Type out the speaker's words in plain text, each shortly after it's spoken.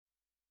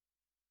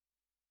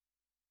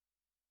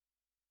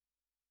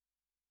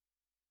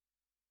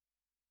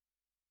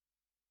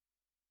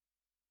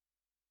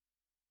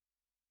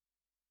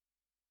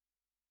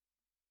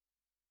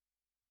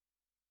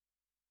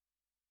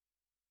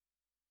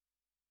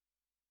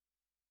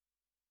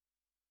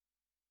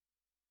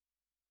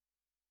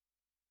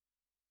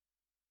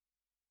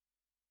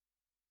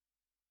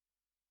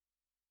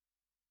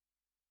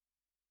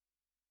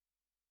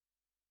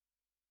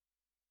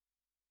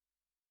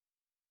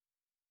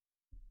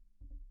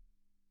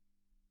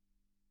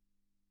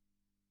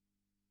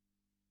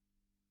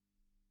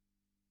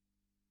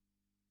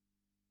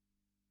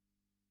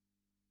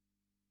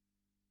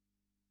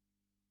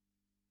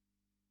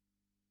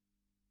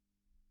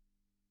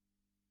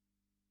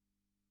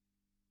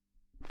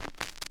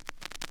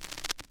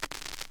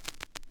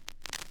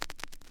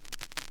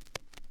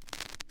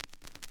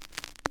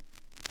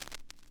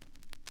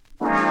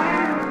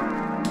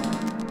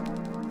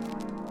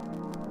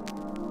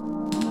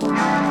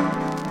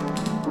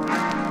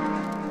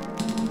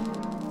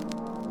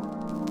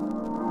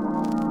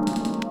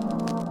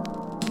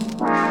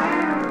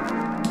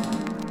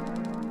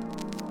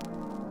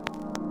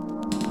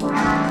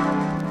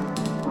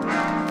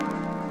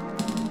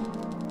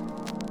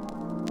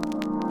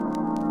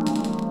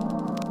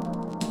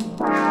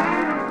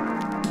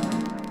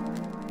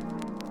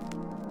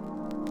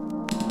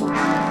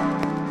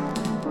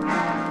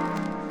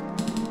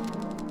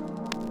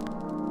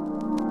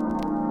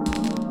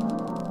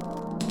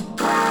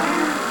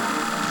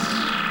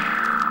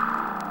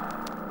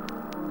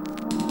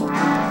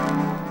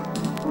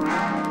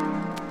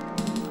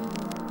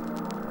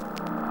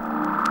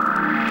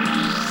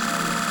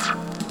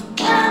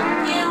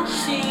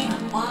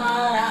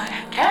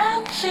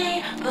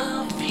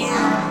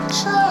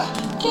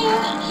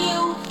Can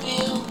you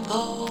feel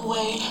the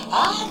way I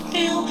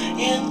feel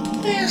in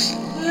this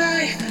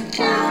life?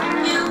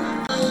 Can you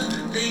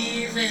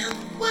believe in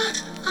what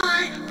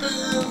I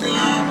believe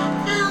in?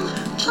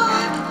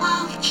 Time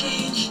of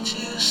change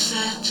to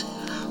set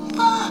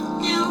what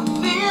you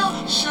feel.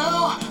 So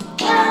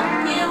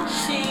can you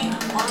see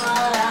what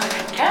I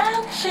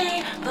can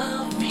see? The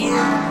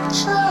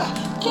future.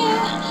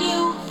 Can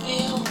you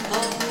feel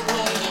the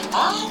way I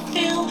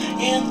feel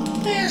in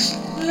this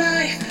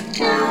life?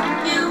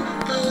 Can you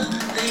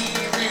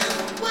believe in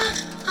what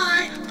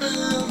I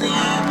believe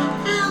in?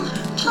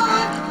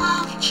 Time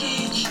of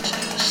change to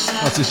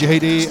set. Out to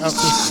JD, out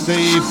to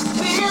Steve.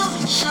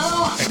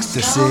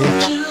 Ecstasy.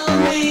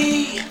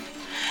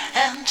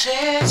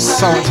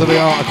 Science of the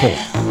article.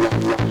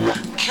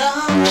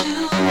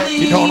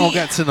 You don't all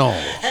get to know.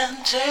 And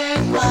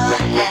take my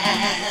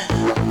hand.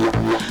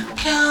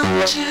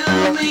 Come to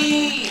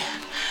me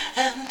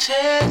and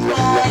take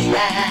my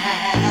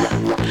hand.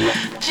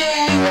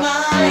 Take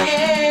my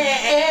hand.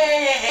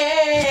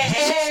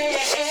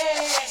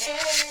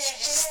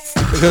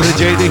 We go to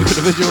JD for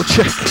the visual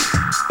check.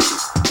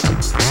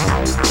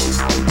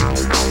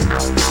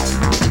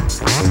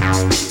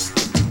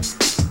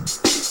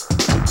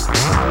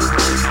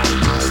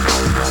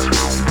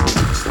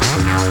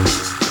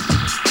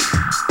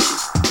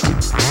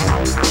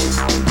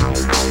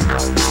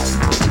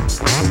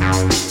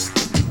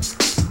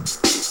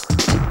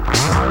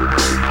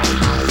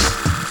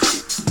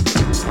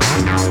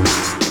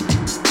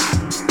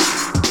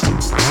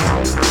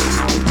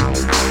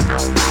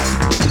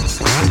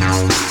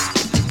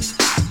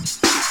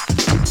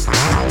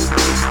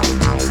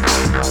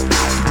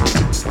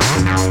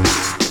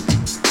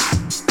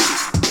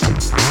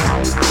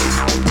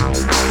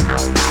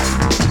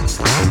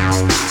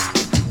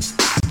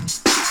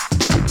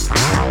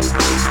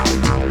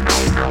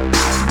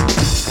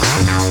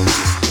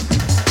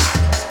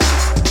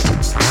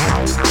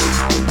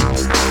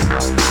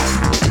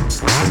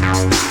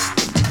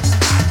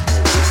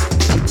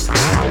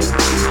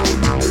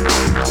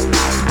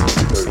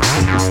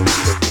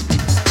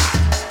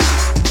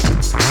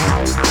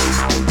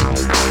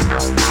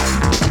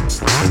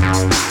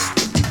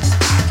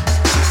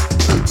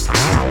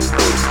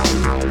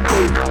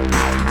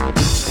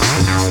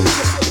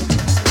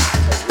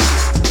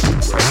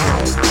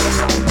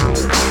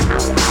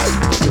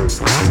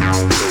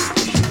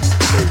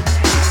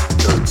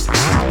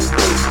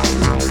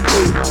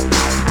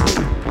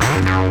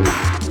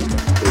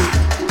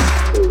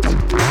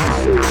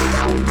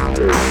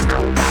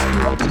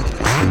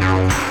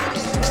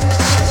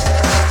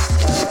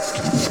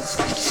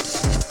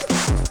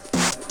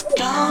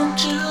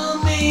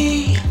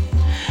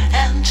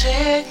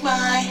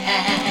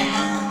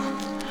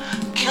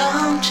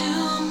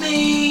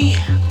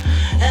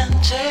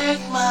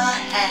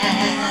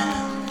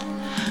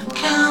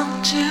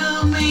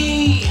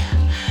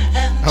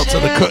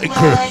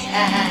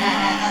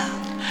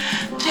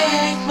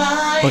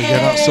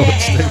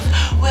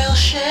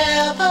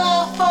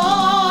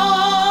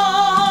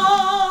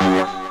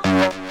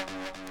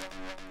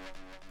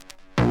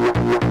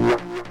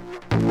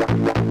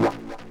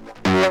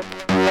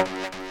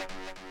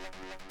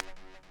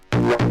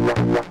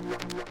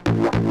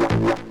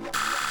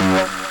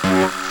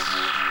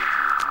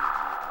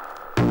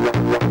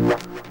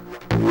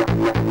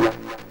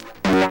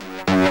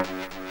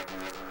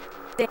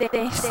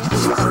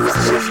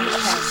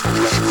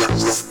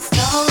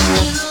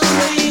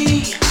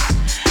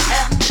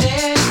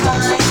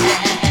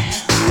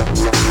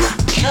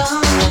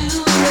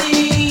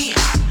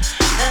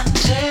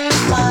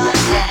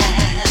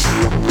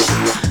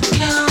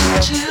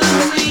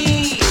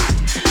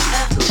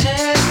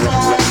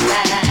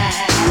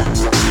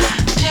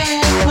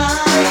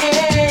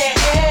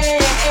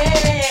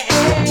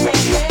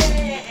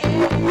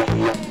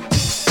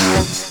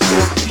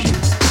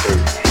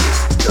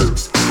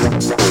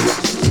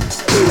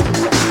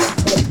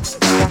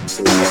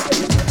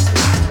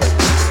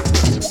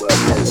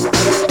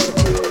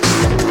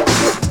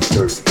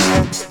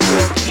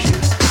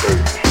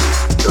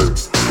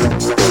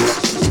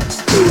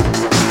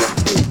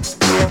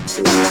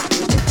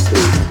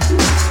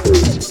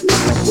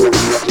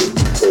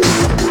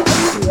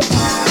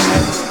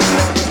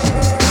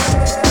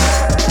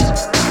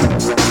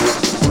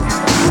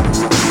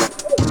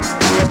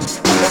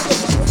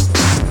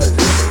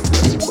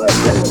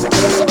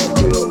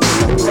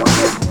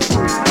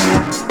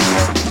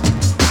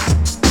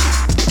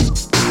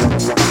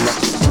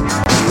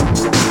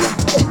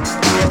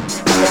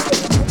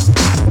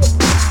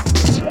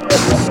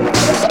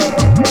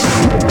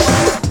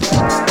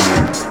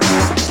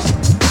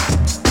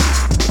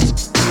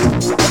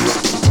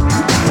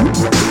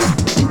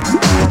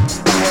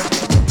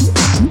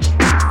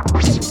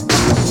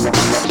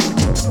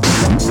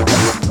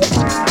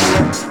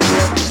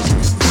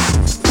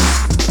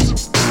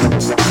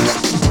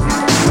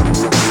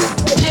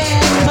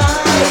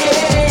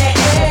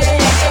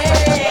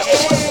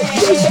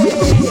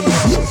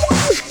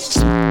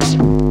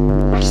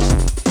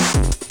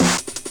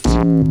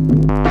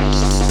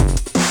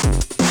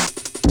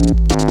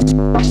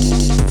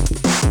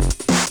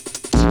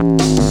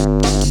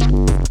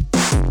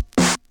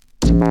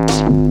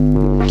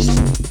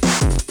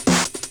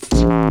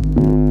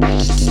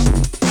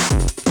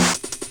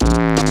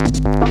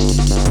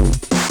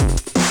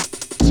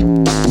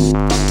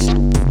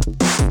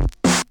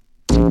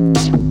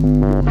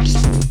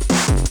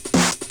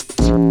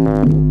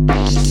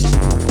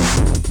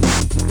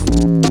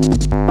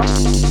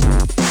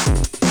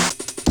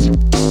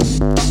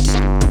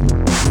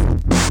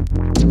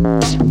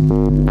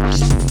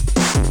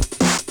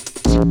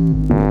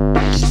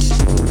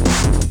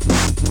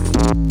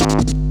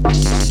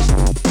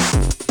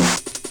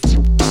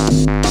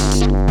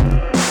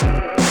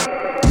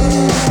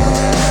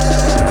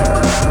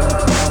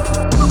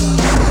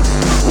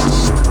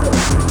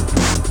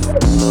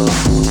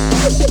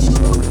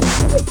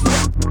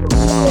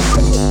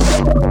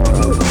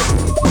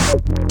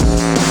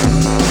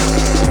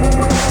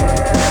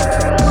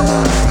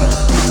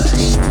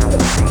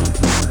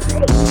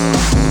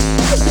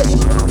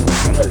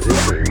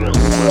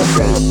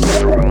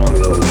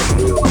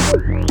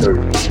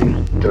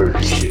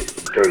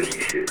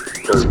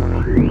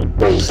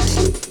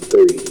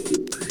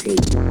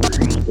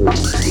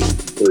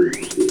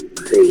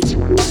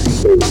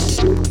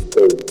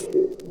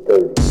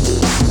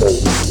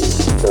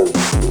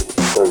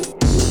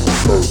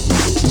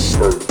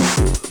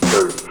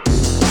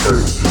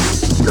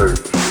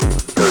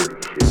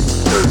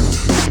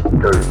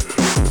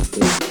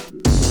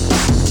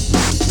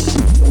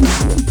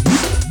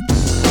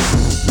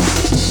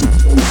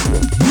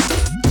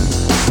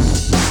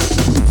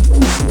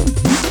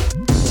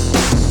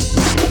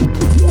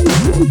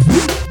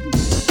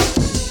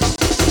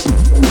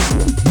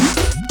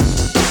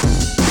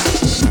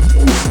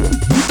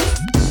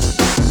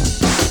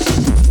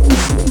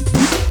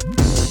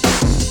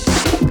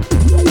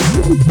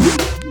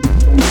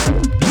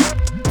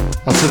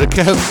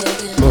 Kev.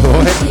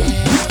 All right.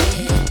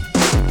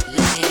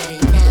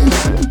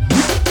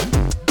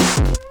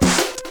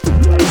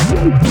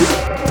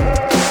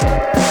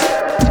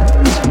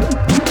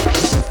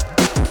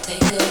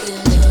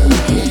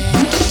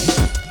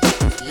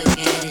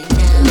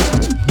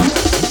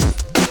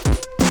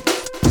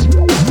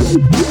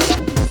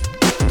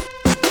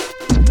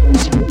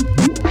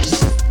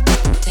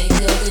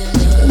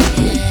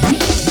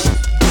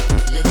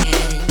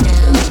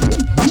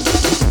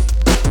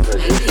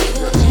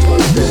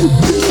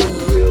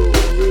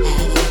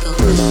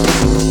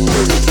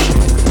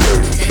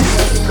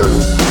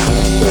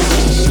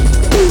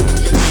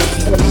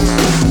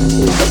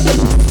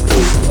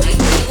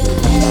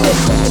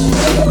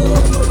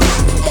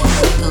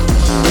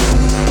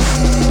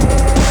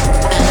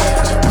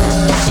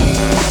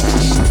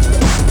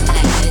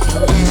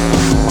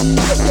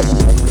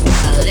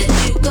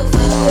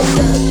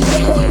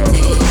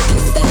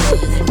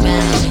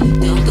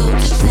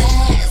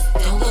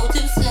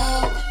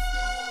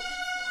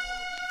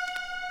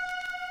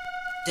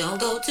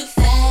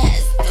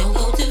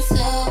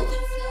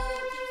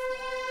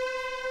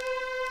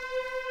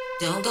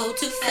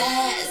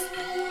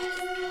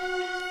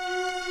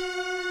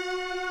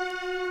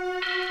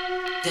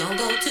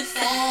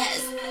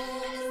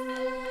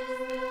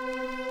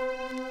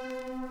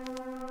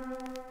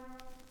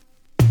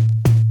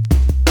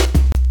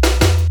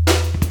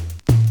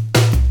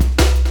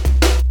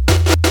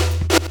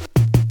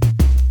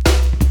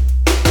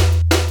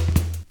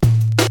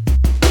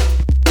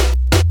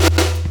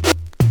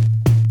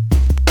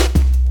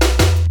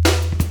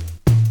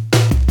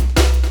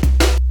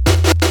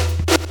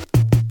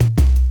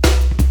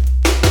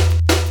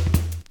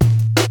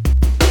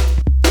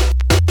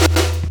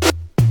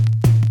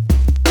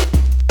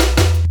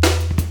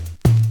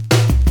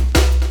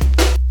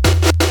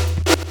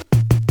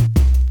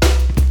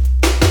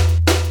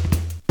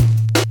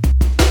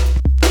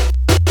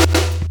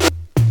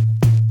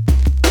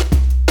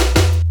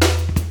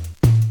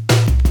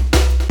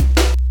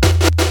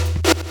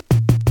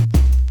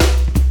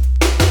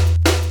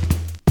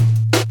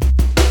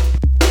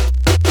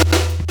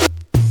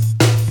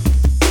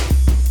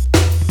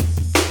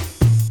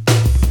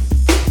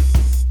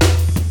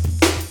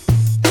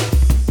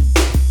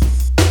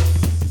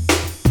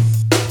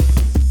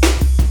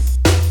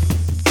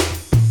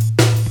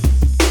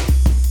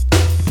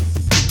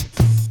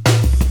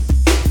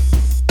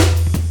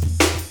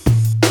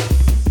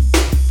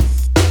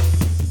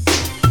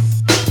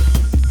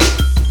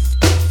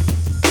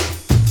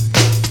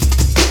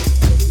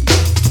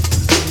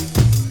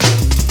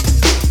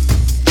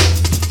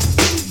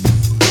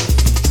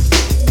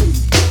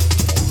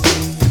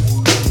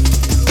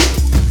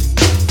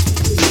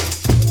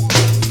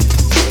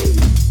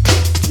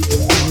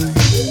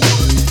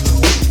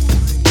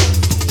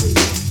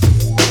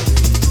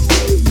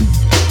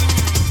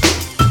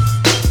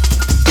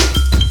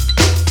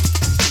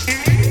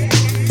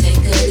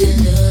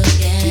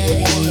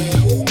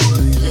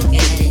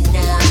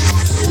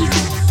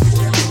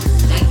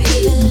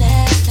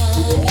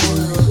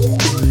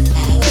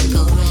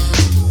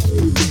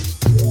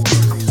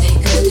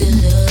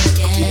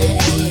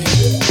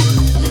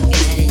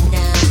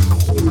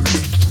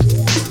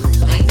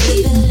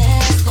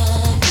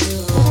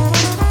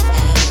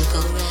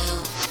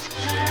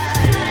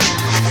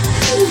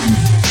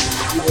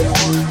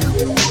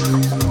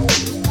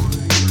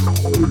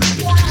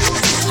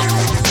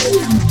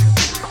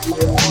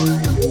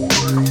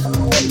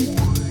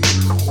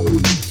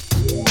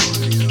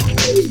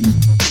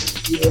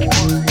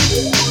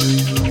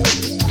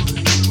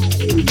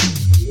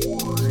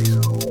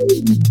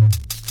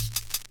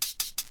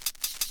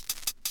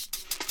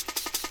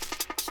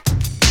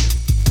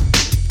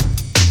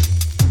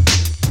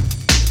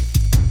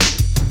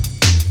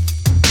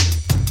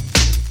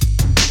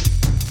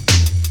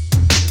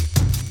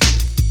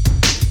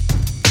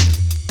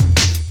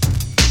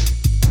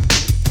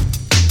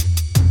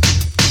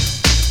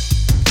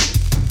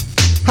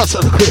 to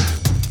the crew.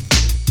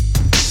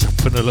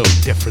 Something a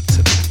little different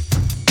today.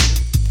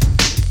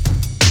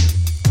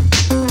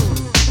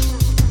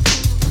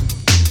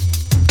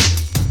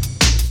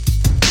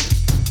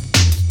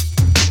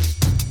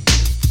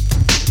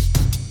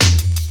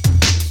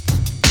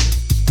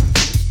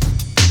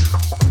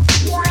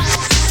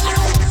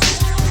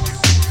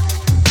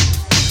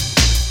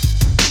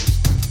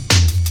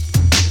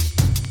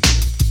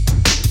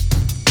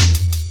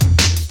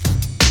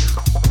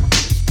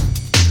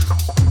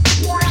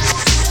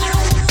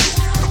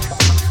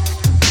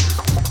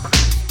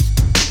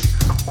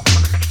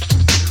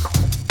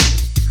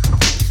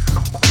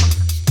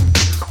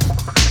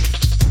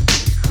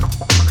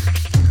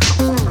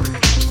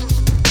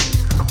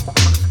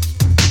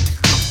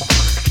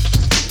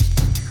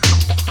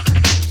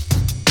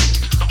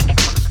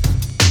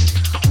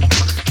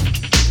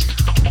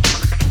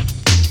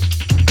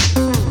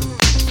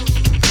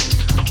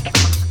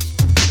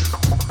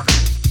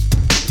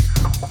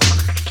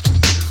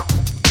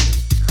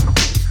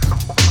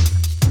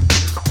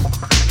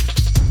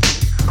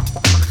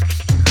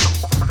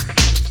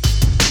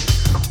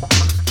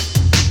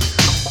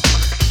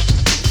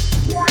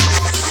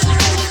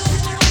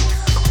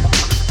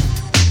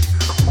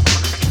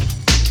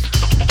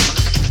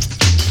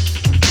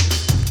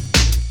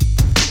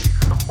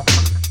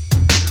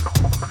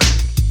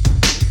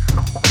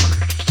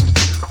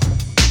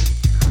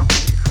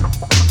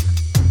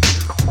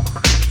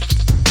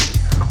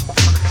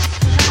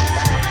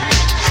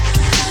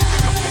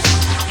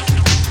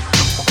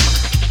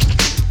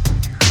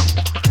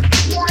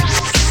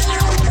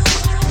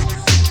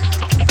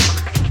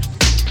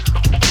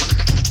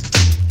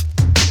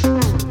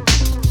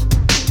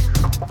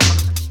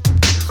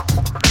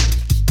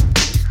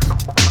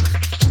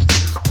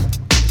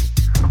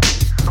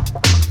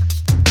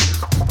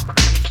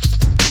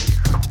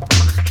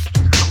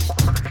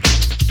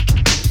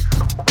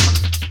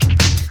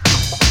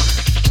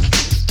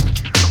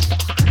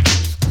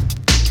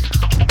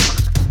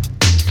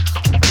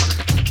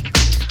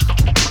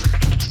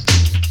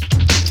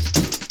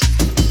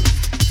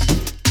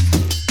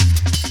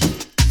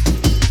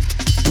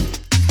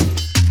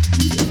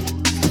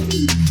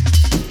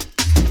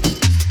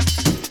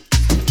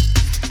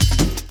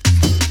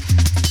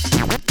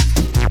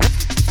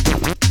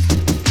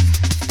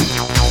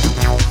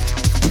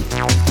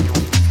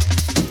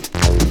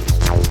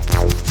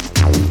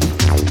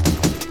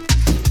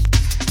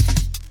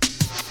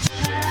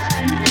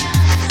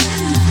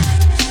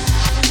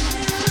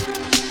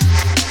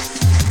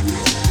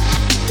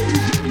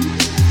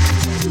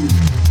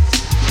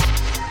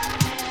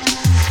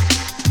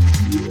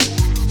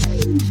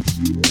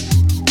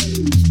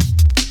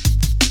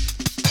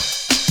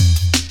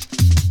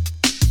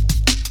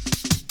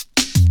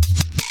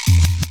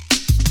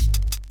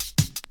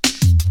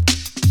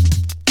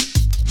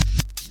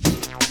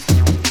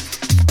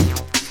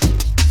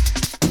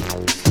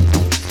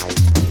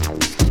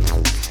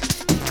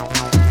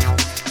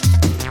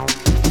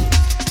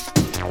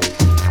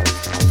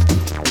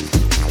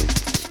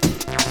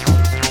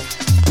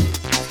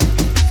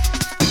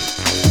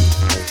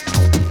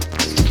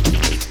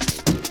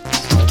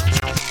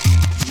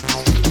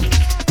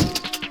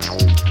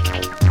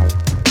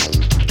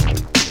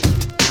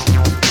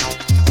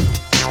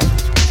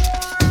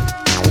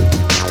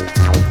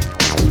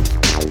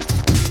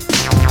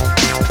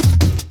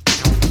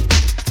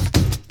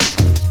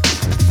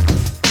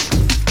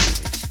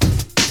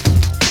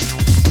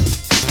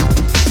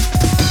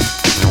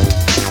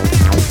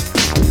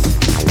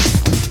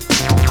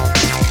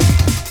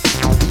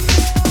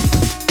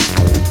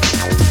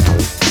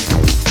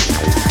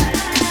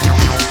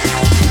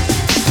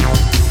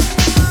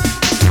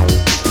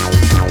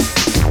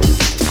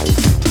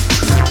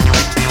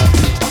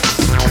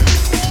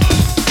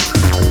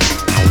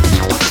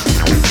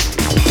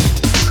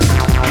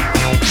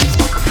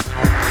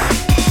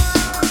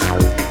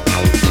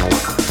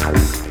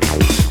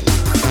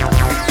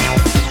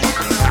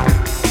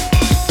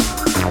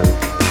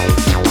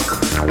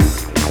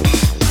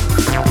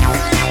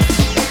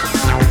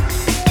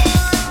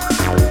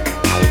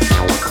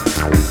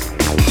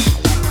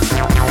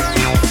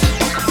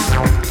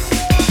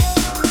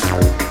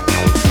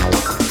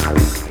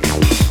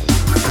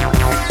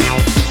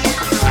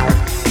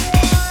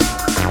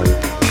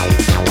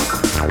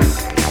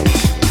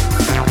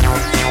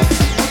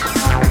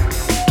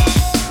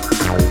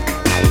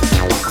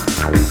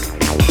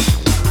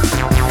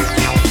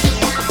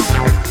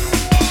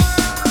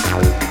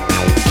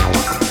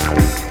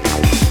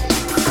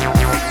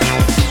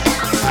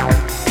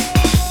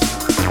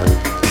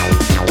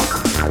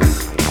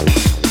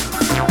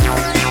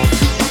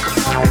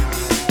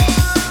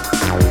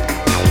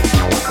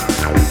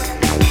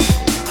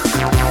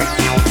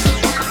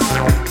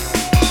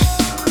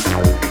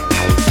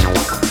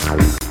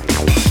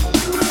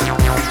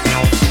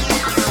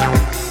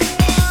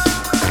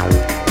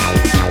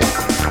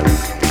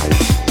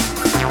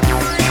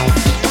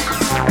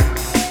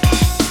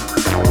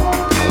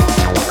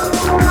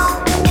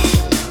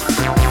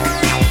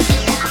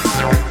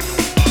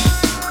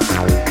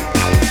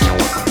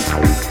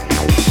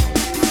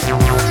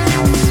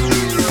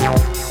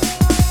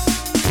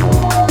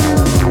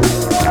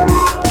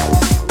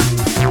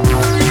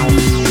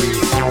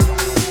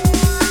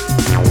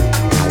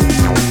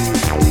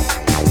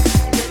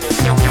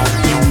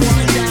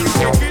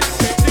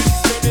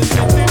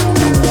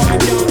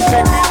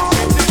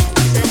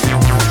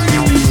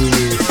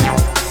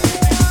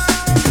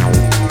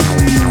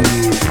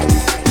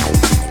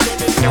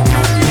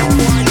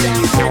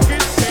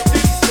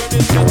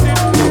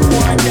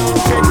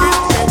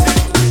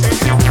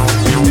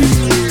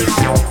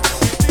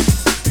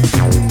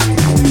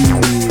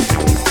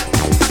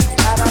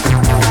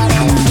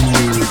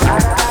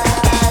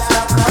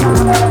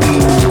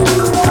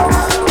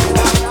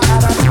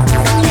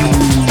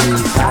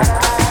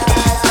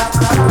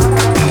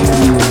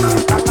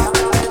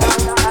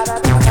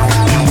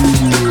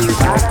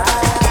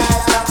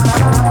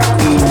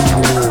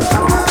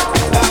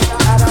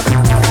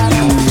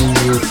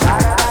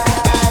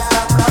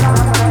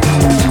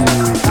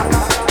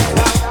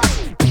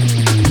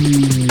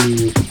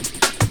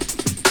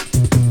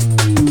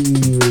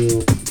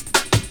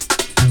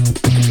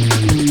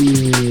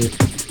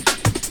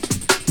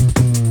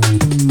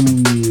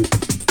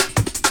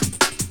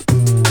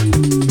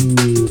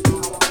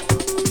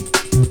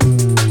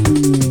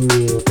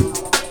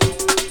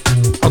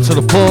 to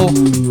the Paul.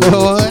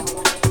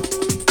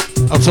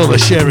 Out to the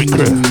sharing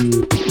crew.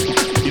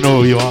 You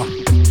know who you are.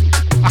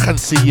 I can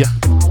see you.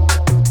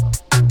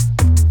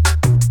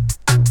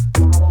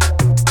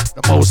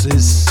 The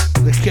Moses,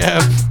 the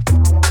Kev,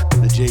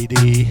 the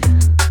JD,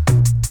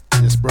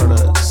 his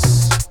brothers.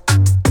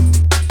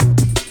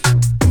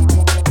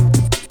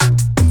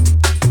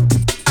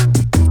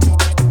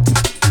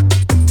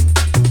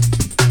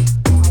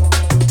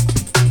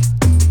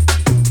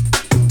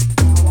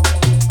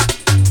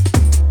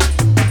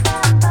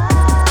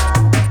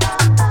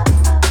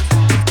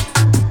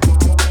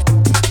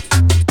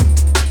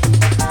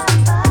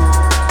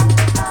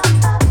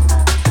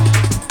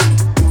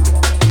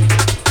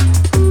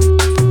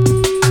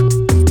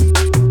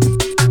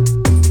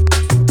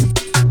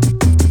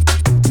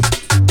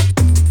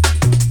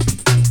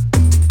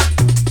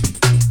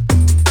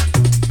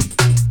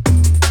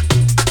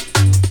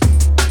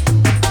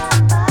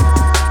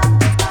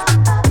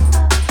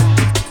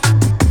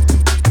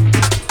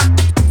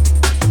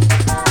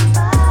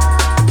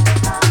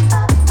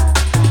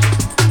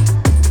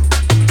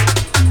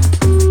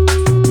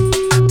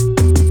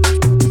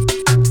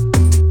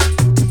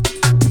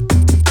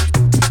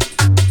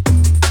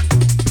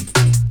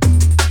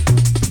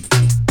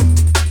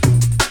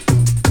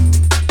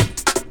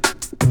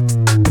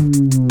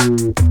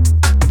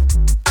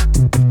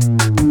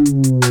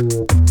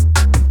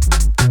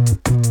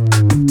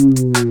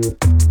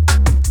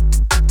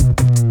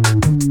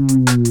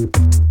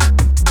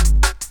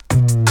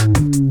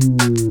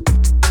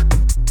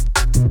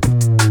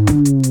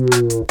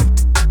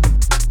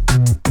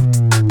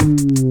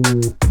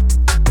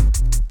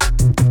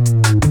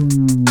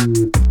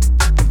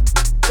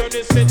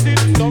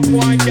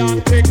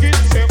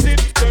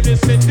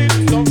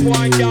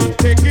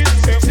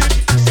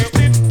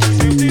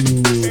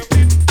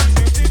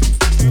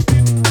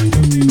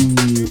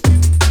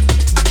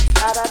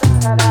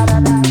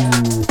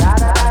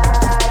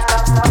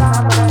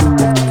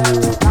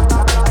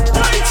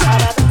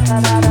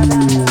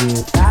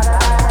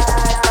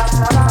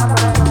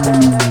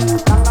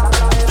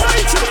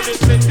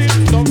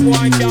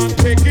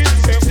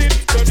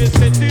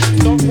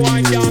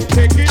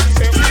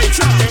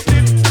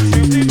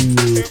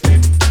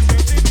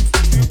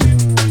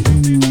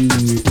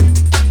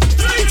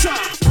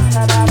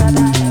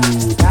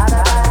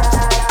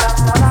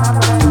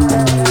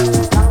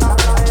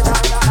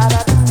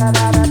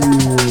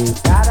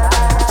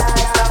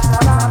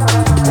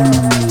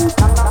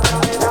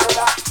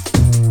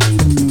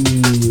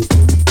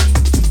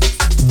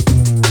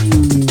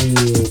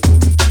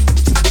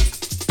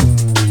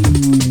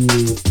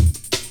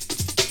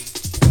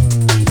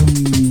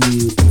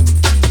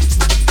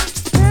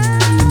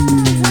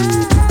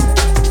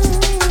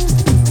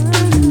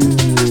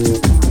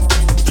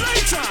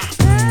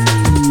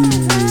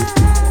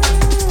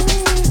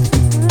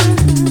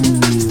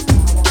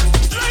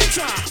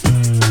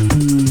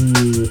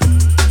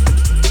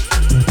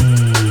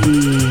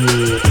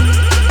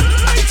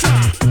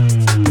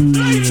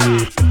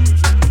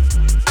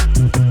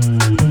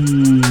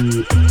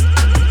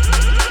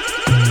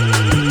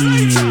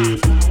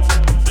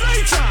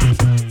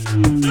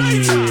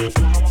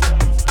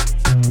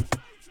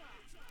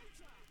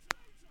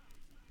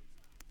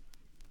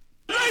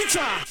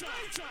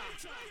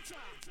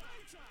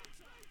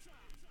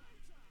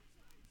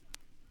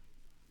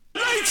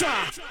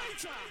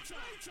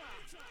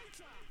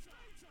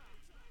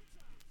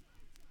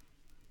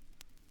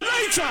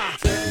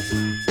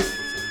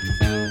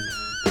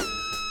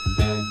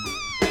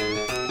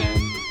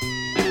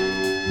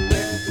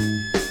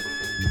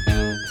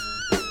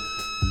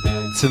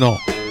 To know.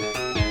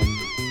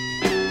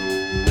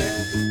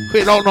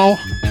 We don't know.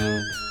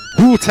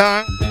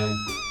 Wu-Tang.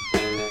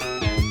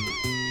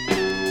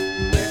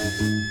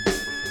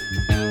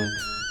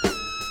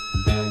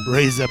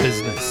 Razor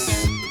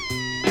Business.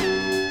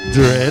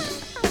 Dread.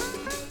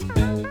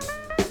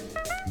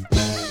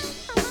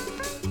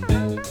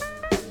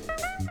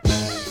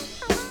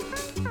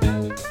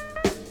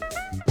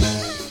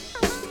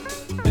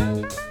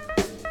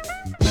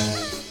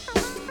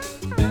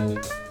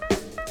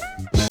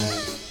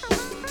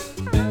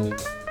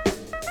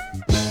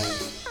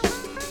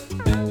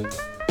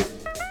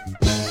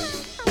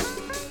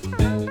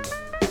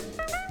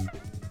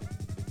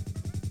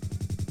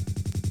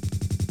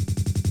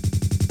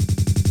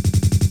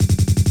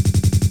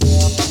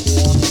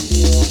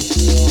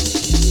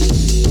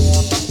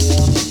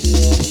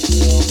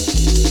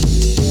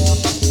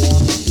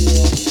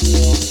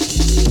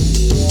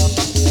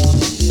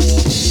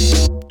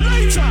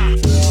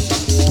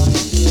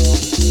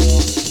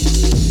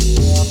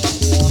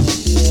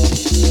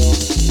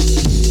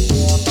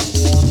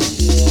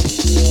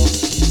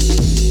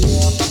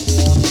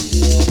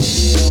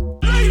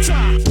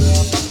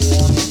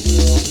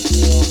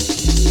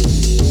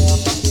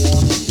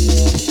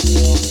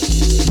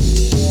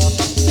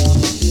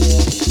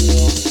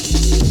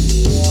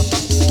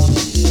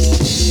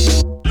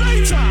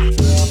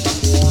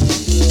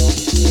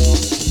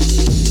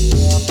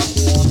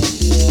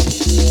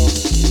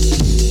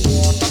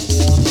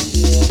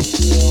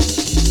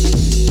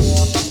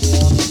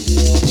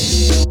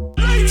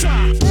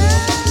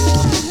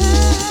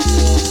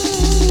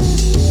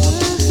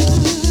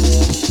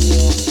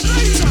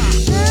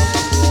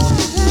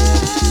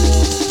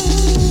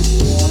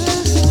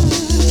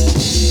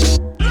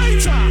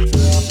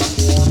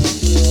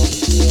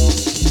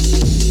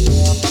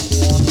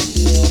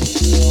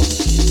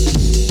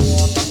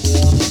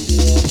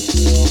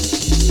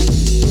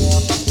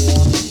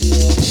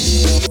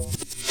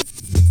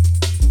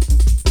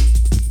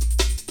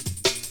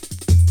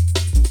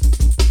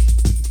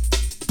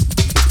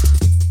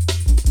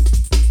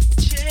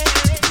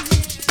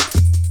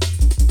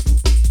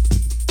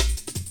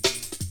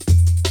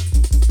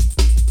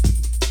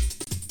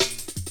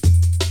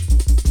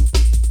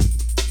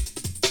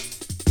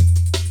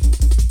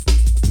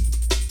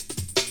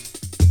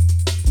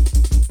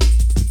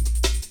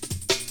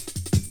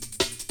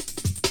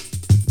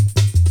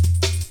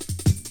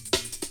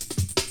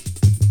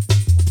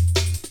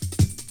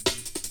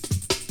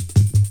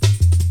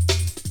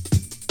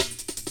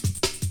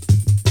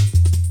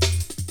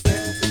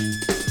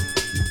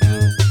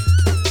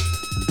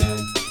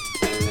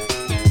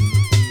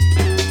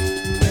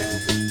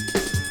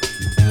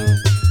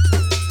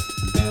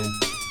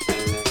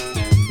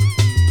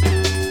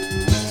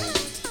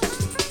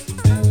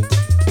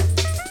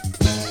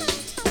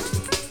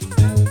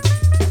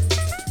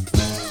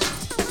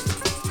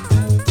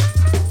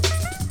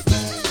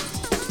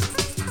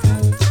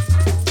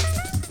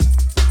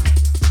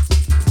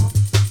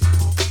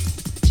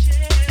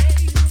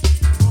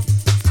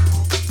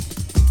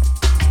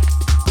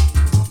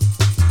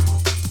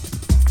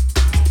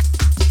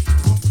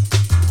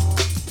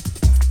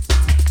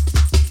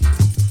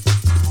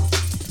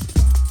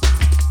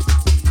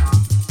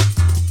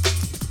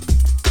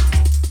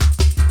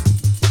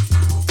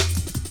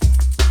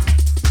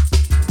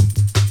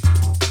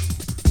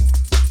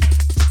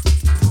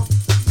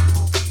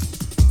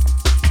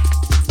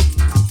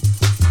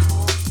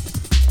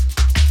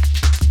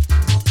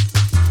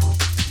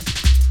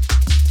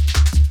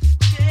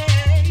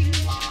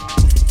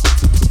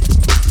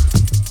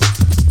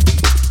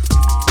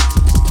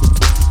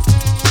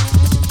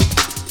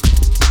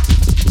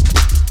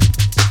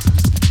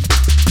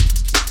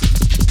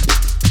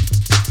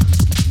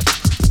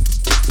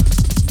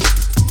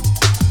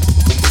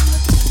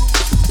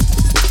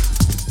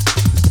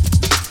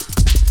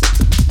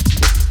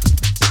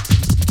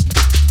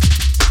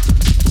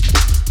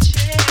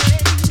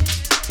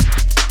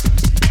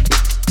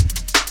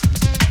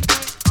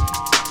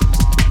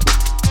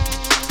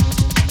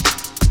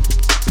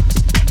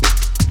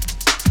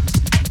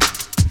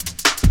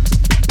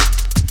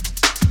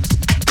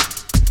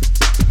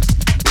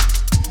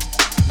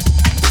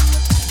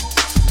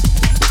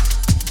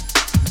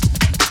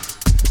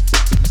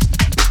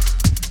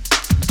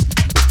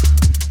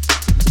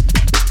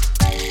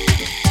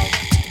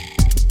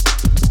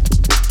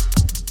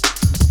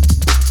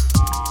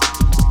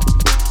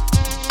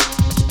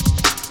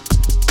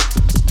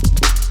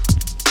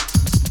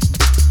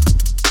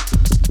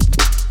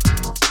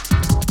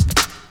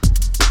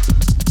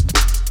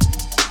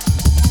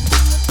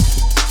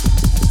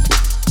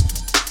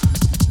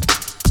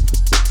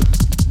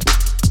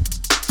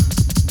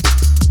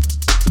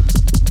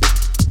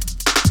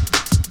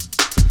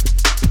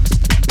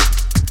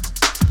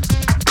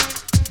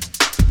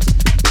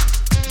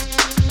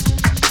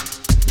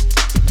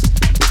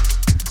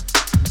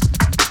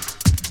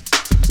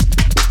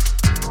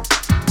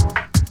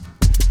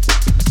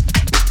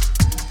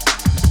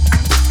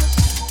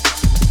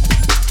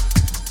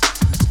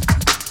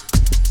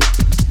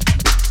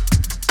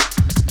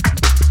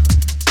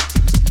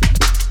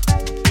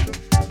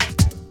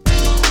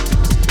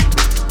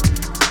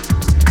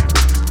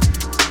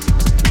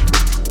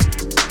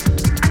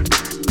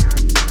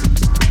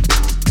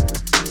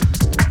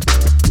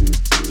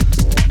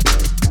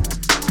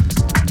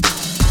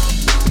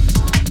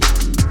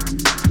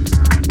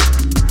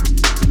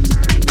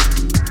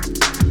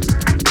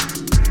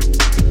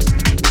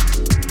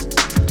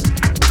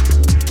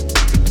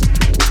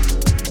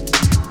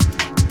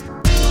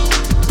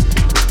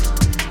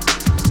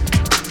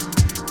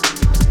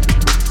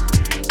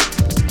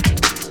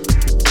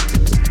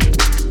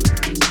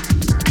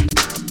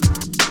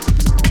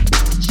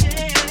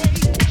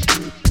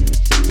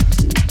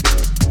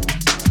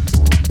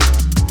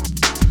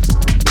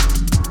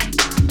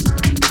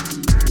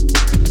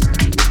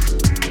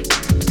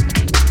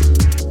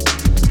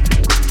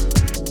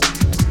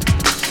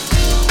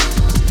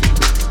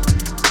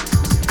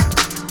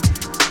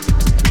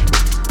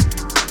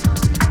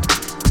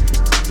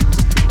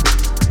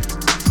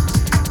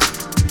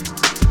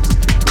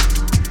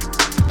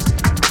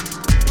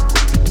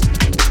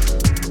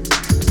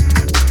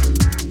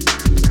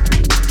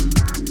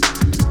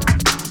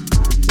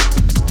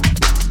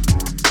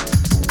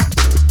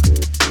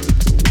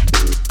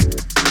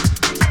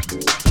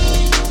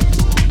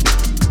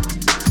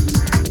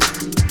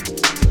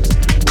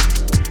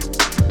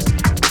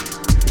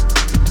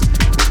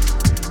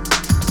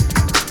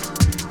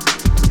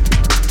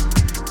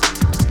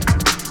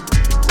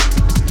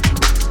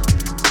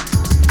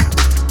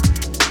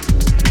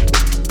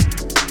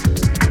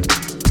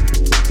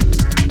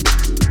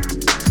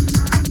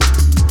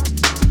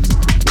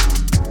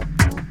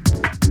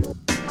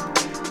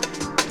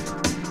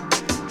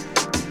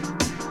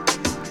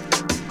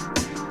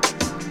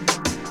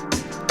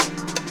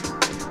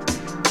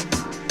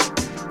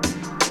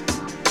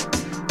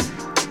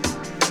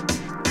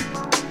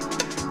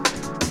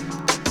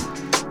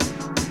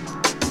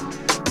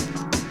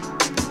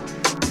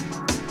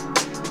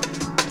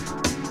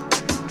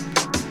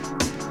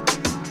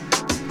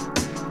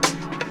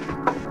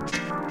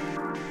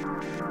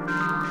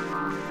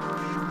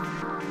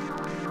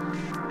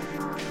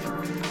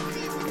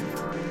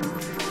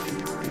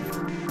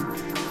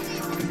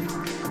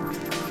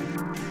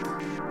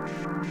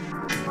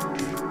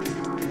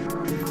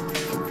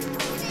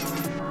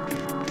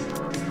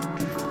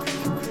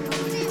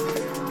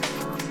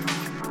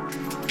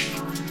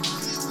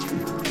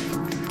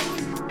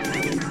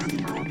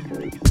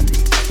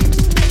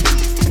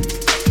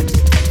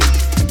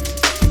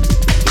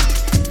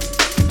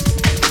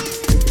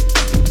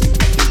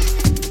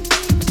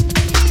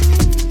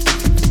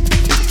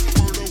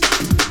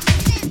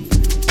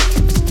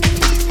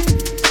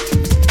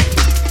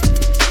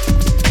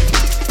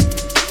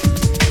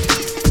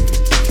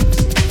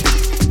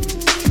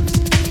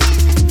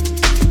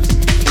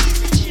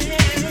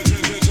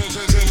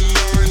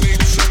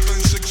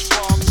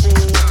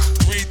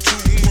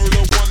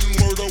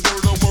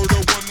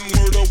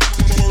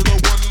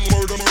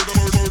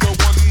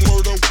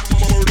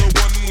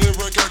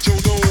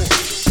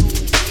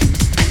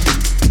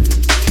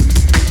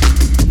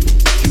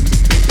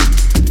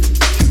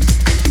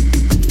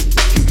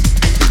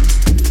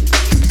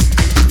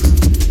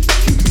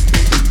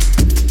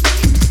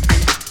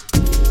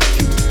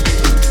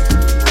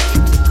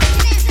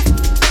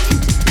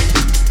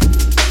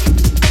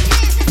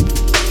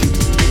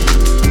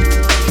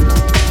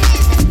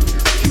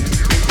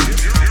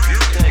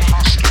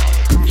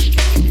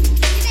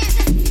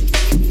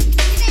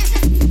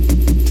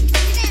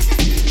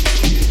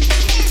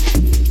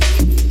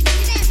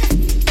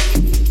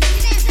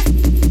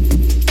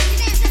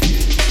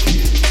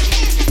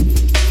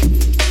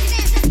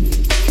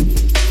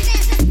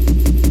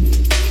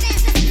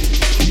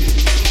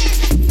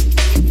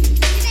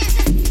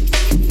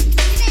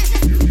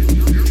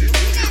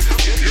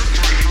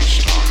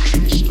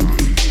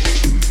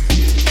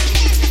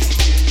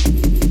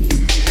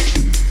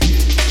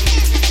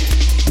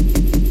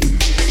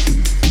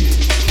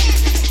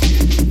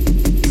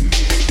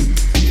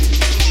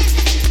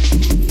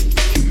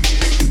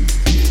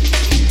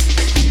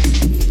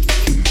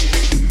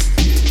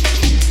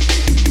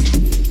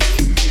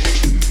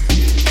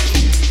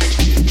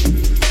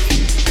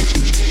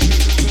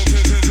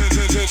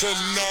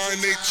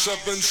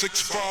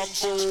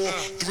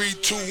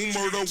 76543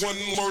 murder one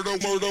murder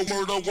murder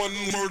murder one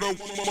murder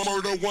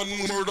murder one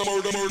murder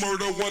murder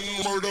murder one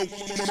murder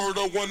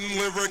murder one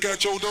lyric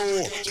at your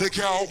door. Take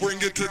out, bring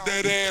it to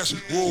that ass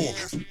roar.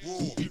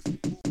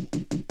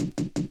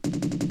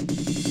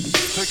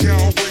 Take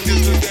out, bring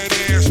it to that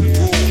ass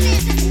roar.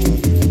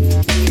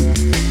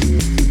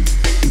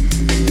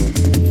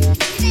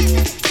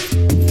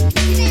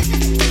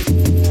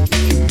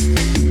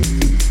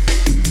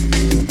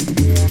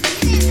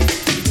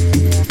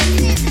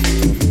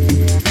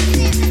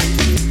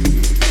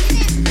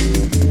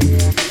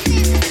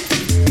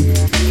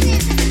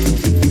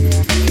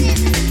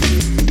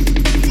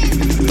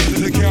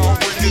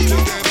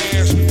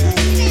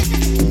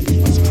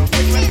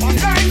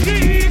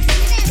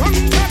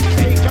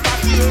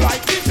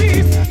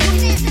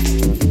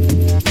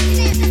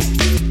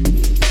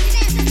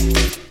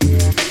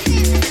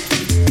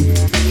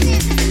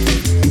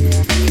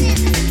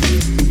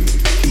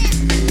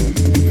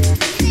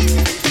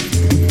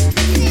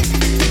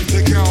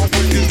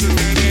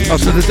 I'll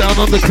send it down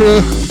on the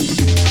crew.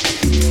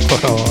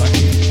 Oh.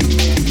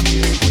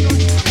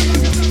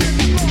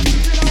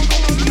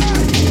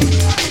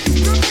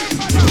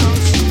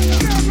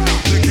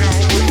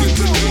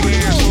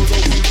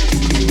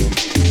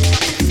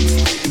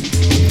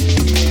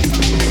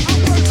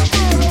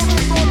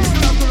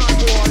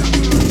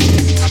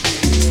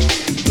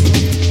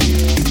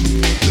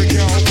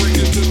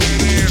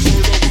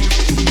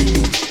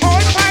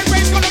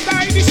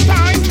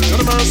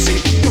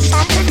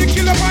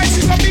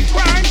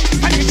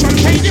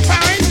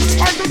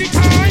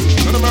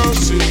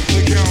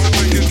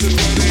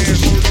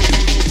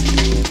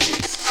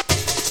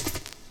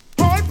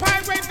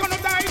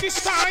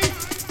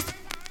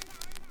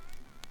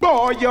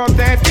 You're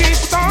dead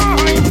this time.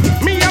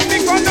 Me and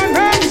the gun and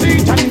mercy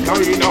and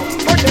kind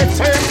for the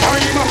same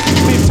time.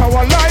 Me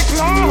sour like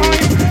lime.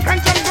 Can't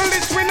jungle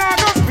this we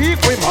not go speak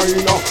with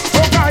mine. Oh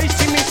guys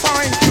see me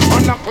sign,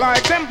 unlock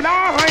like them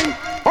blind.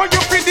 Oh you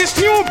feel this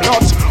new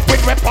blood with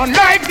weapon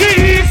like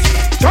this.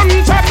 Don't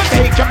try to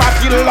take your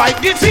battle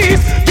like disease.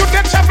 You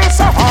get travel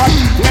so hard,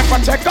 never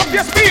check up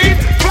your speed.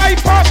 Fly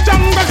past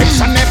jungle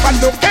and never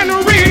look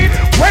and read.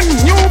 When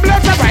new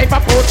bloods arrive,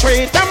 a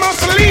portrait I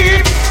must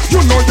leave. You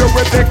know you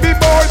will take the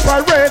boy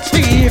pirate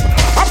Steve.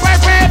 A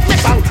pirate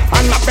missile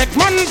and a big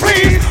man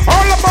please.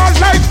 All about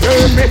life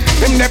baby,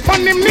 him neck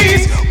on him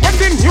knees. When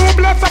the new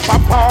bloods a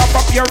pop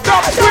up your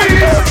dog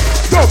please.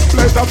 Just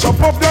let us chop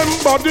up them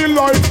body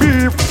like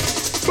beef.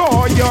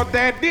 Boy you're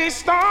dead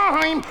this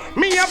time.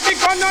 Me have the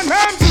gun on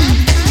him.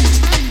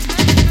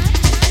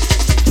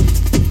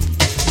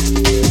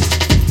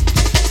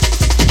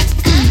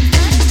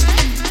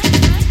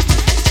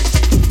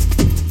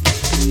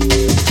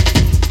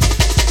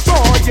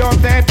 You're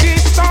dead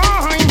this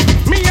time.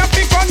 Me a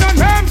big gun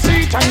and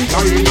MC and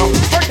line up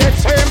for the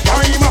same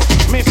time.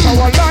 Me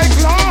sour like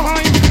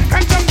lime.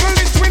 And jungle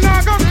is we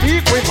not go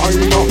speak with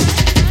mine up.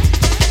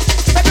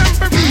 Let them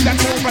be read and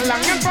move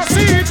along and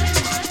proceed.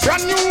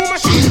 Brand new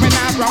machine when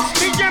I rock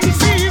the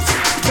MCs.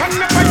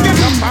 Done never get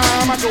a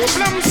farm a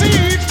double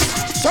seed.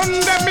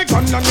 Sunday me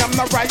gun and yam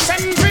the rice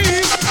and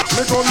peas.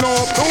 Me gun no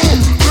blue,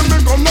 me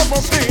gun no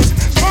feet.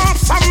 More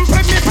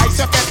sample me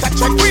vice, you better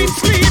check green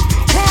sleep.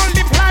 More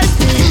live like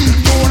me.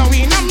 Don't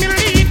win a me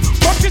lead,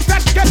 but it's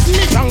that get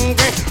me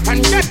hungry and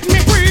get me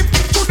grief.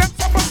 To them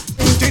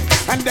painted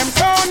and them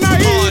so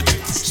naive.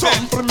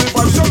 Sample me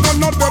by you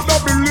cannot better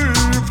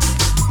believe.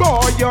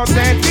 Boy, you're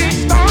dead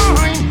this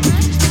time.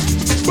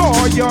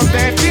 Boy, you're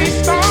dead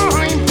this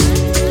time.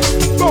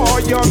 Boy,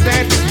 you're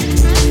dead.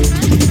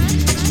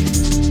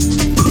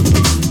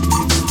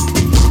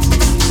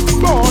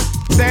 Boy,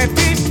 dead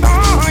this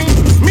time.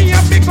 Me a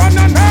big gun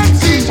and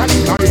MC and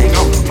line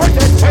up for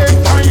the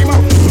same time.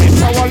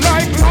 Our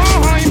life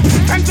line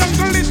and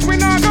jungle is we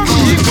not gonna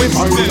keep with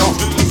mine.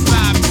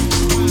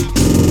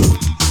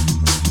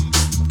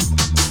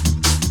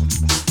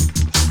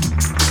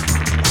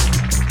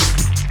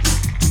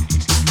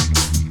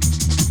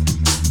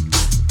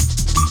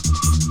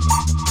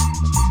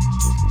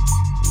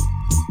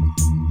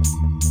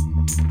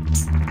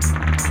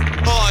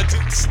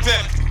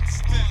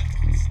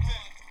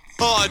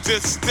 Hard to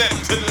step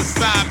to the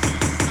side.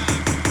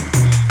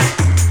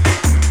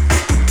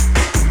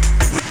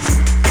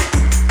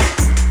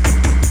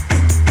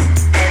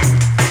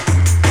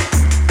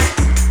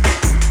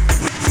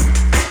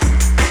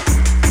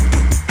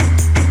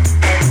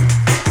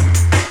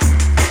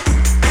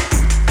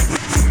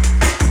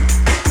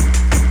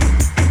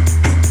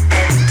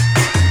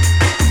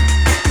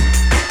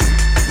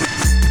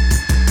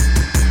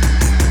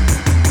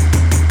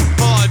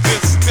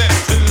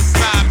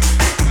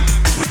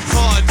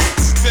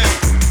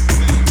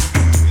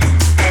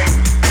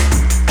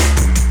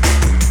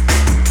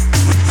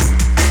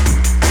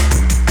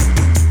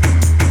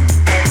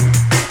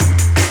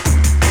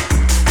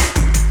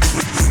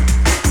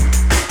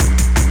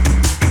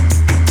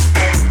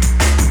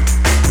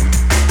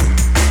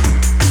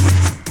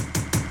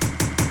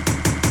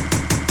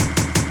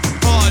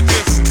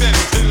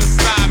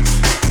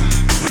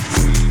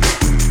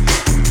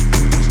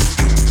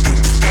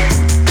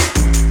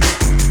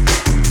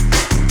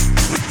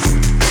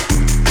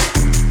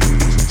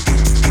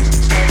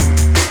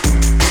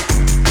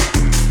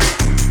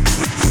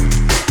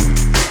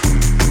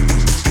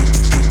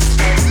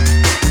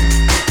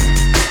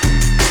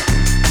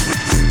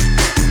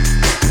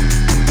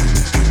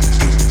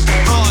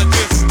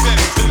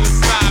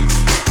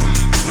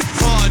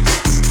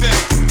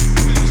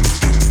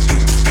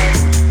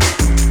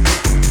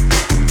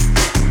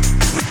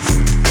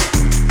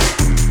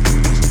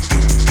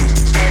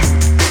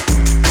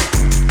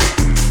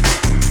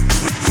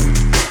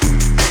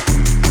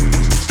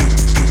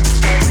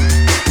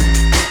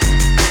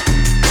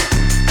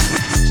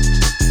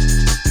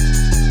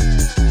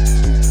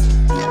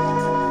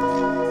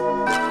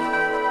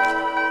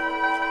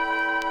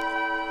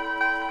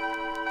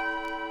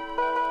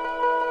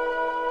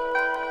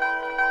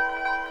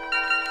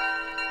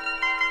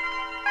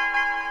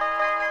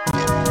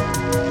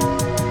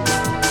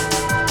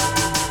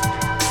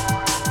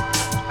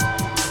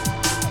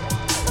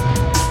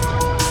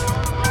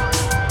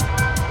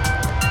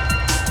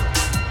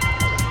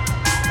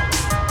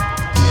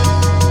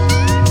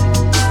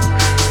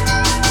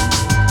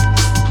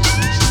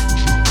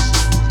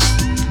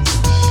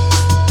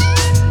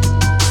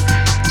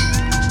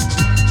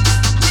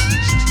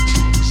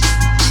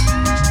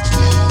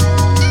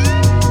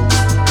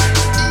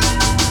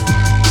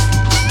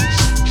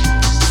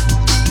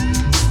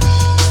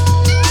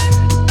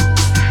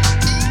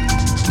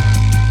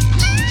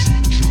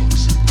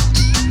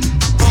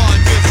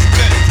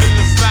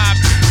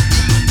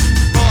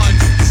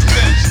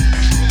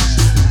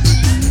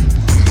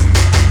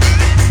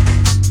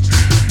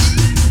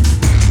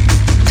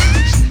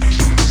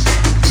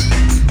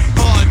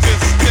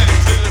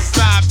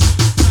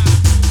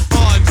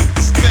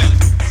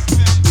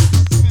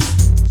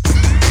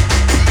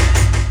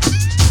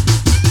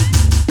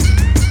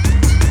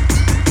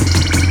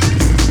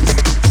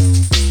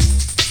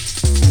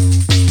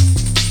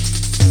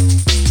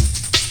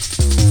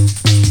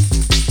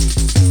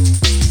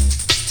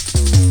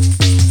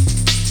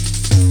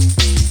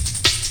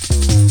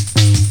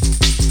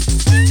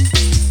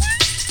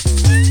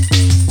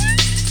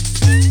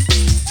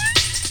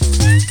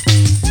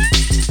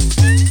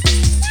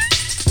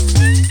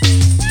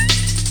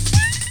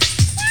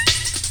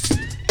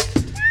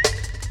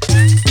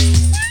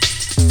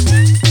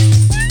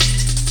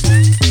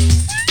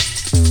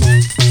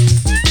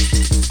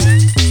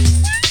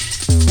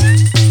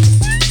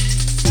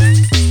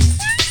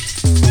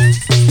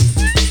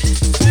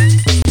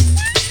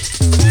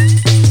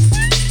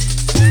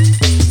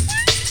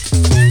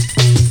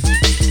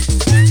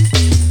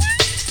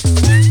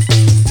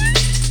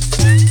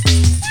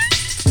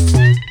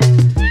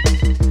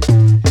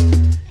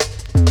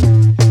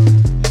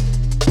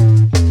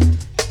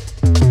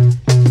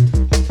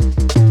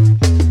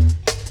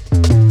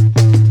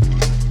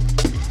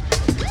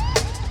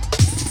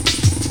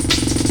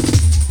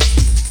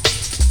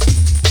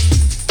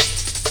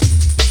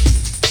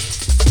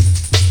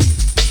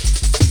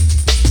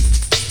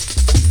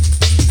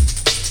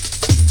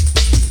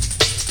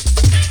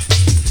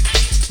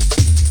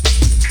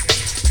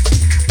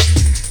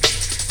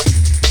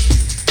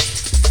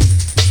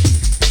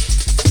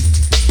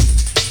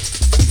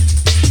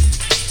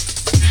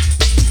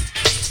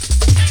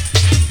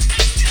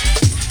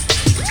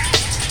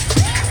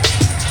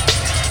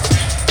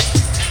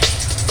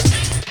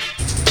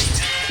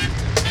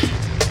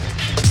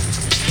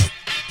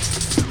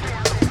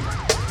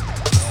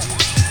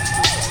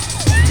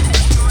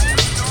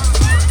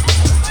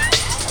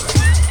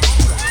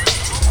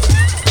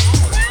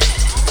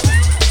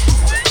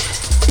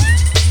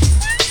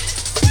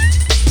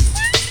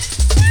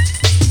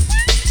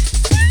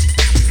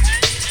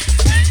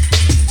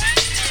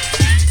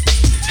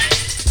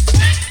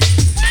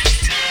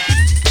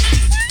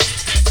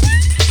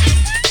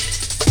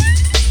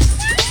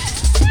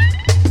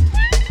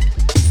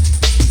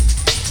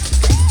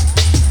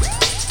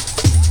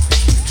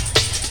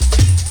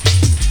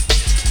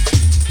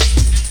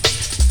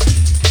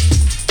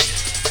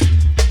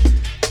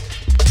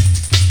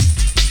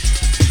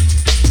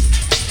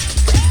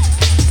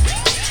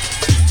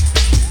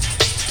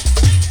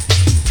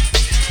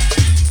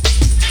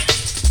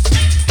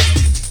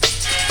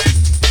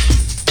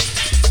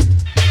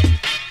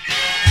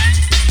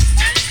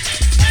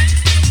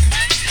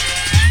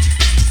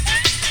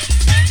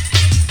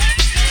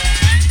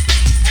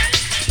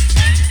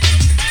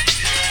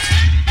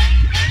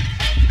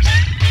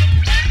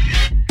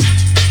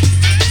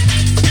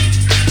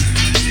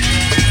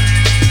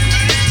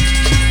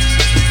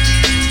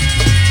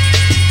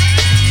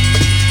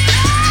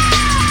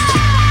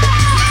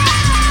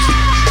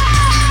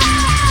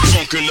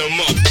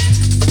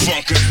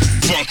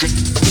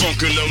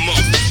 funkin' them up.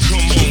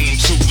 Come on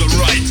to the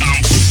right,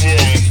 I'm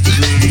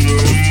funkin' them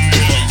up.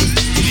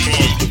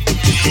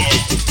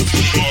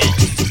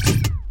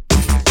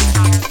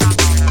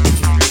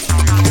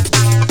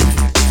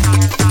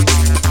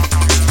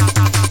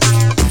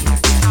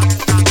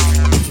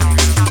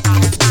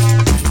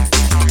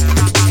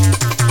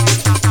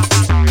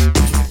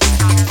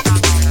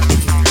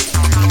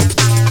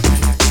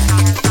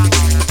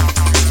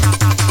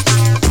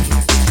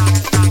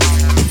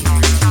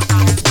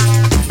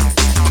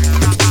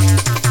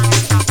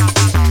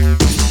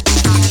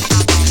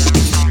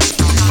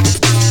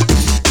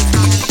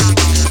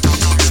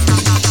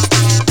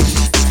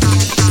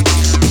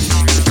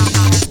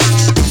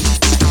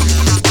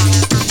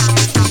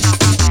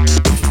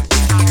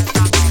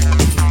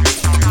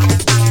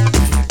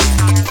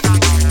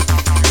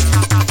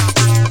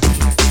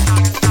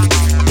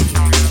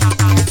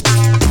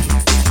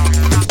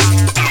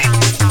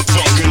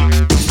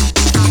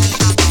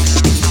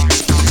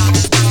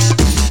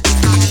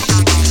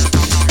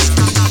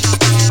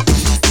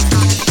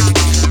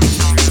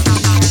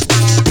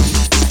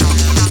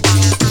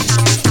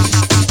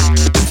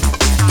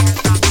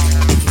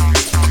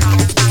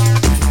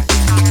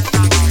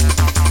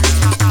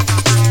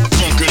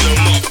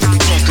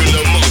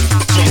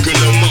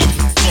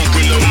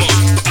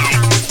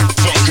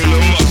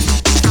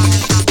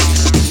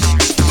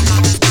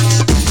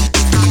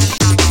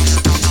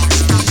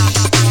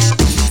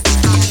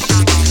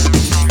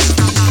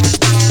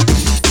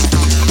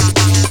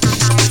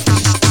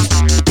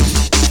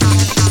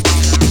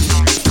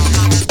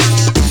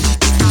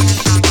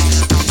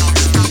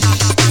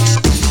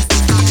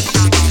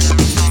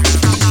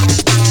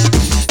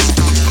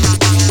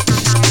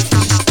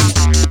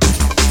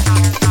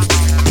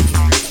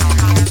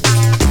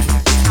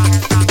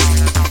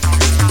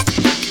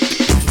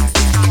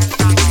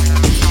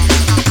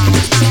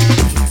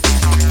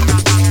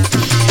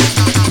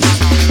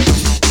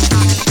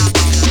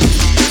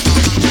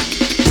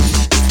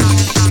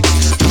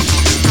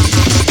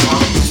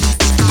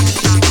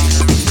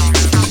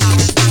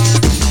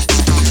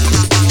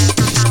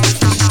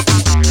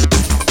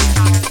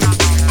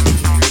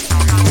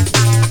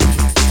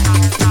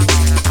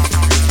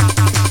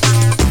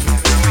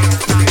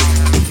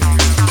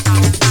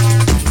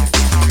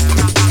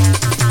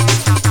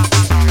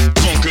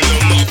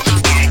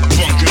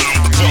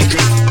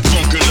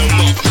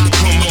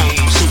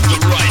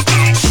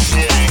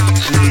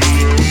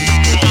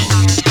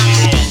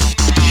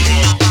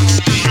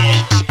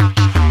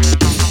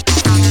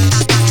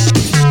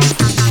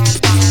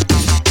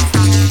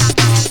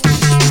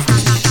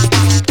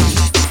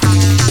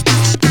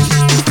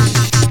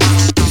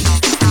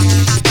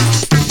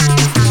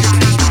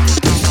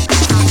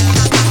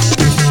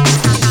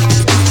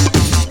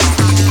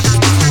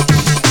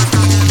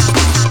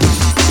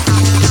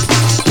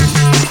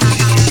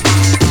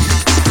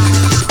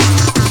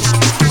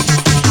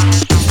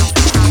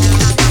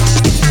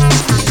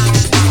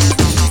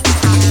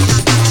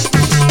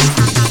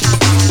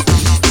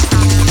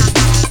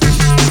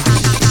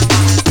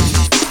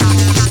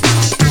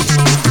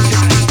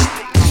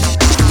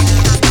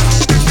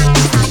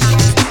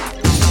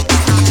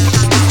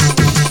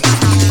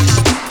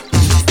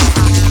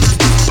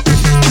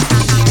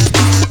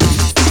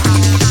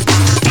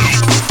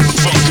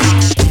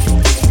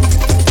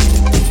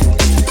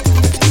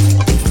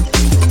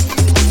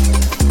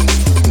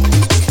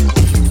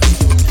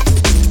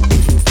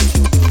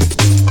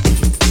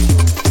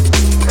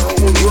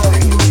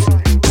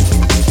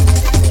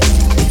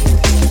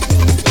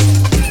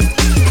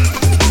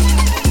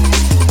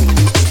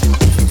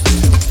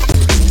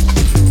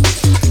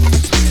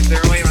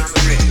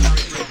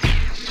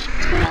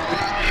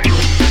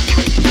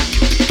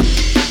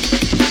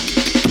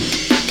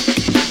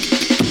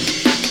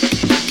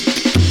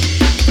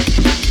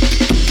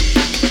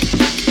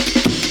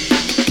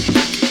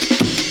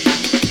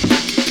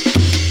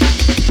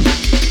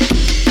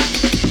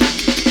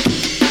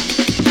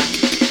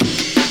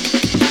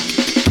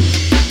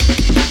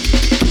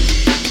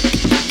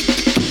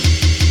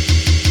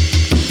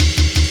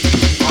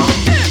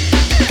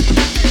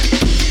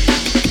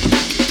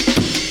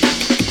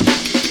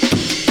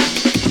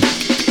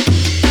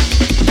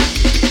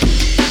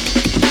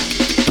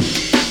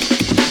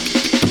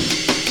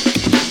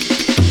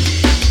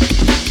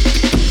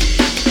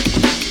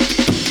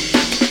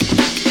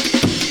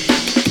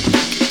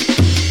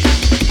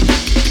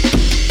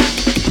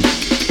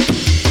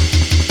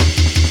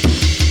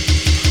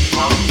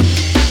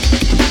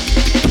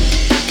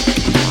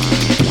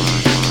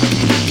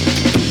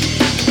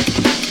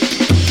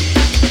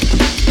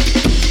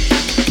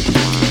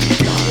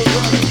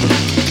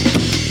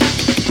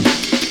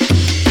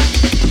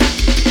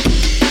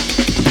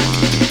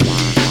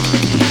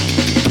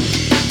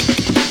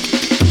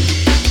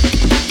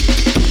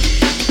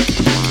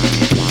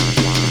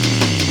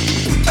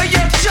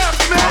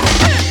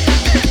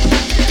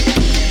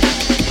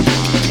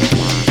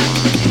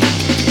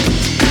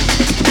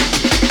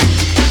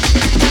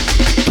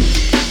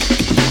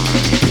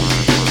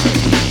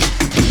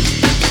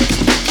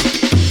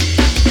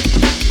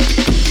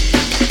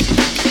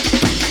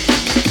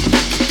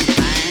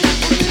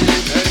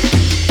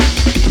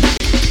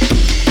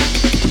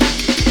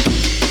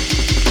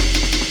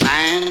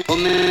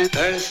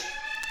 earth.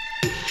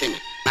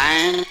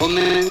 Man,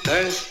 woman,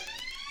 earth.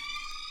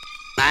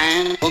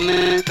 Man,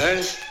 woman,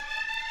 earth.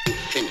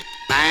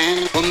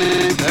 Man,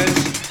 woman,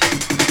 earth.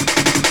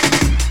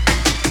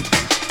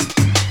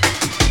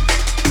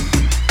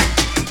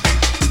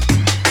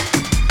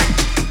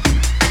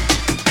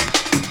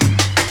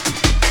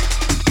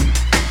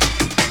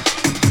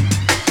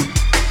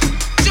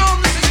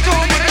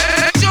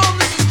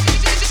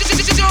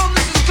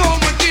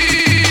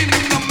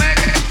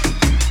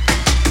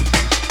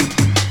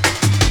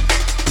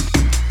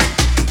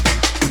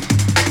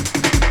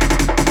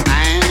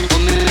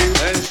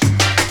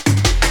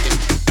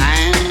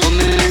 Man,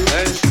 woman,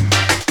 earth.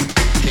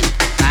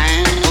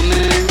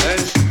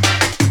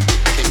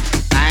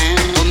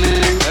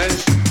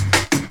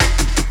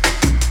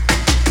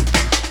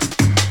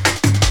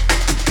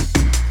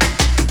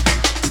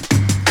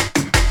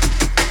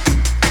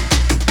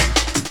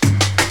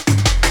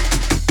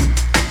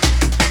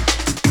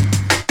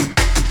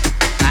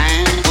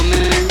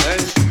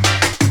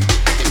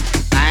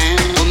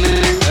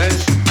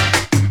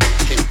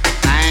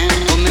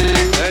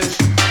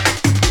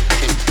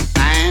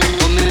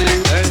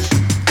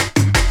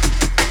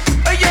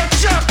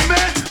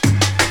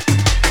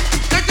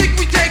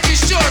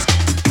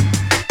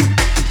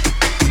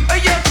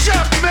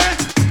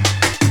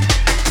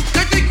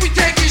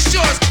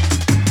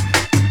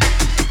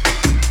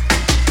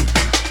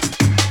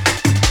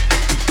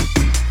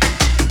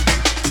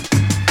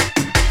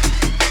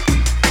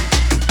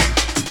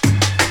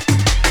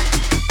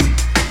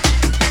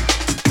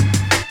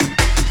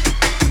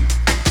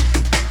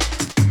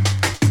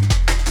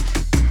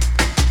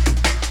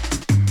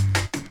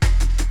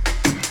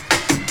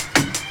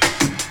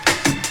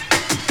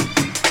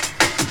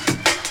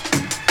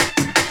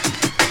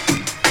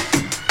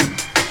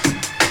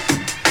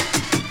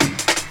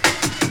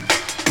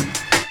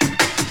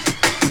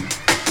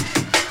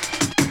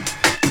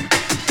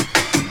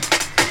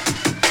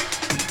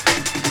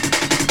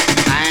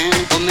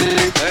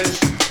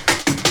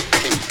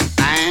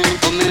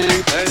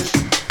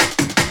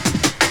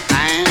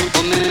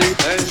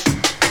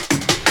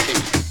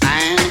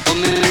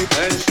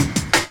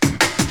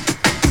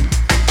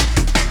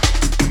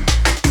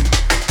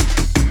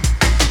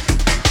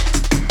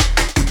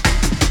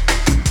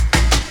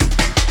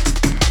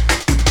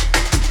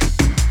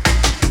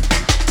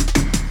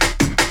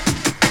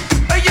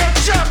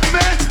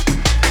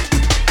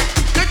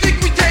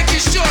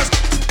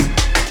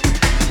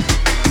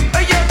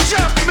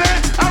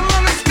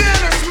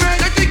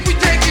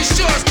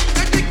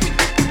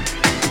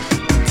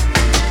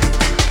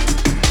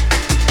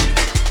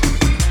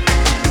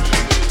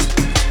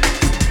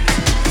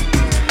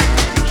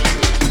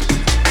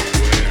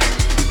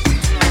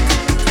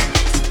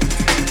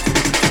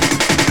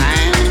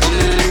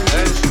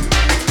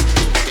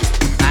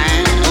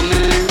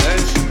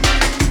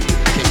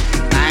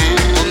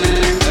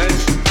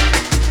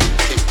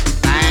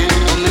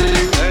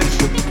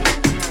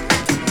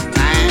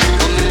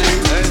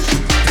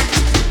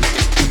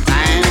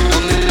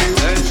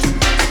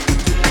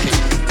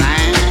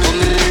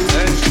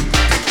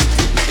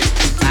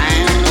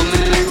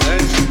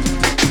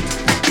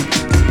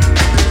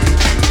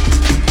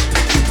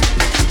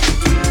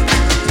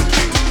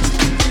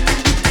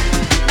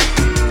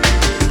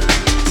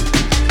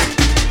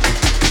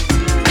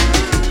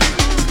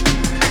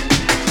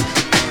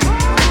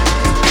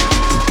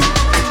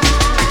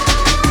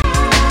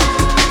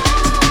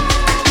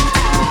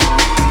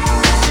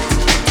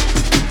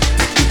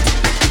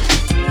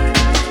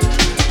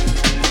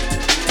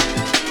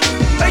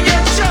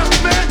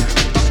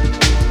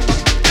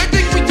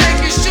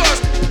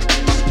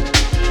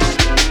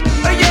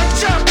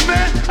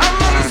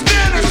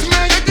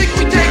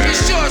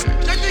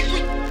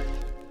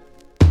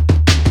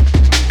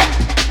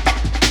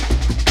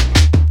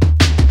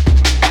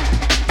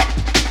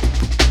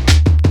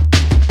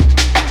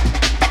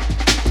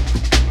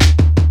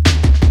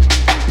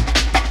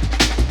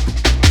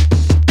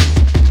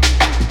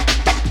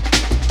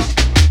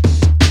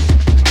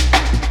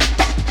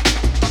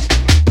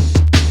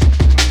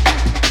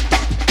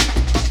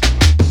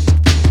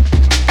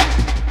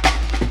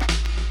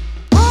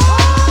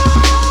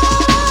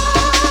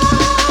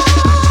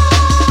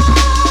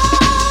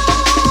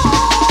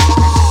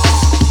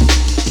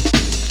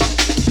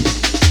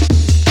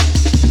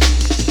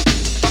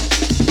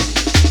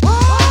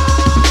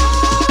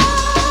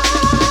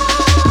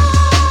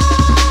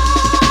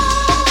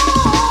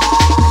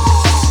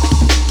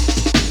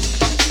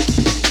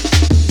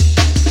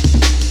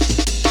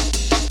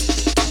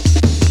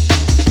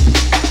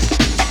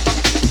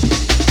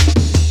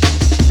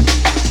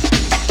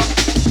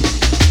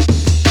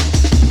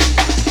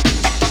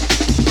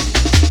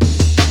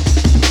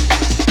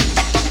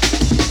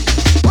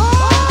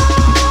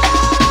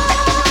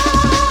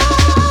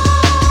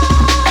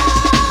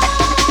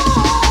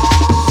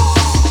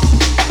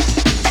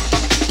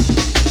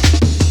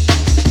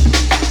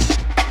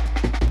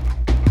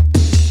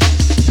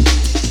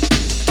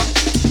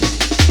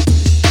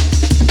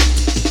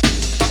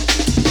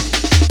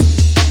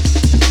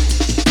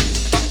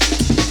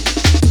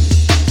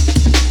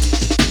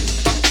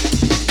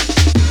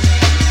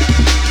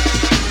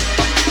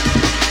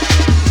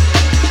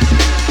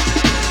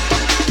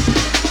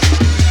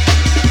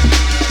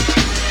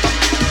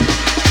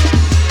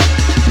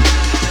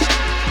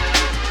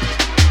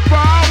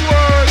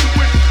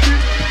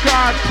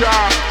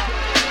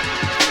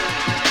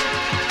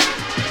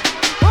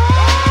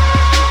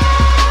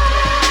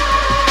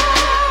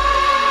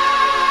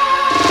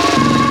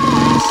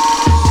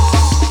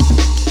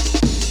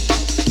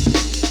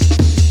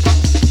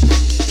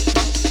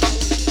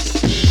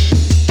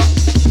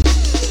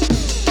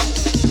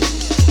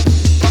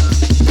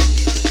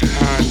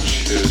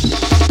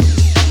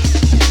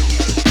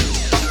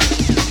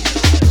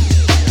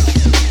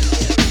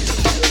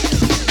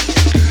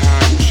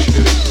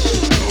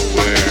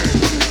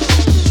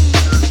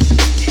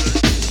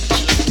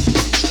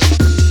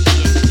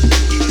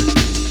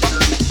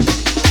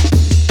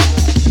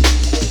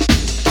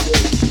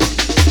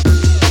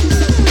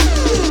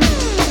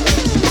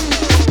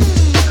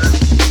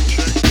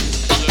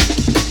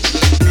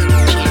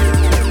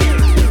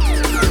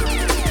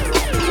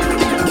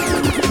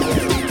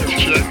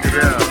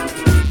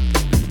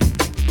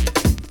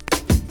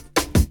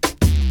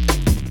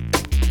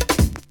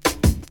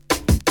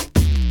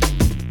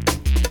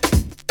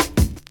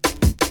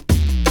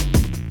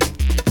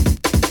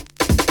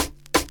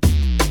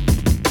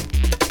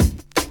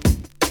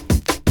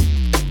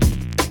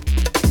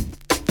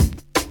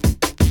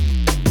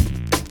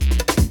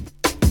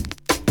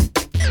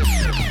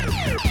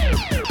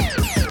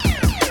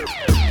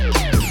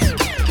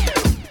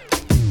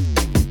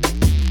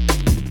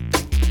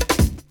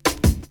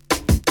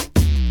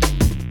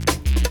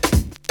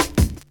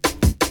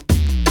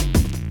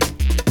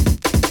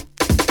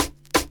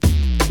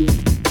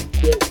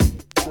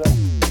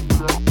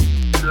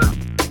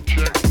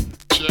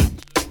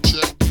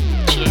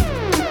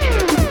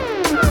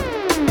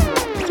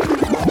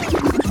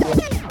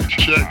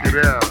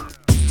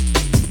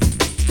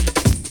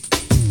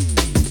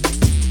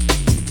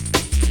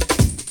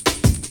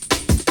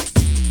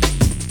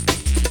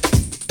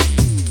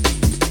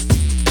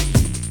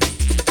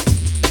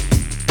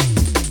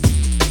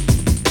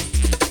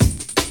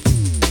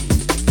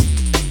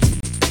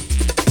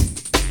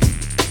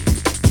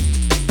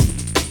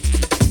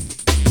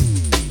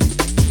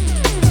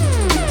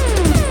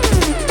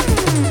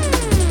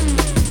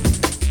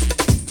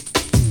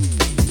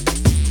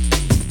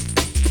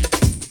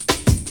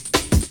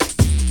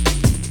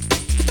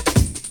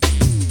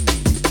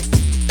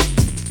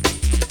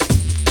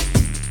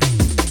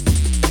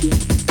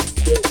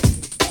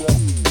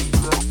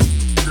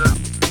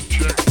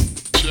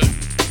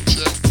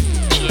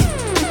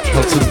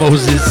 Jackson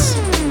Moses.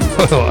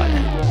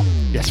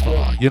 Yes,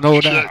 fella. You know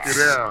that. Check it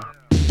out.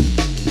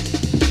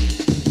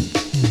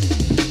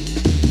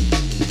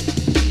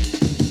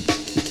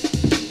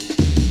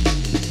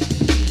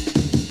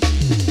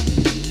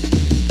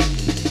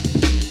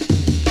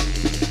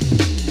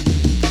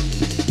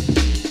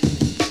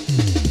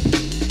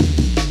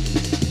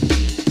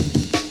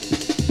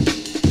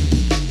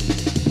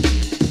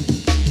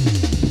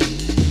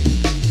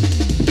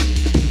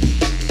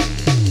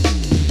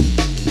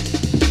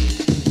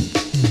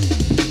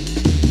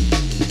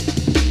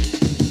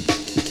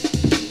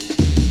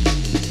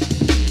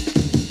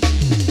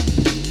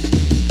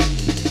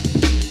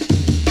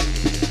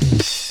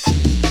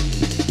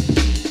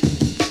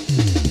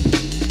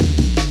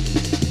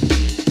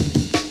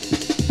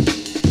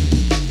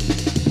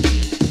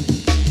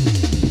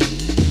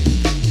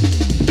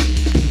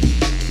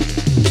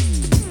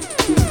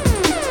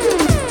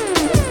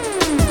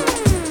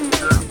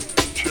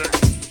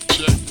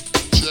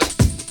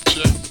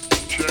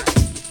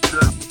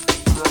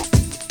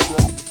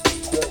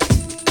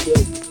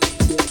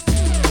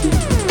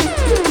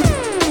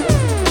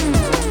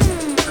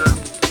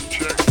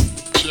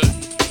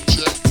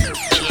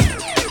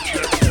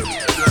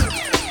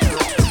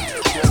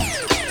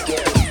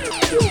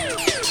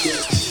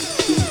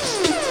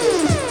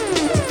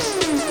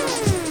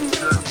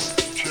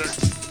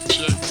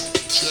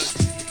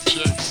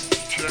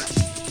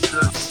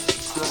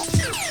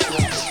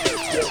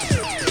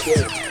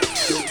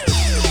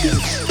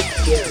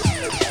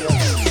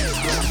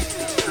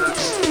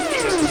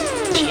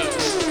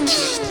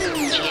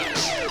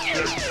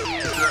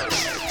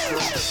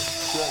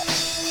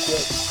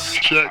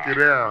 Check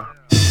it out.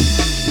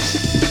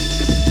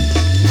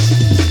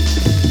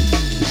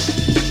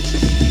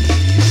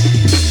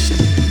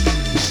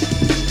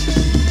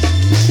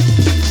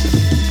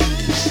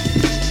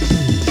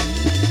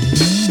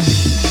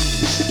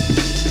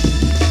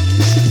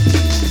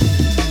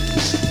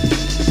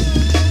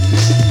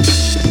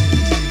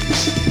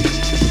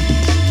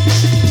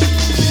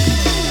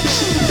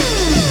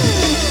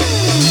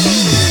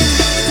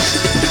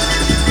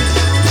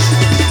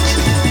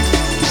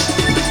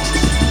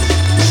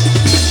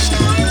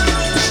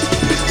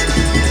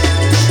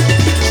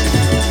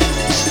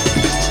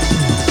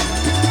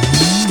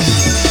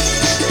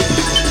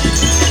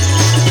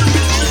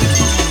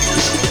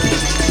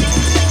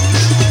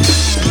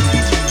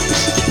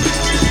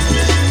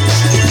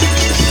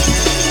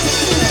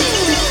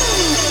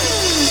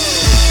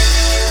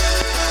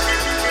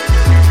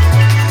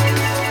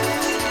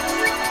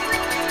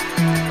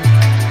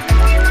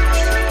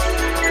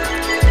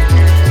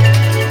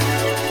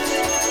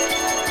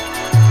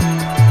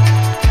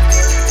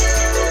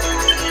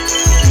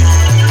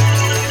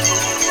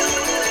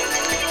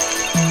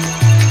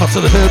 To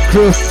the Herb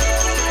crew.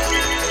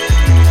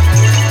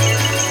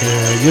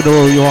 Yeah, you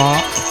know who you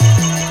are.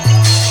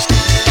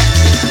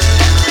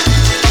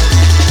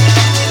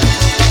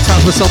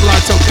 Time for some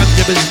lights on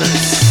ganja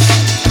business.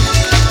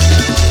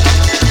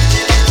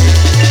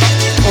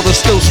 All the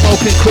still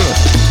smoking crew.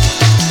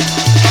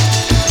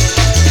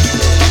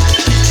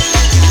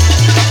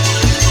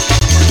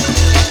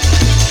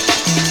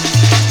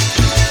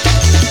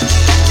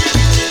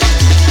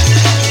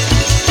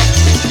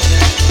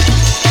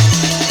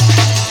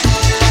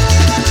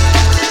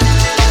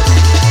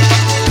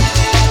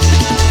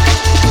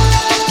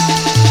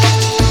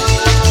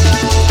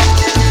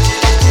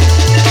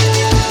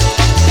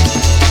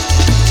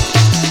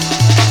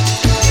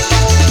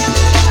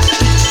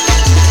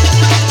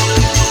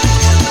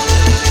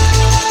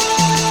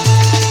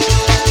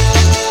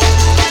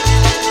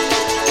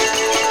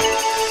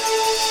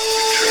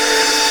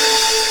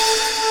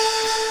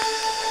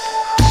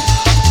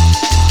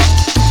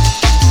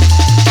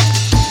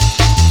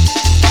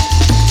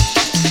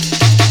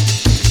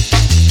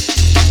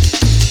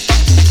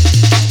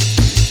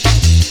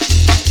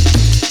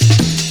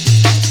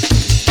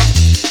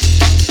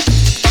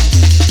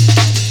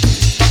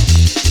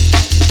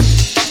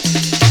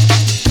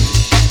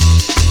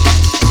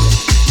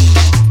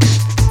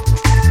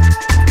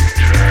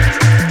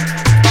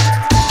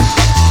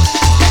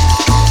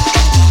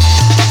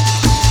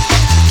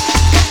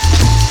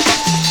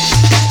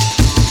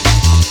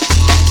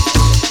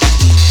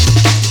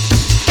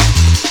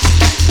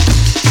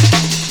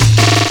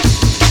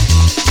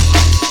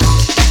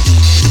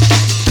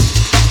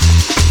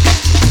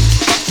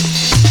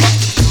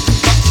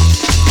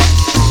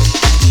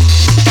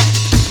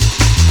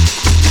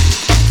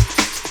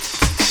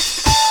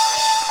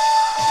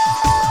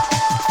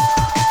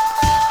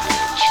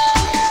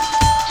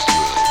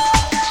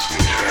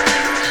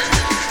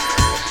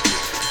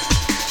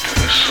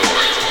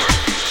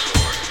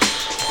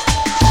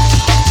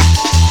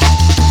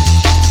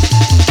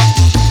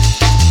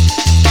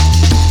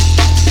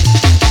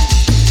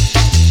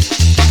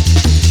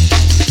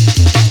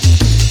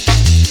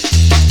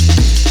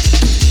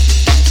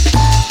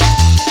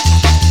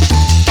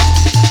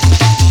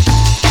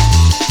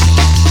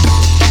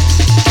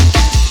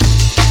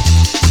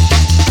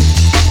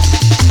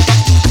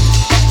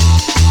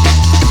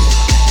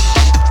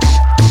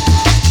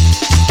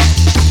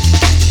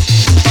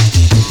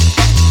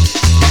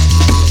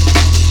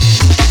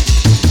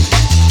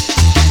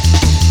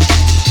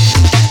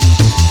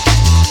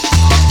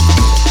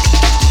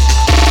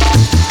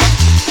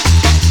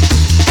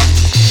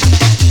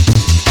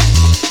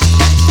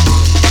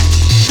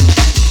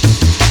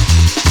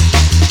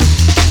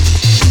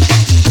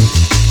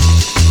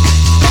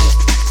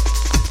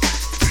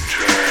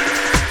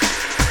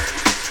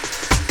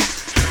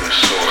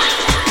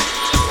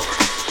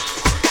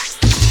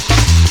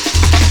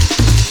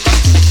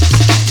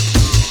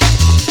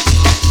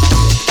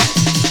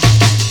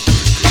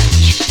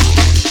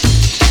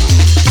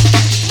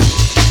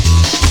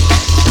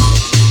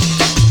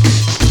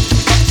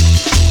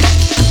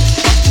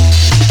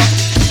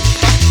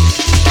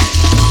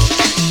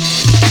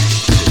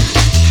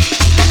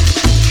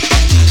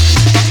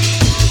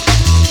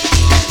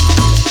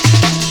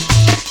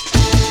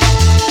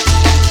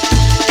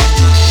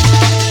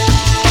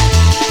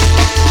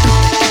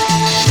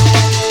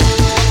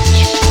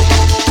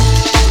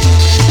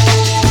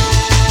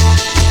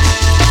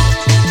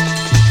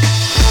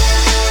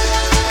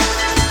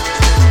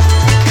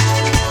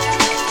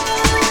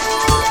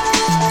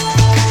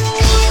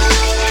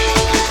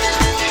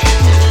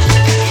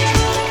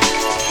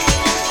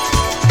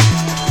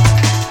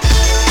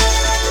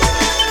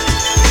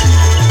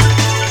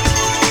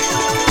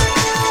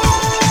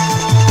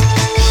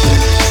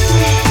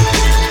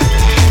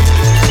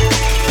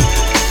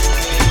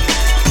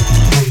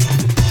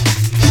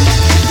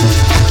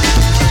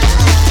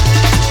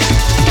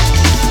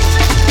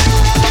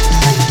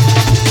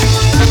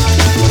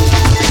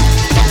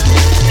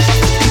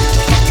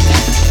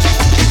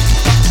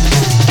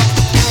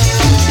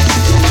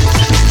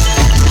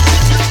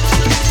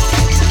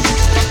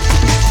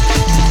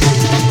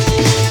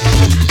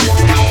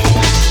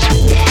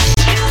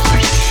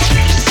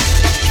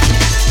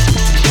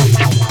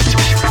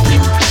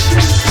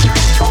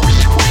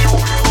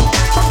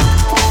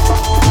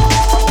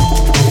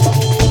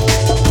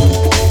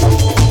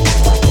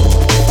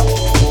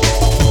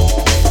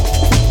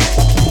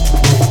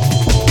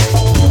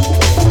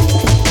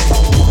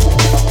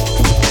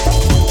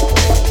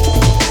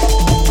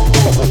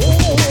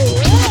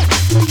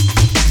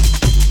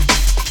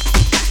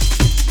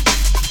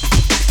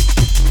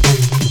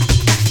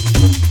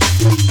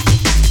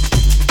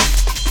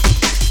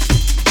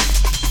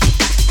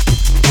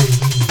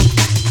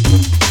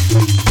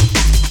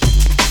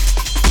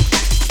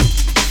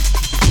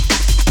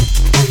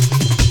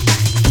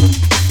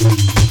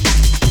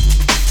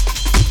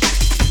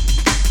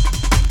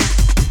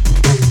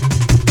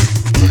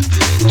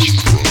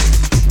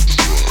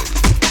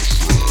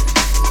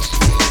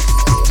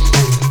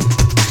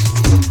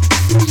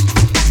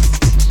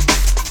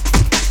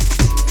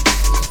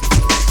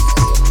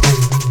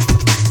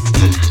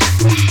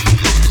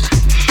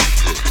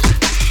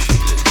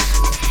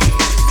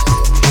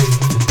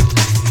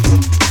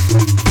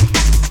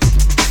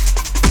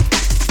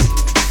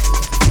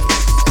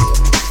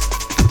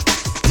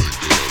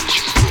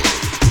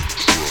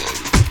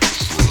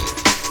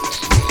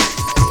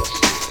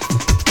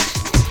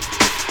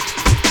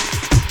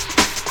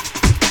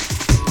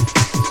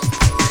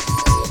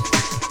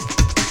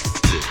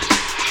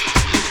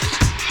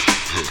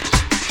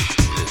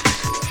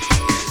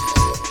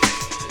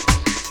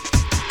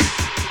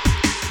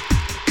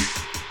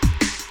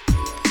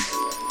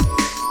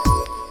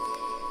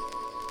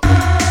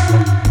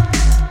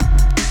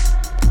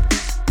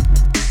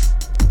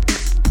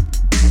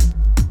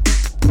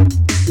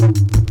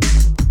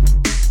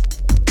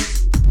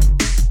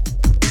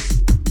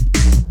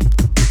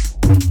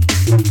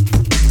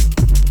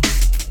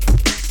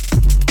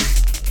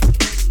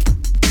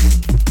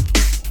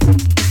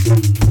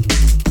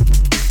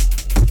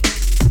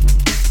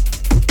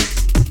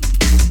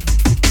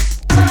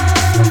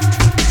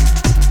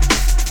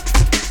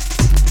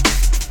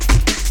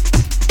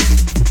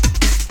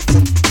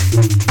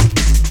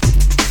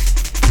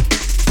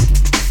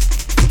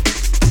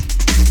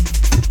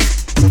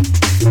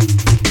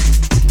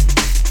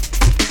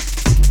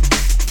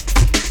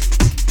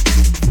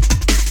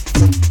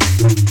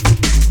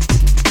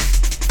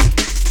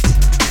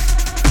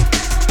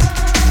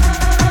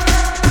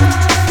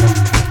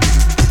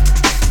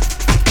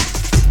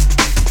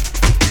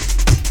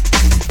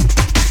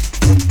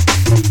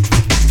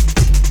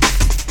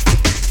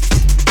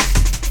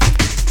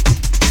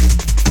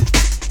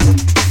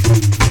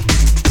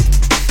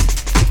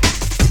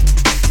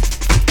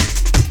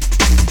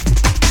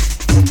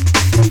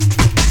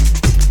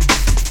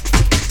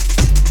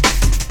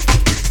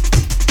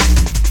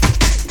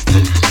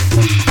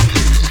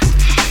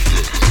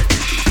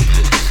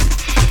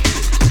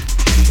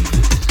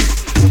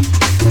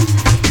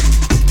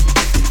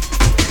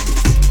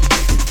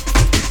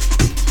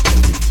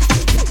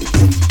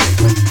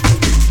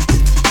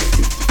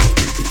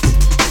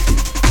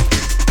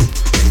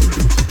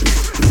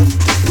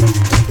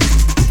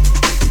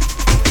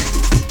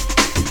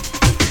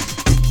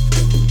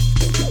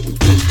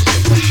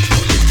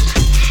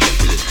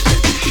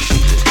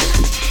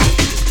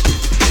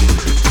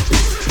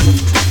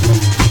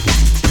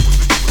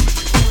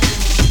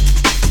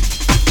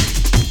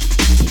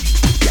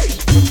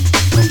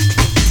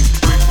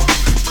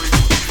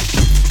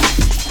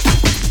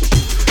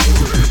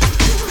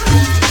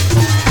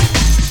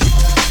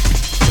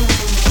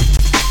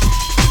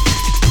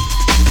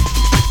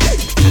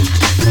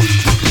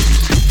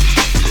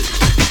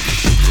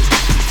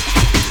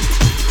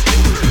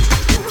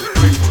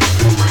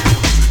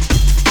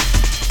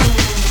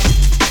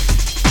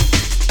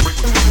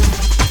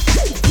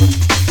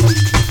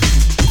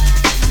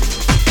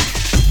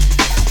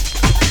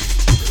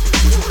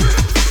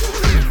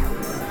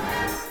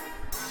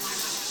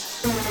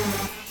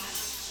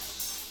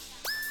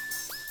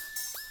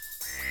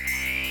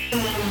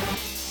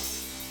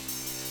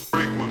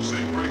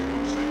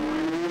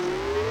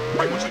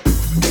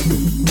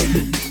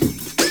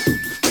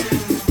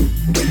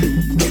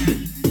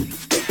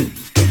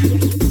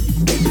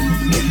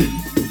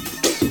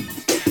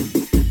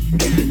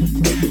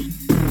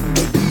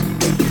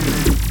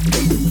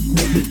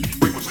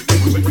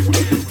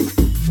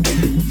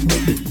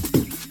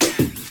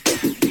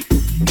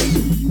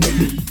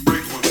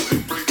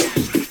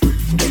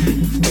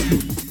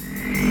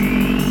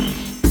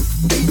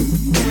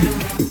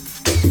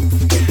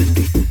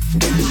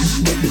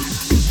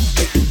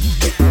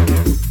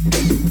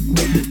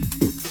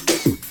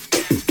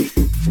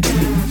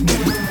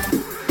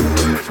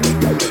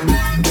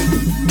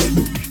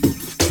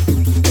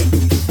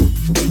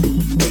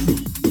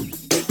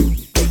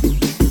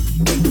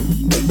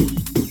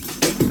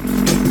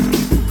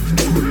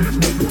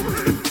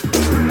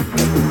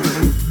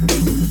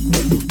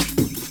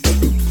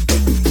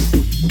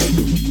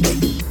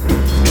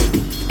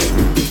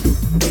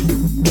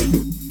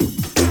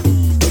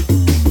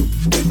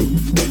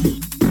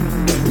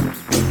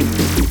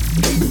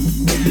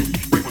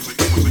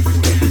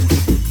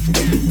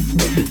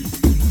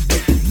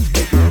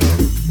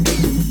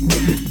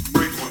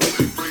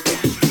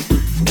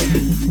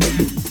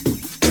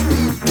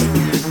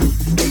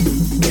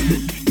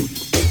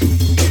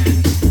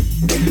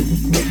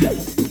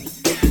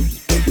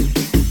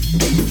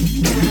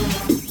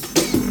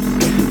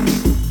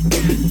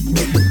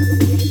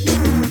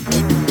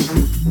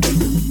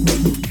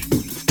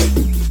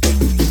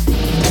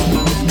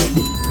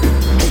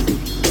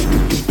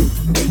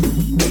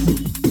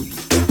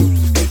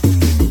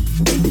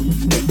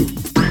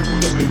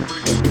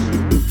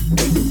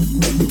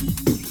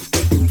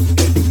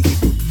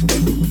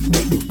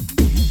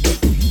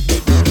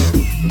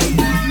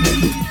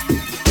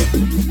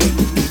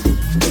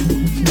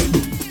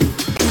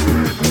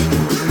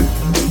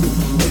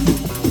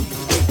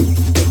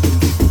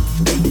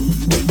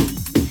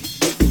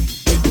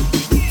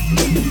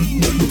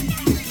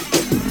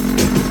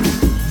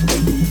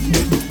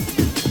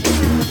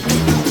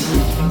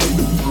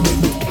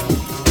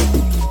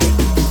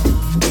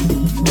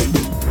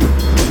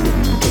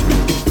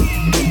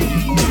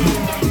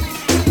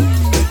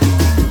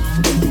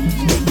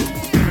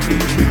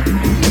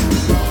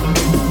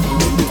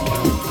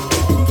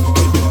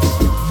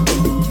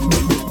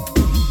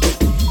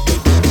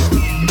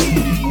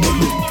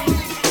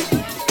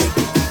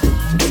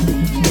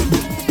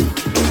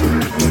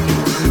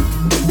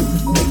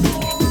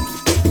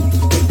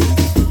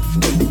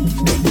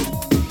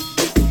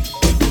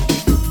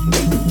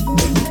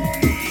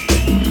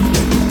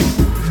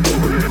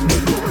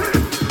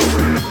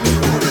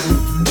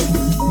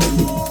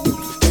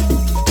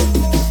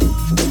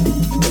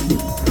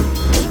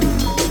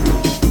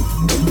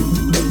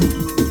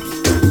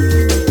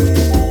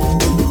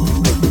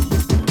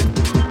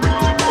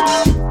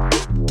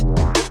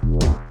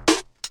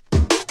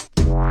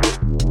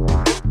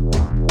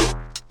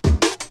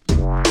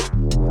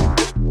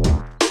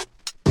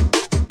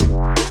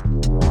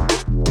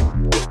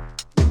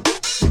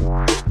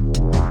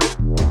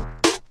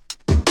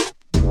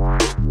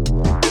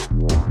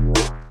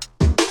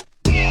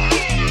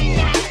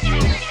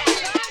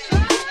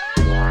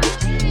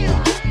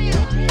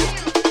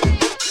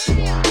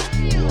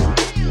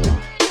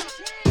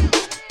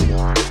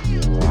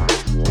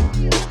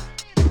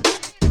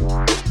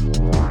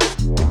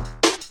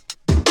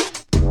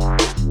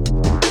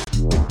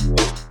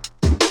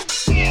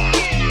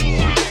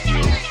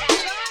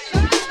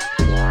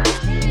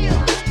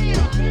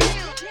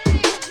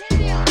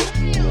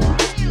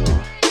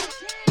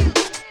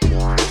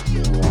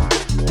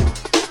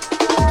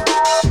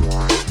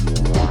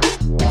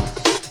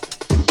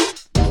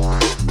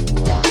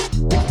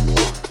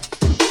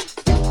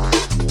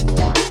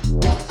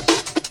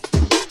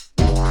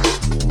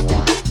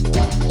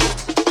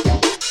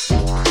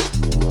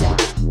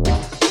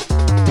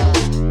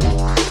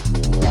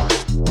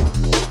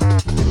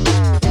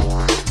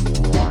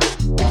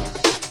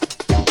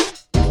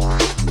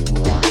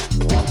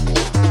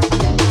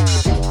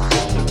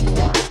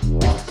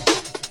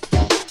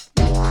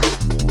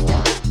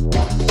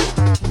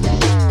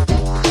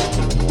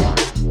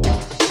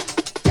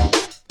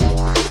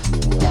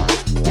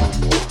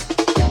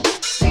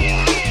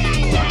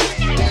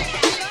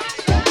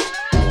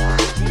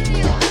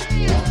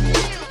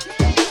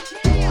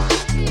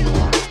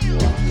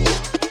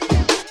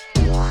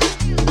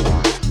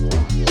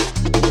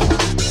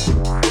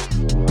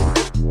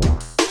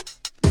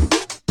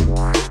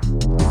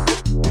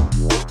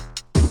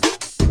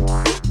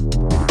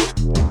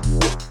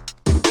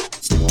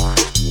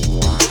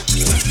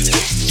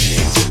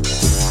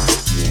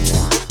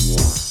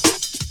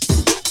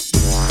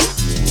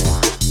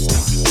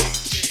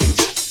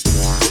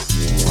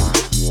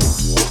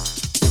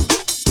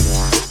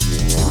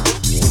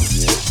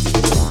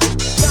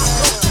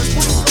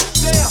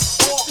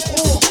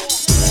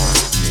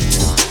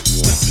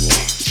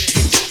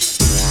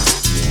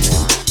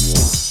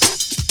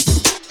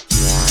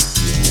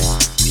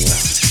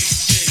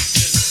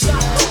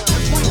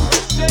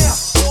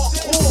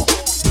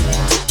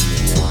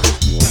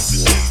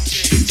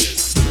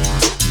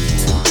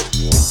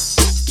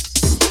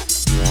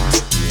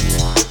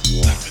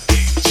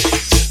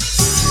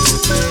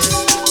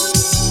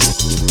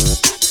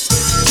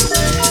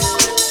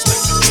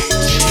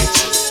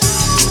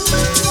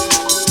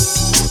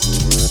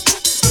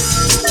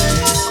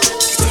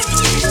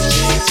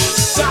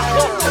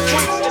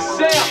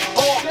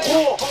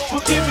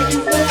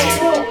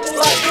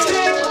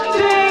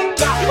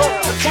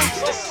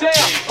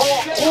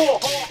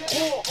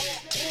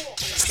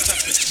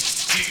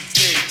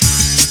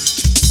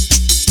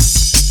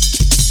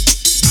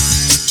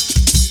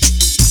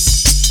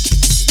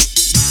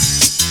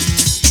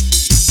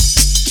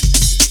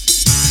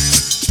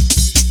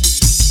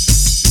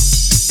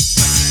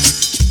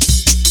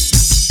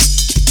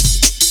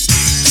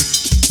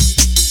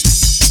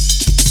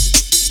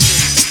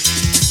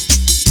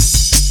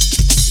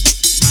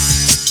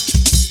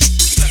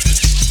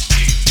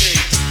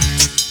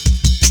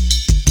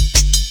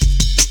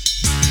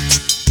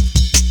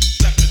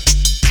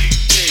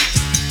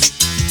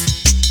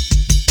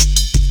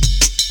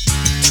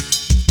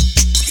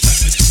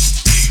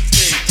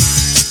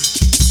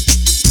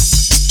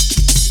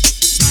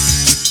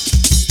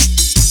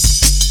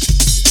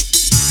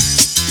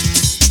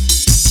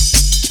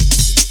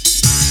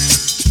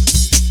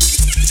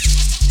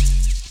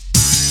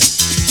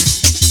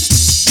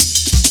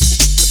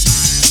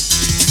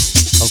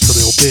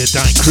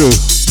 gang crew.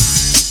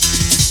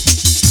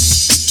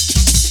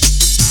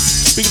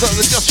 Big up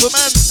the Just for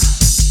Men.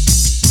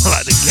 I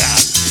like the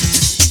gal.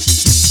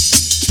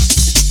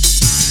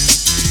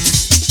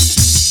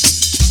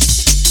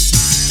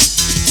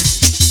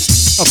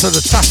 Up to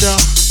the Tasha,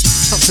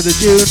 up to the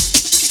June,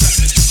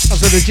 up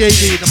to the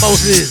JD, the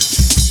Moses.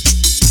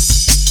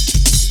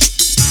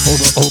 All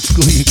the old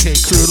school UK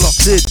crew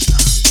locked in.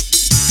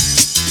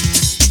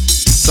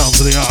 Sounds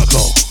of the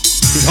article.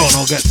 You don't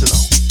know, get to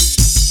know.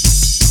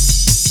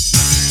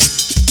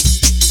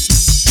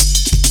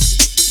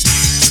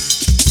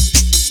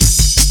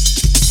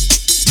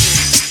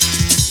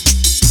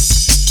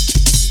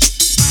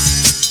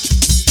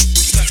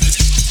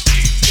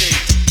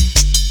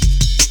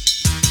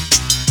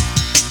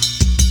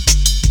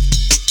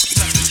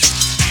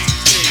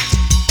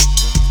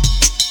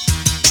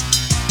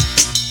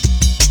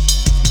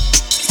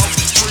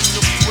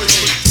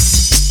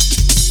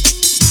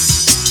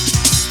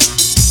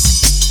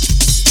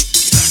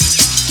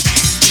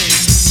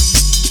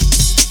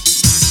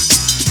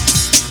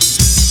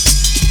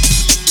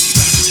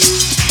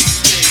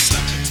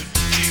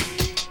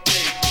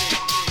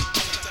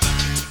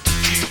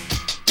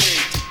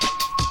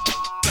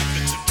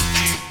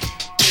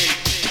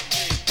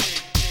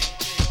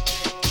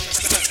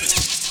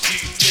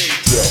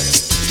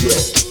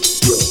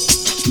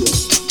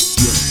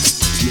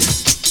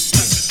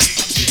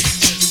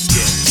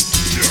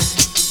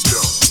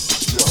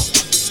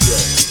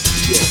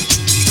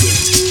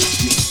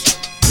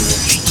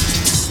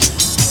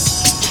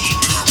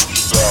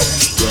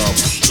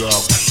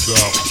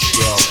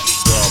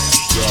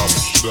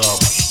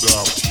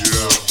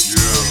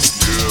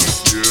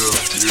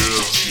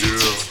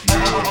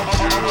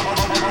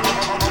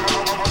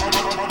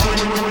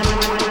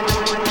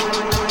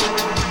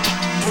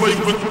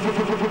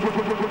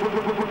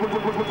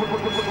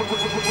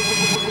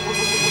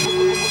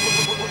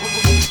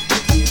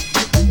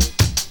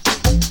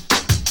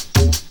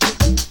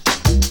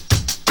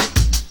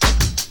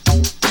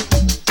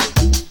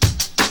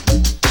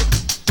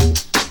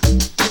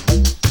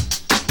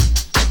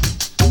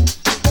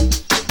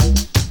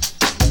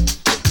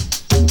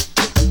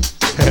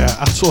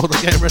 From the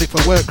Getting Ready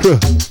for Work crew.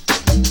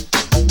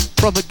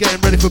 From the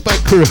Getting Ready for Bed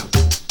crew.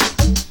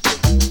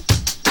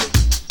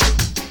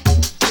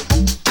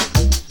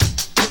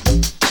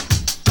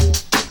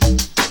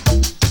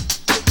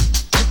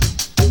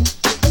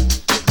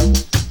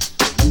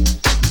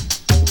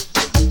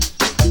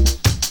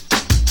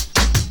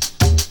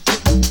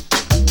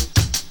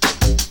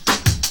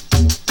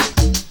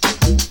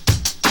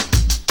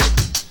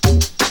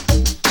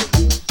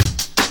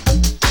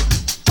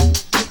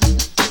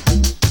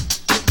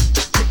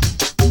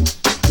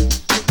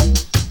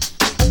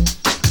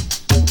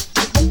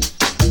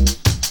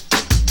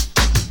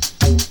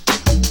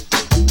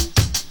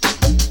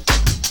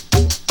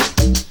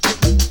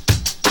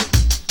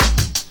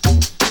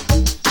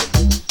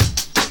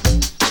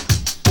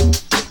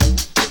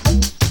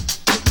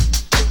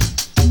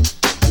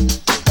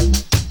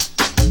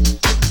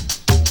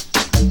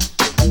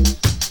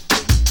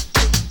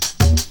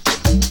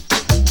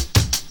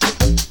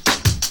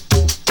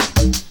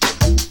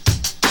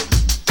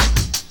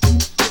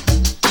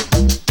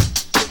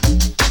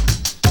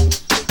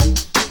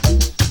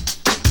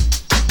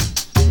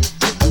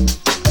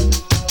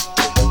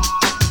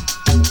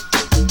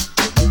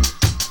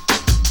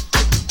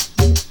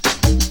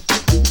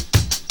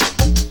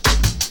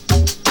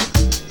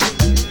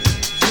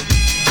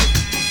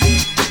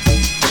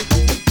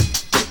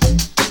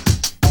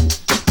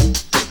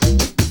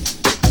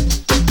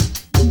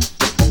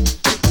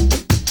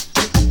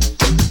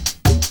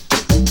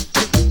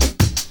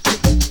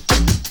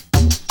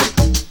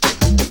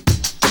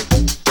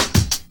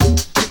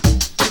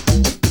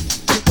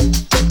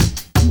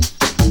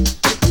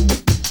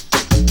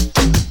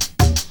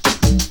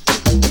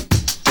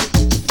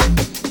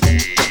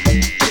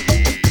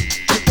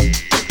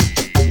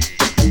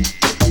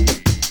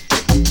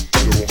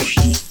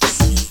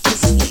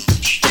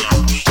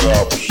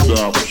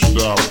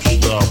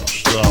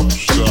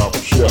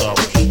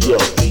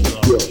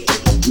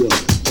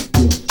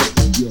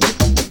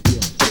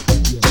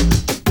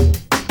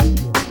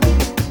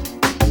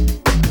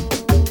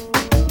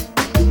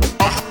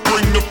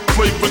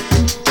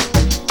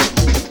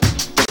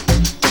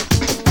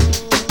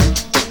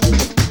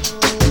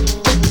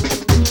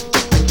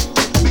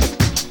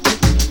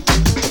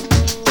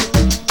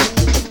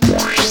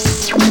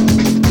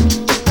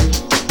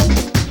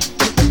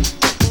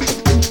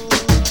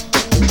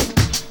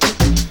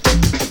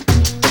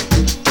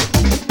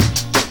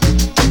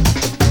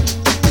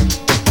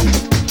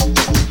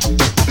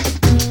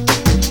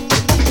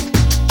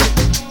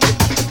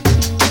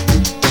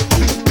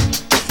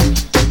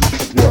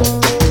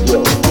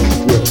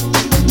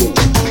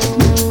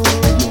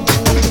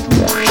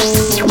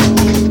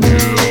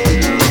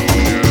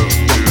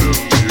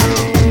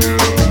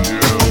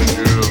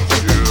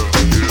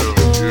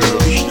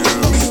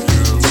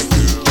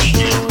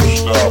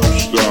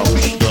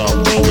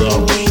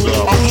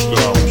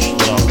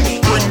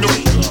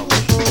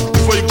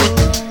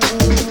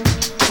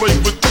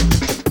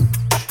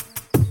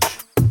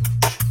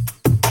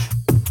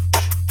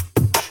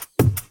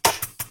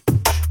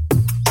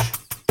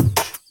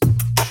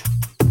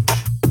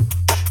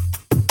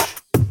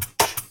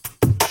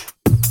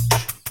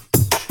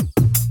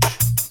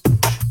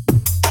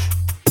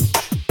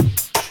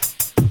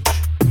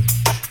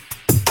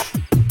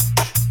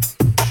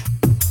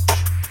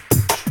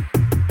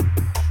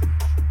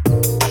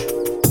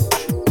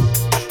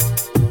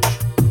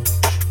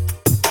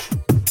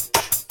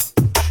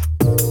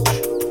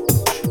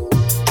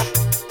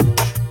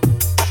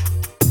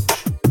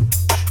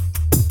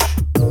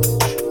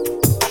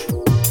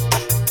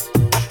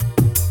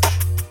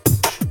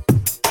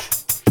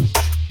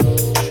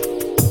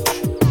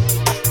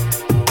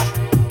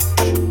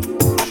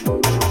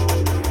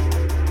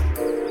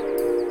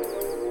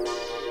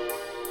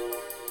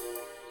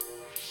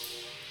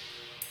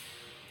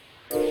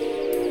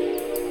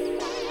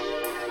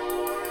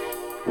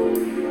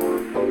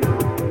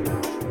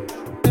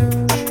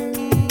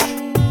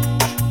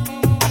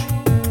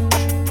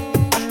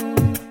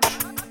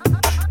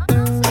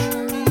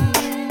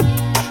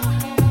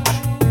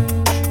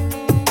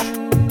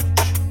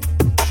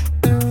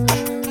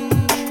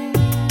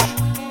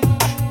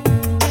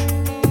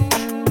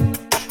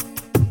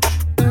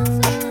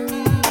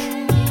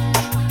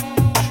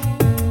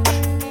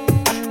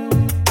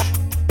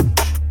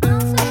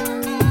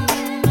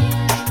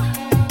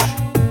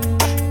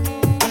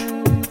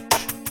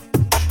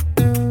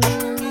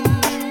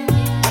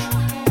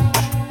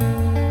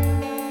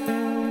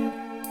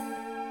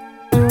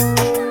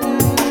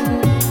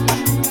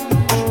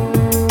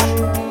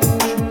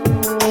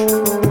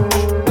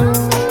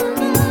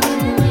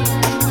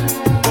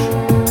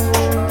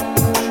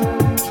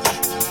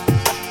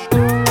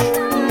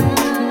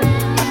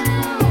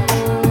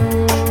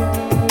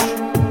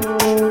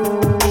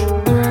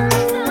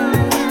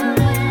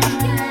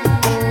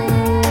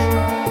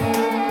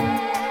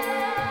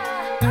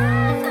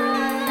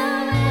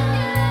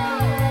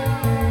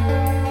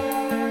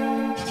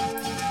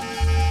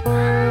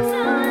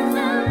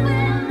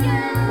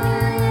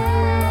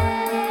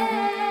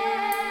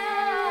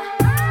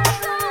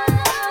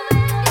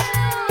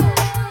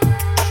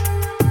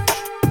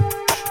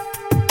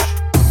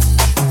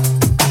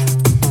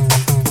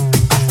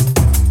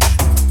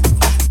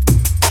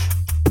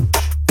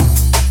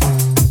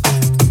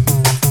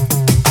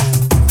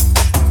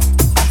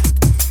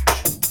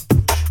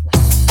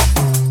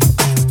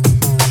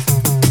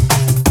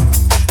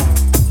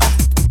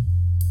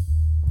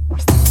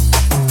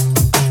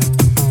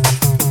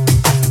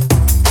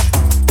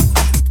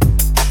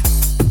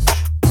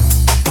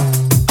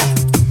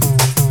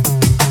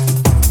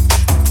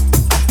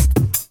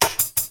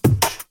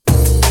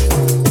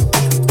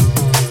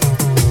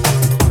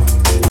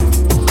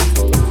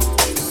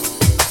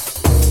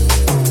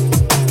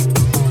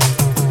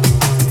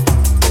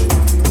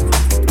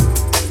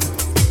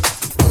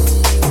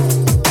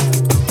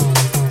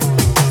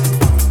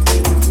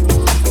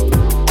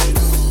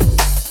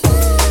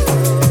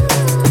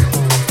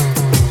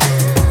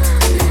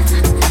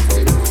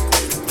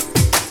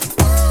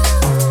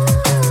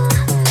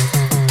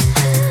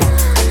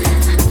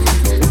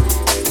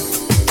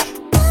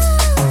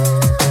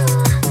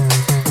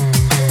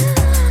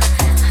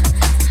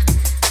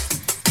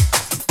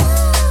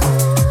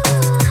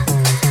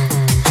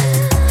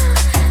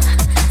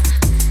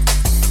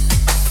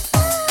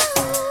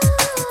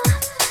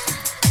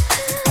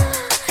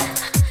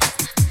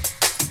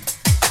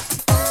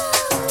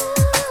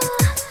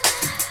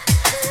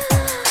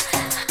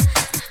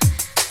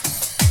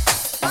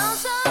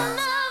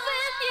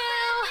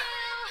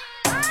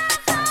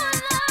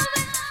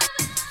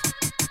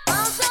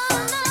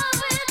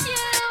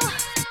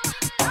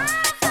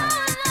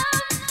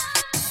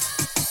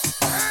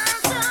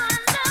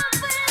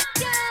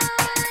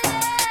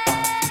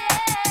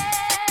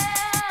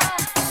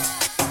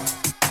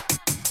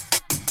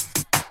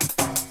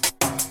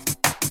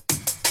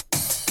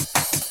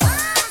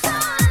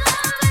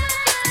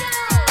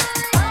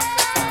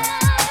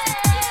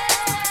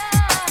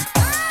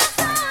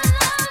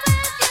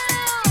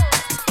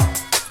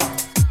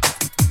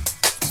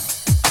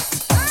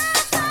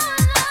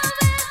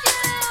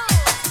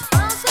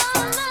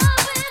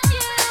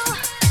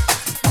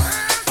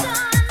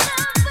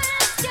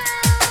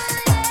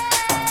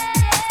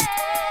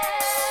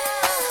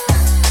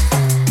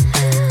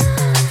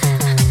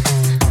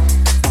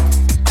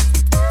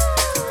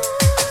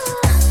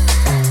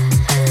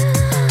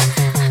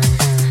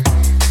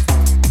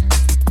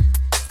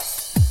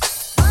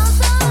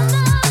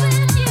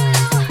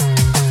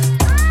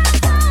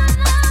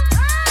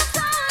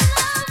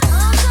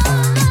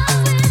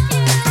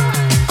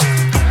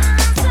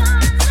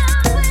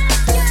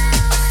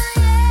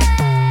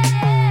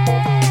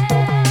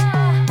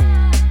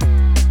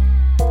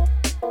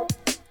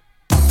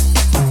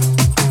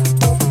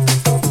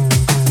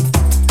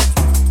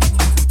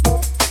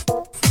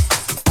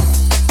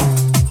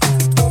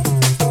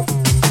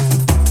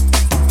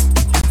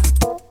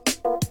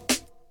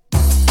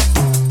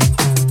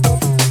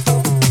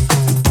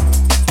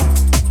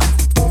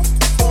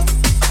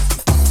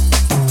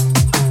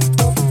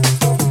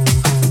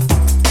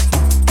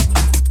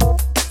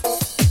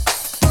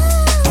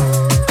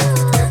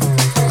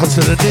 To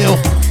the deal.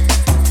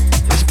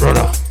 Yes,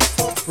 brother.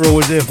 We're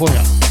always there for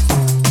you.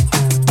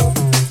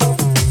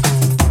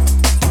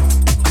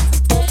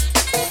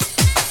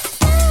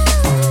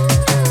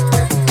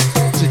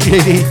 To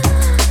JD.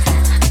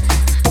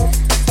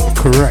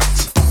 Correct.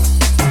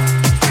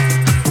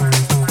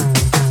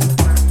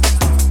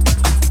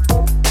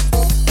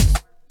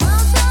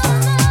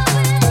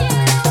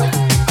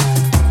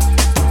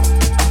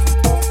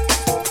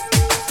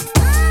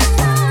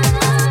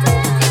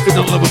 It's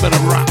a little bit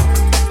of rap.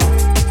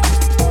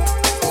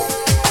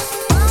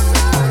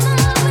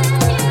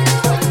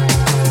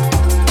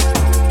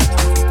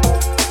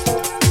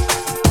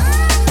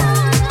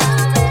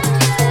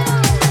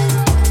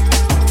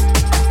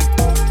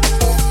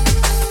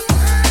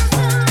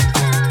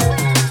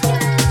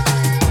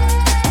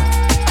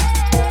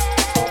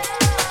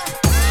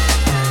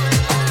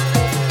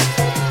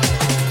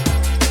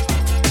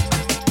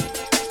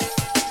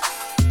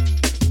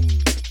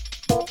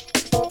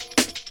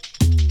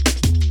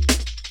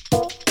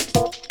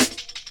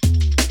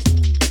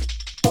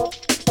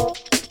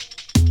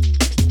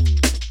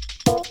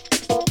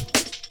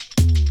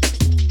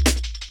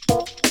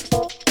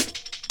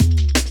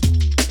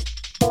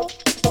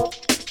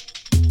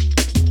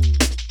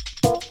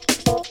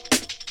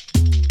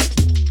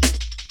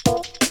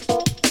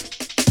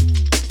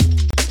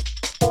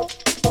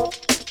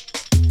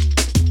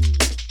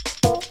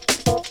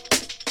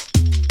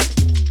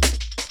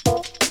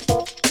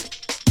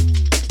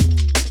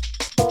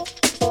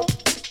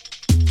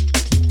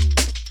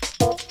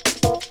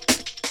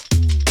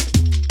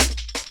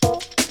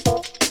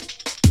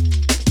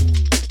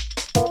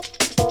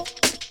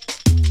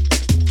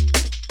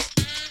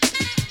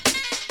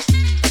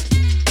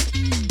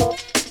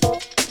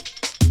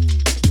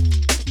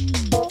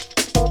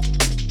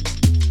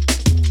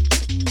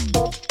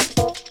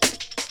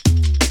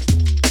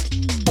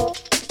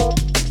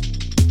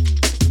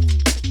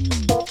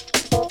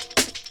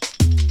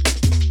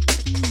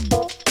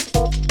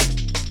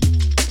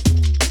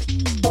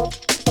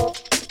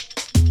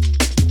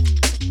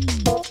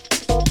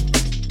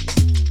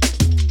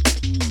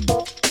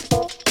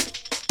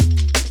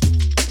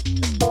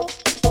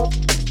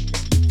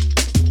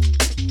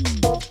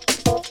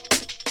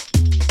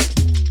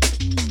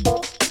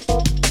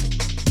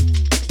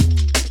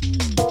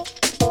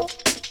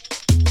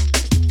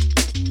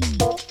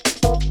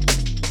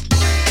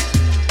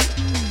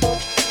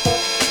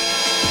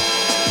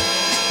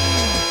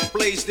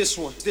 this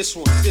one, this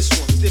one, this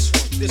one, this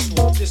one, this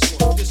one, this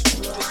one, this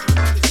one, this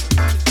one, this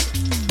one.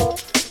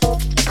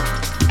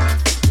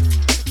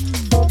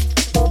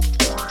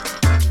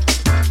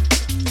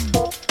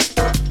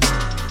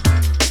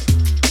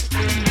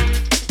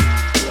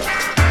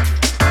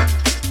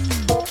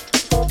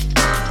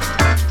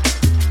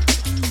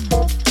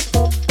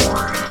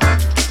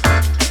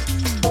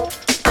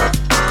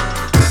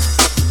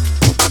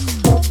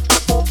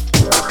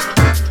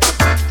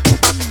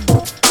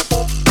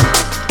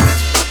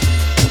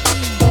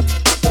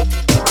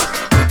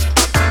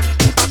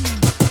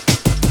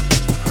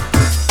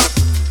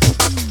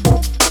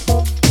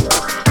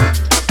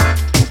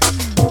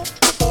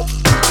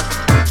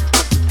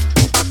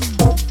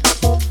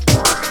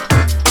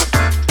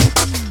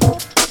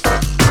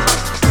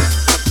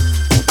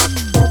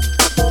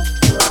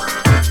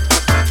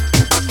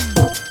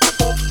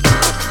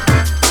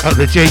 Out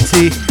the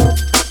JT.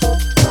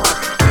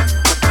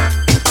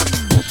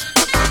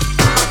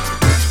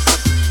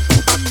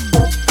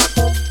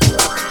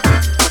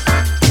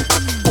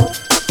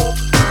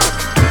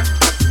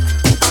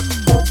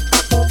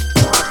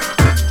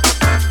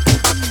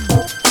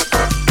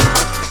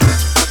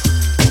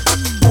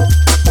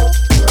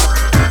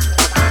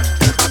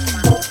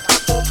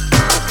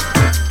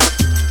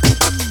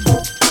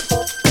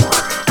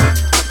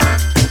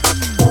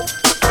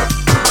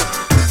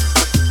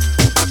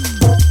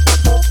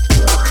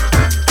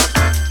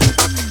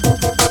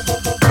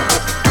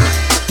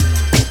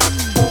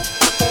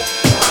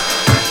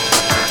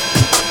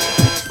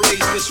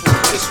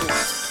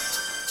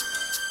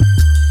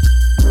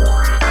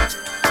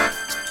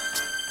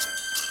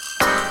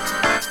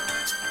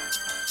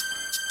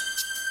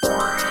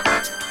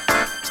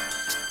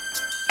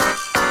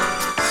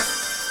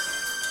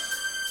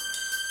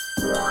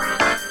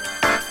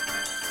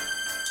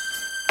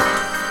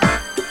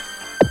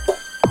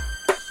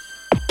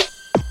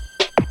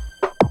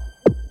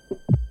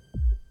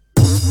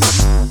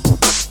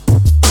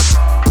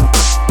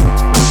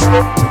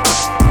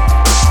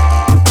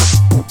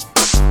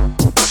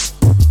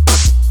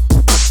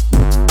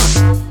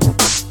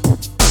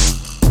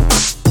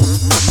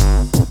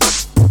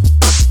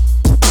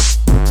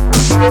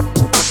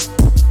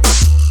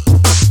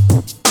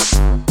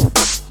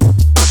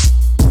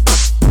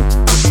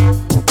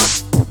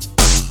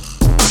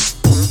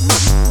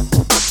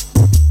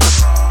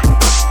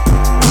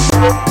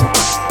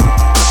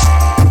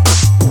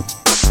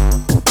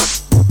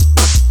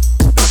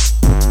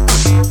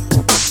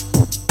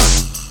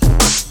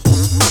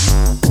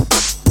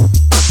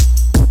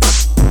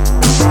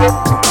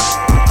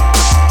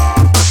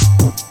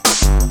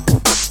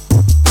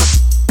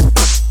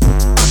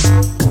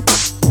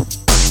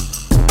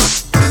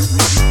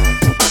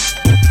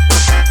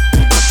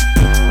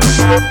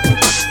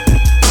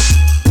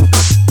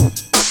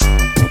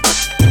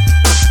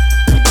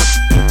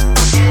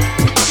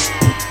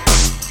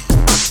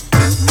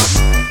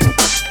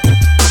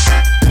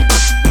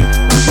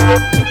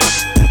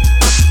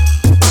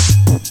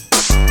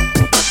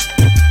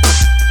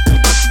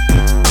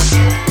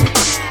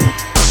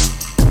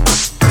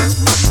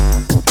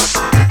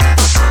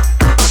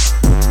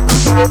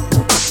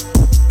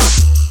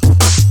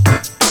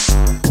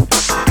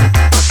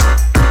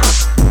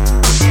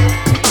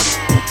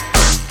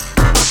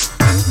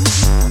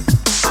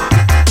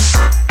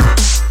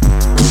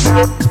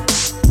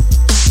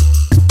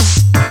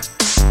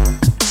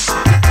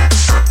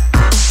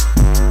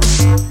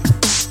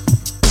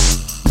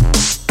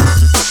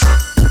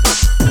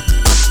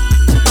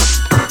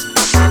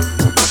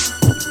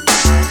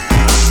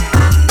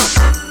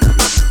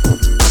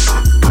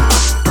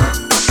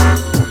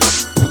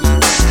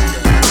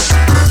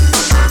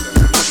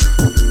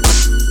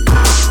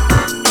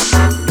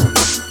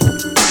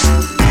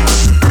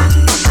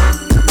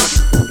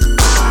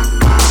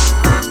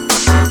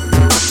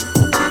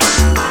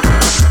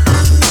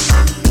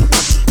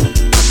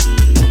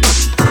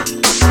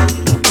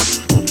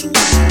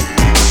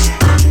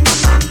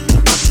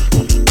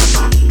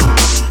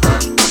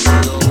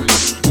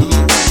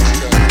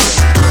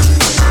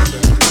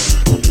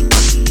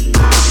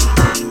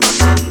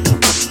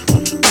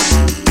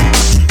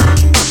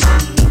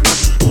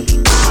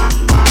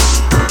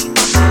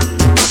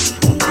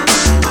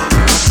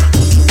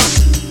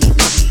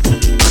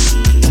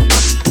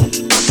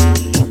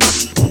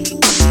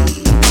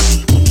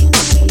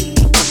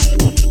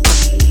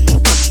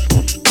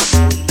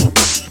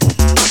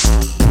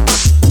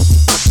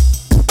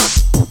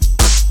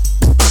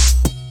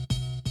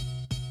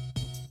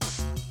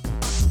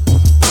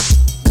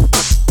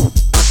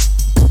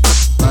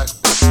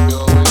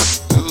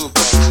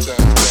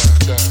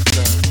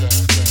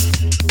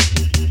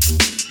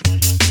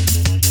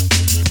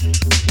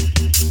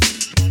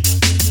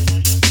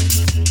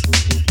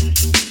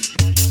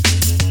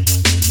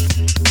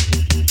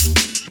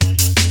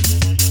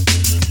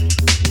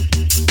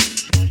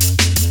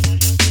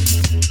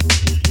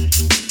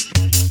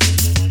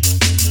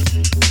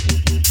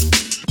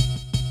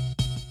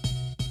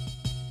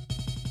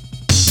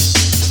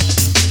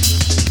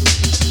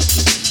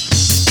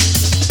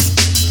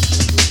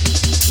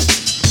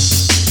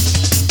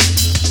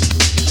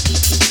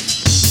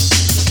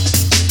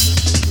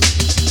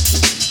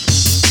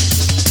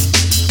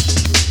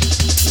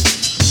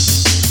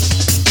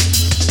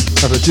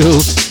 Other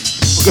Jules.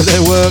 Look at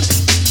their work.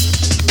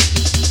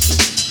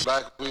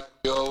 Like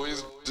we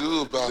always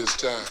do about this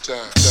time.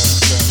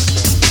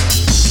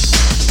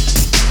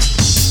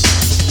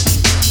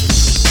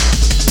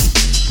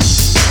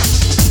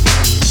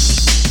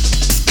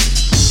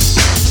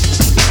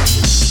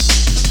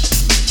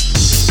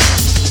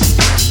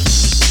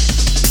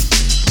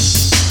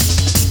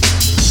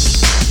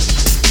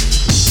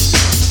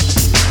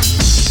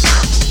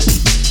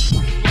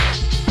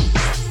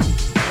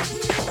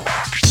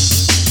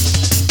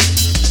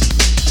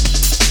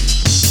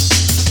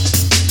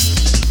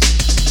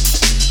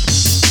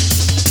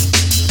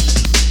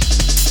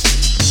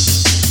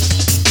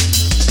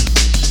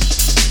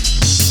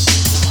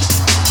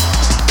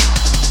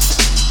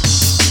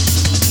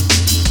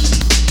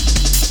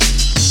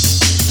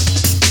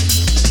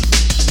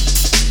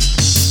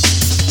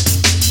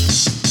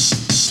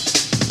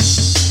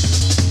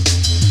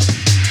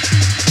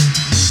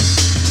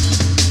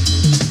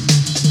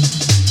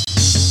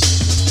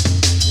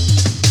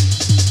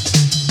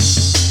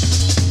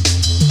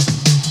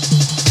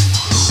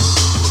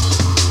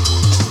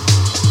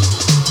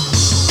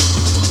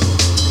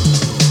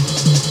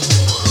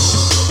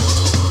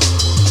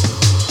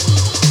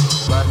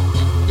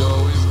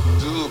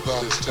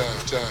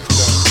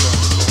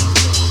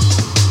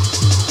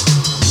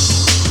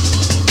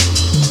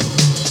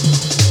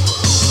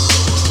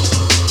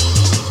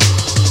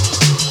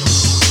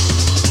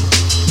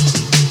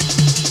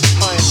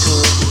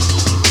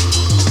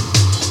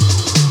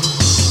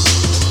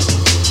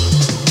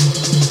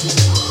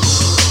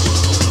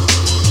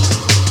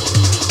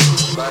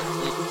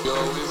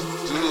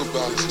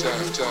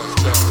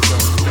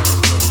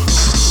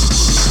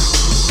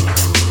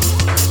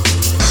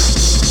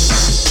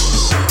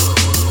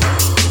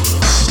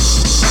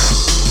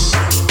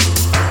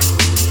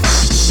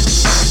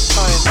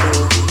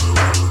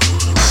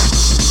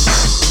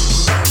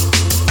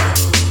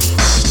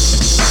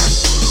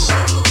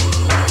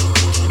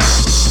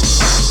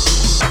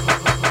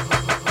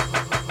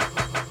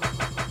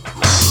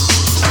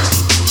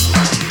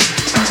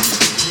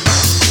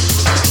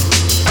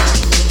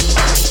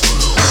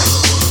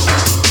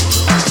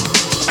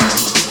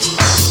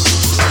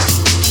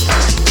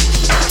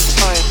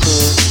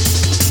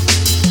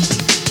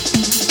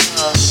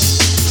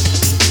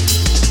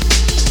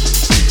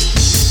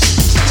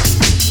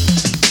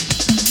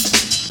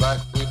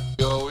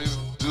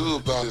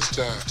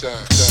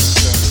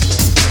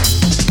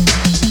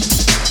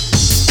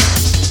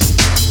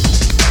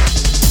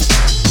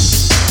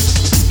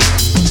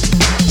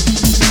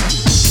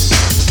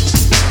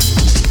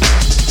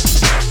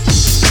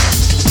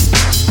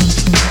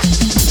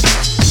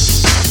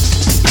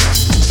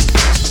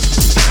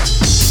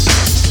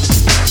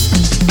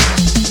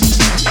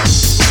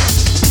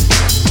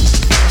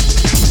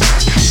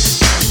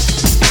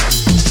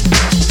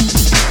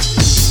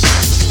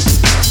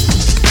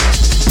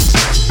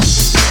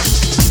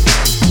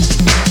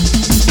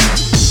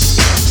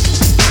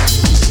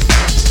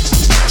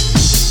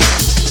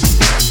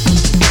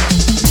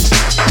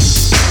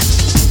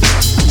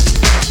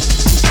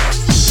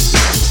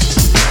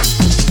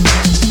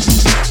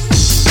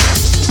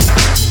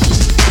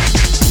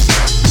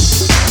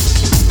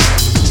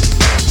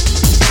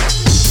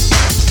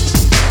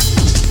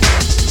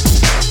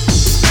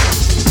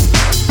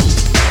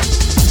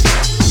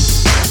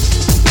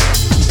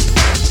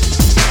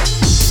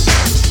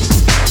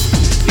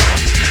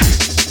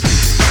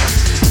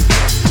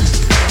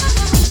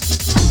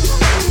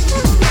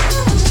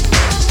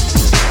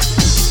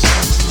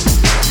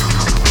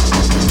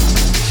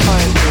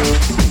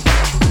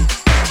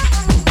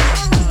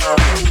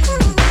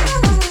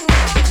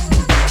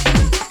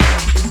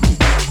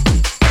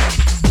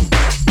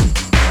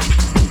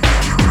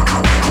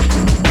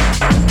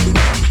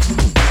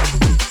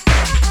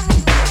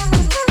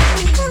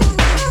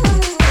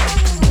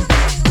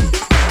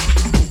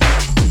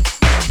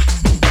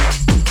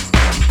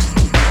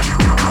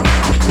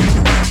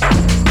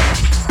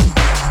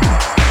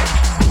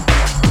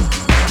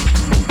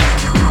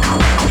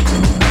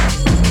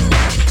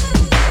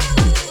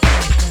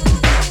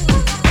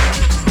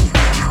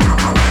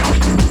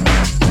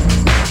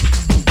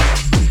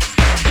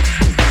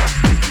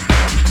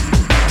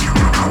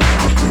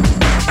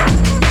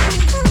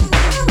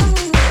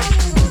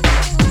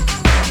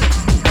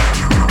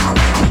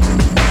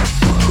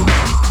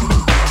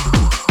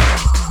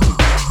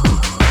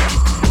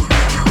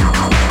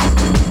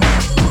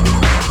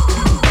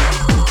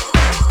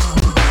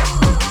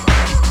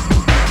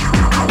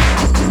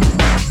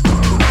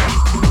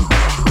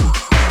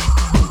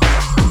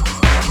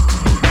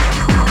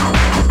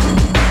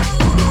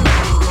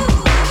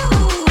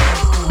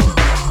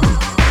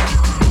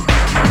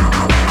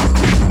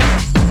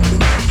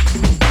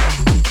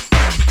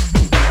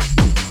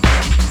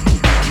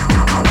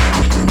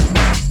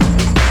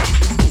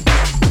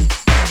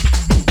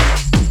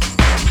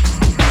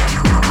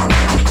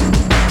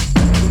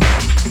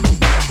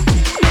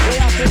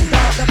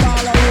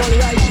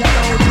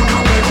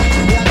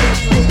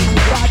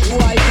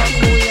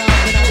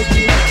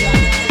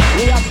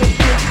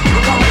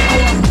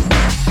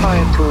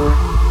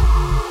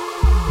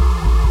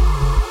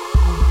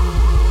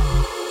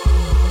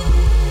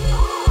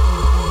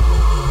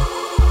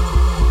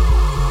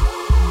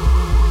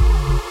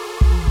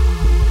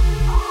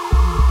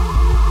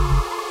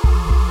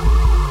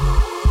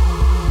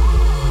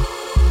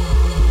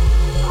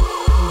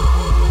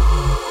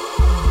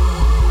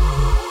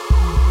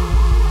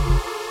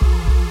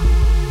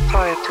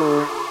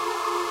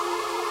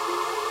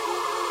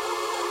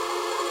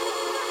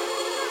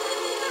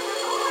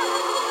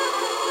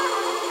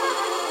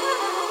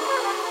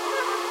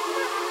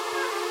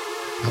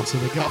 Out to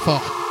the gaffer.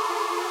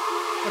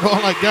 I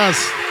don't like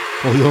gas.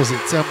 Oh, yours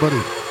at 10, buddy.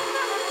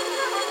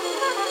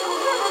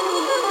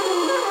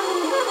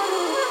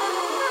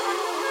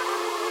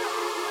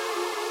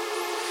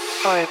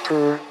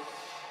 Hyper.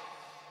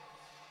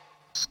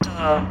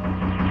 Stop.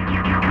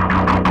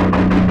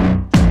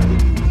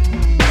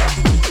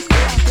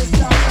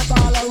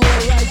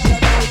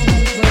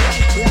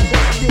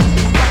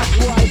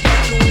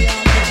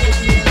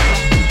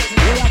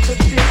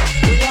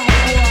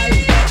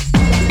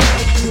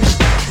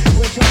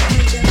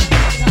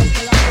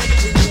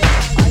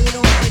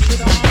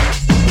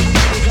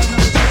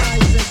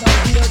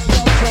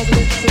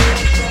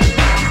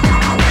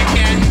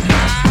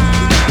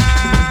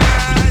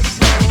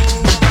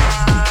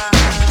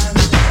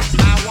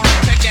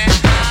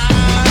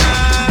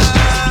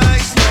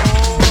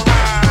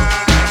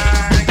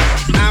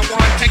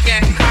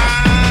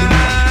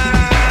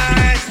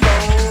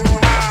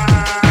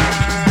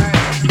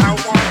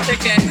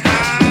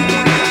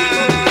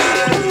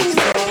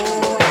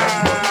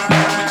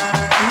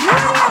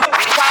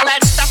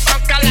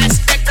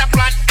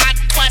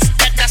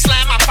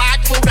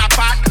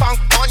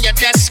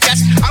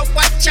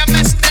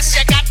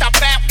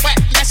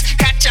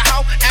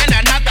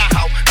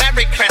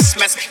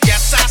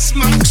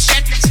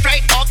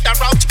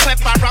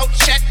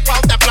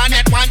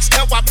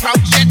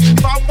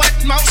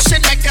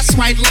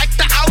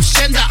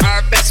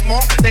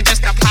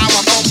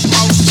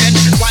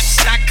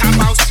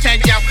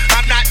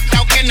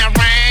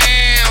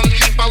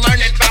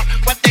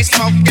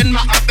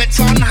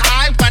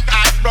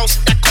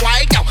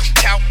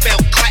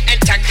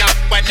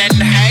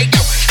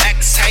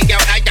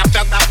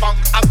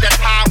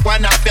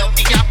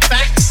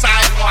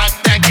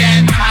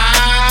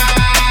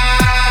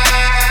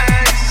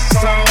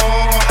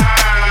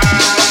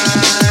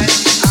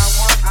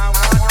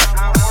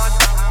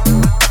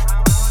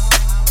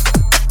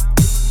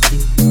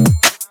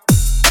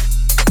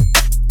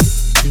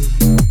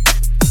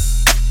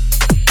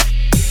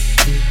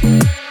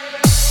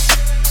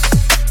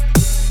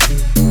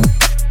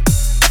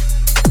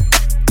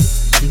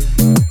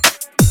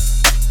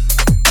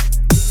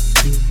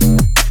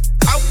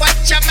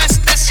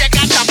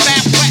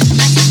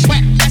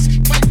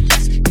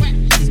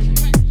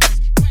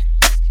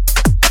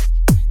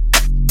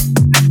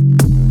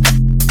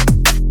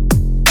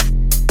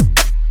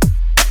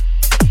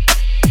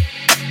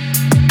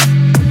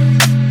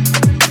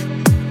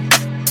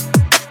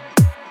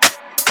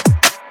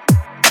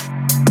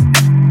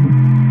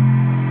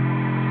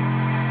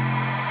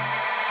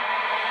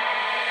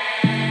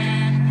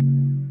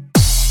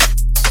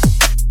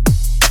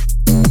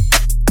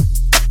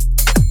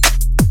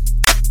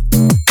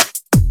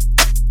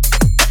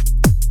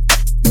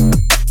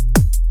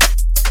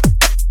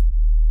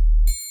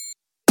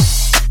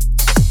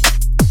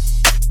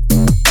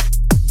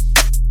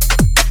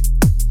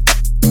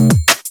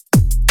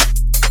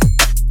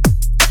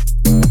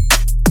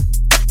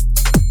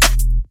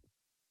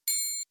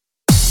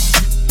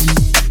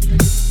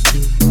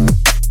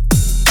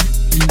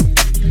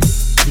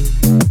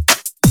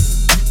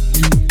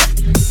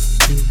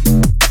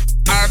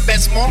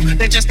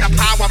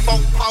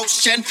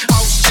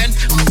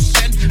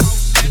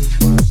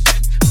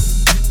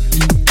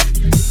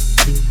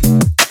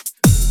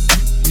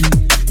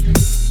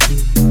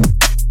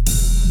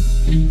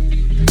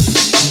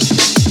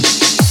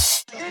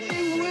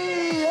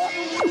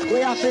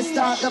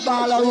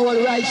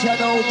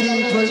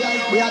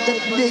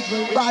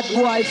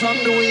 From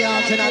New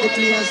York and the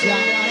place, yeah.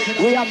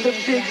 We have the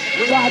big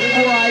bad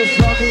boy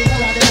from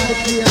England and the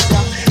place,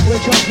 yeah. We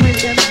just win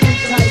them big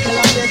title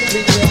and them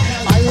thing,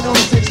 yeah. I know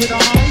sitting on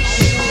ice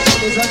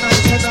is a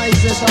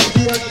nice of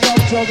beer,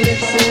 dog juggling,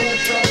 say.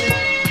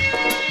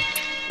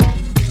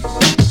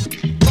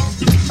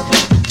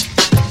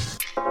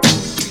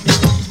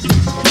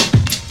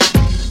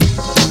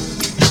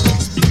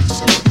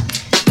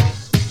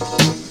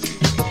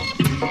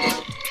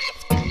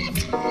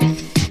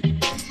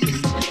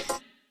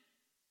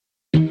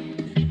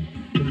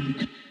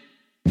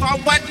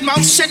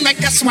 Motion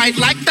make us white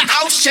like the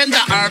ocean. The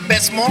herb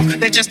is more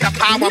than just a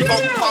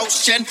powerful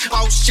potion.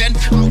 Ocean,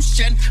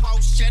 ocean,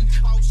 ocean,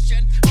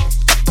 ocean.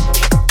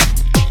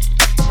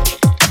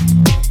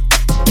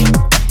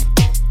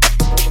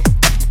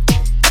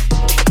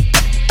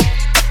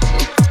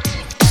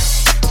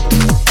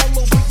 All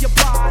over your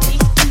body,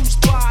 whose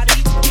body,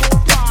 your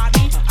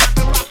body. I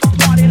can rock the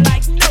party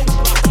like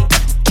nobody.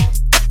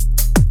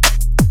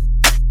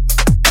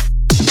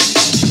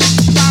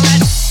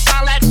 Solid,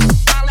 solid,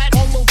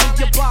 all over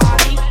your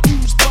body,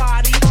 whose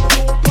body,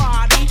 your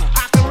body.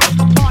 I can rock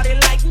the party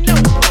like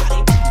nobody.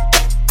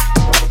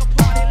 Rock the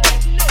party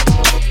like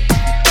nobody.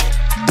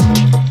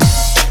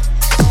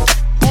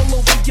 All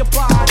over your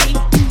body,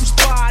 whose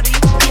body,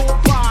 your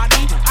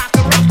body. I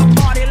can rock the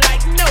party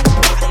like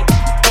nobody.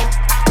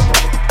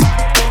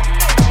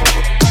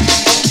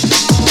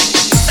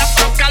 The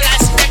funk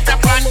elastic, the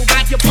front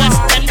got your bust,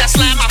 and the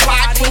slam a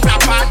part, move a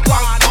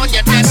part, on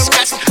your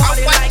discuss. Oh,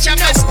 what you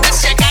missed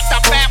this, you got the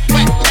bad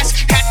witness.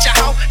 Catch a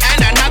hoe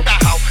and another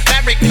hoe.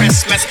 Merry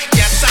Christmas.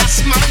 Yes,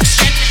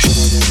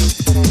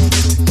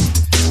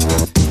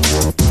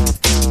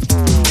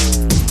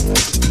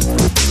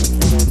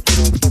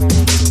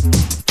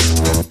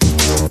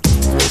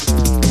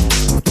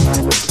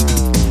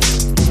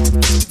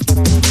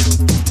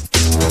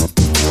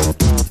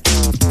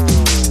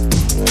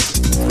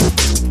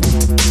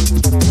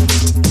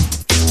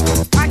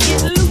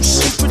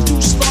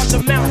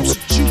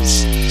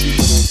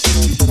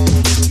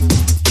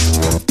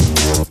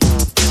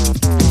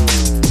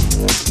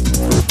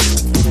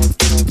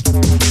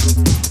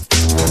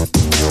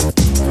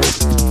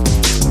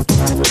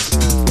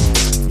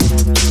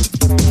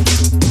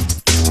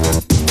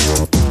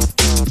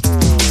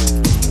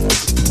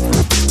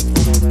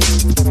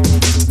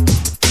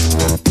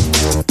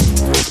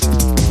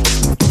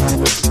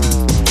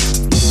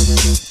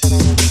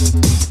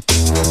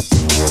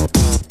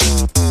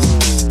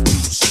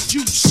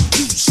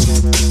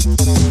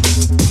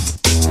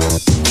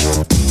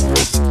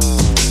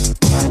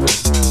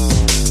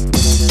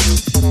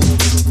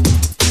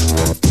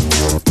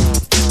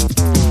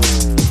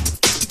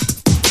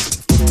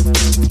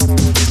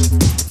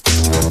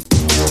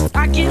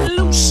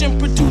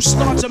 produce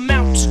large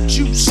amounts of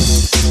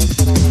juice.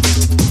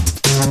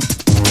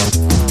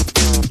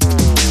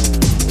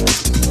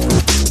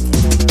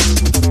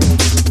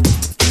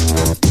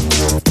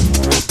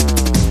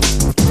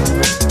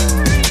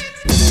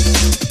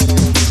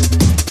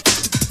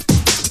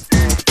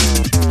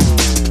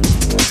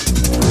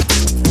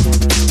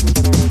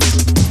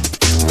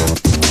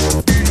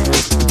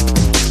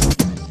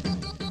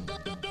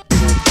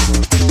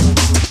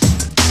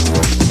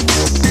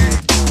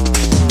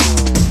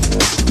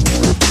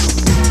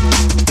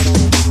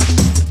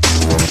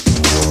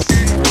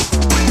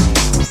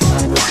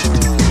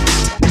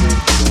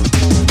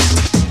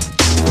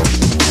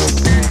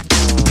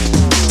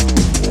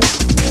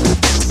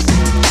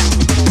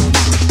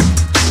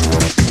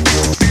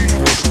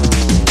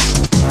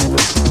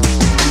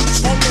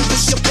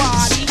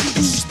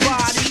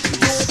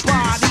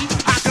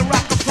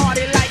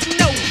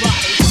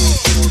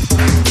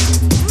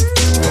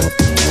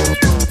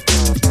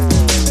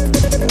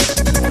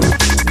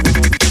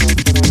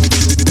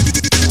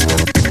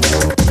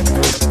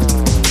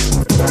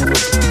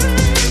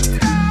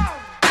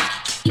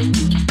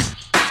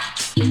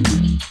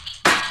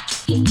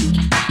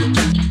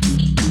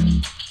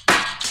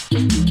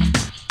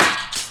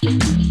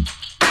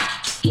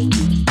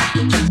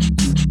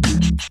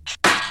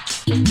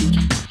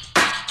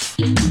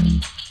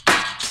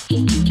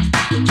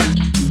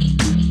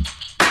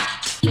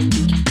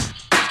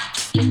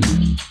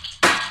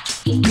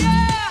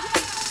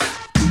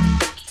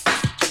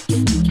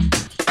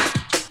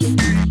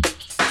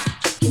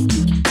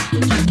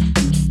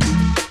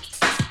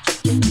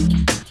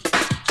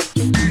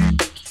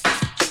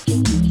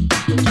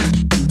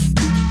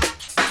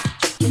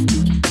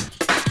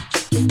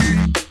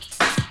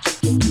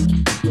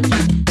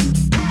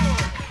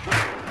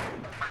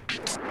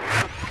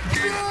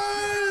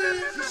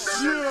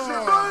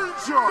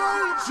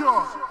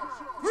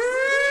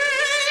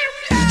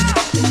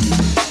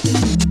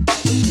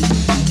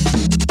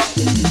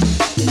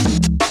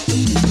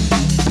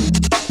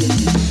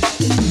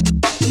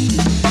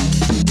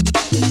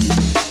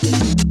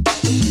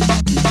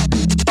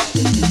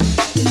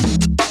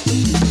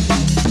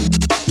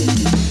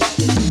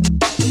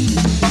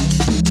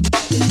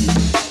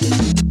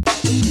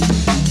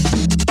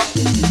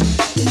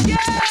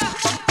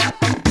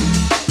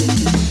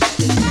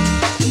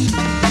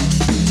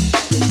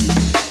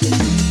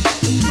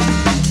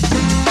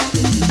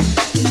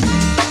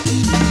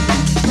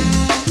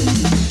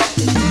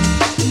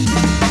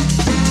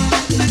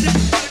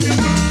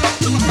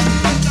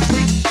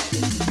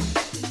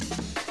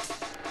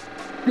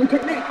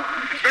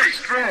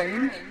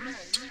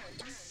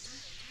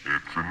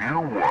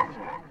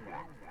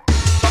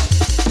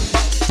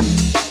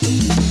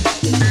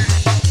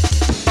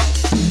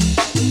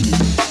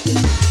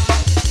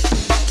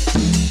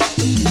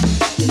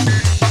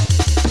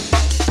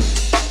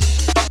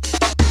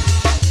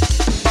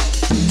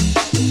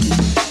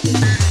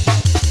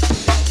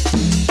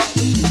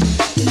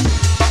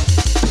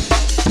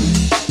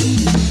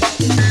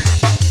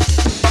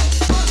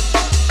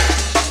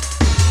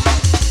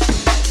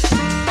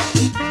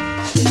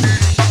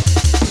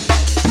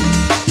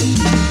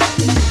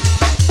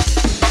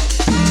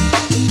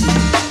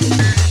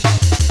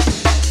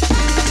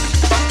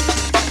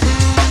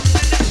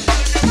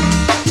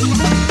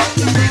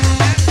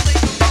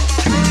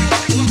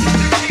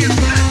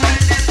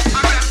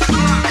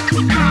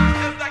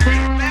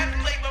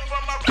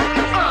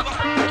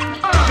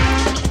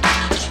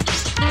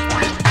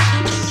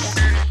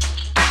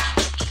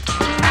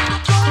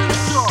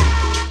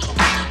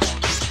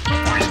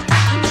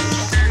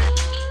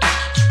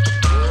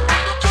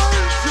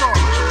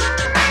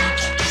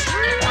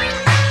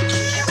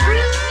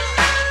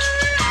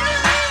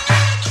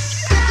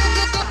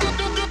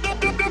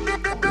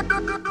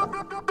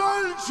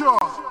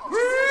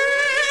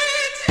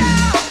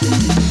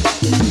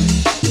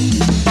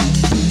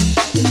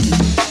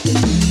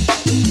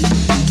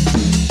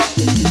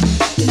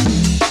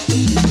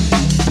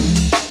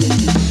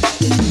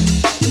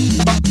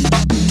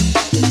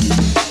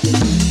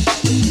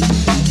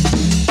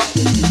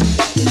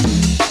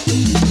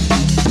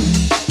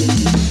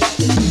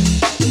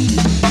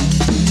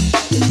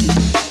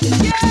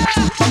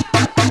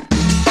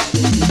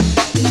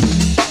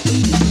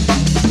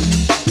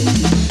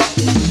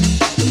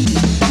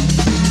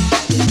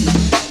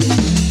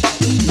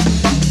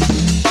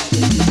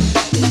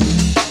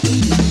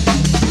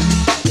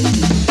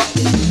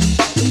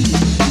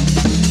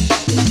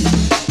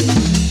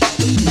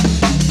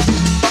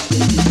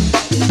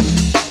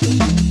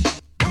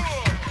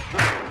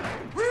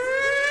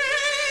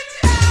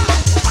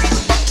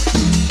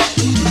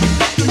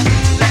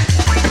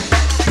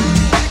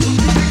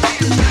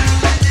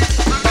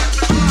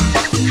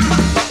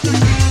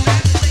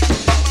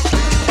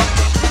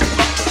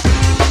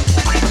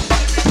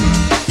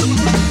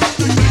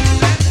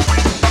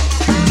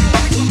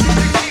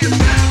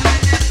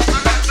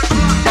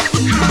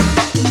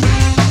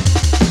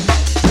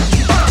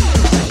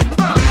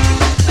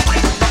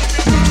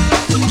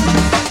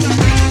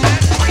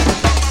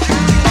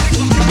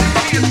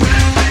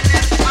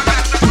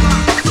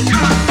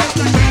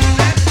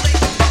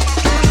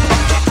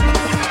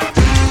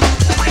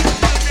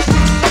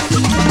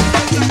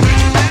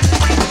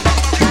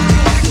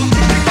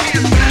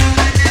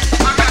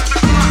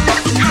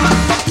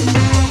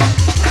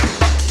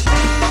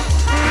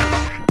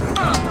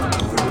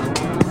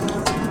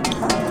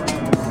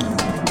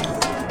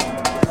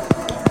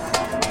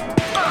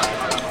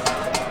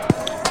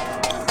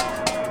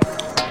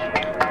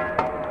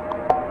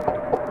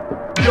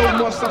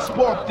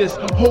 spark this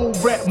whole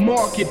rap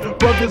market.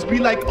 Brothers be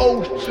like,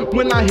 oh,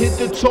 when I hit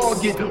the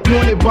target,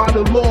 wanted by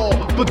the law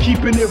for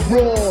keeping it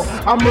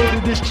raw. I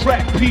murdered this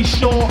track, P.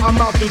 Shaw, I'm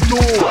out the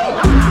door.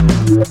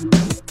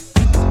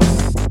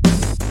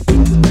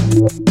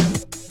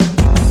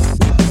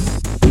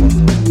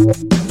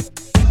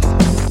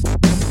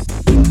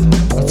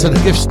 To the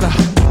Gifster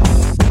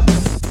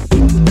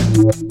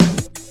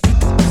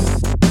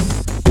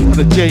and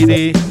the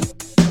JD,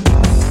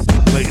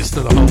 latest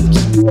to the Homes.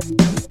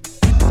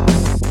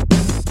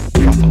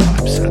 Proper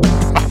vibes.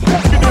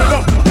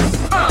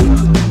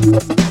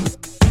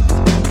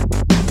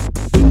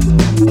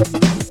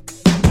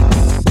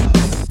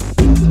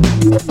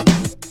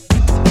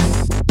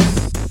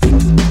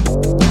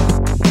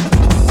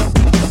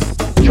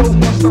 Yo,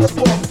 once I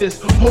spark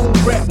this whole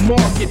rap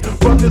market,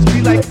 brothers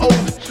be like, oh,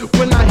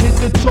 when I hit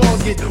the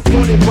target,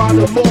 wanted by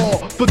the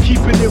law for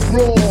keeping it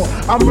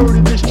raw. I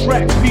murdered this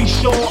track, P.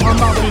 Shaw, I'm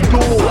out the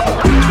door.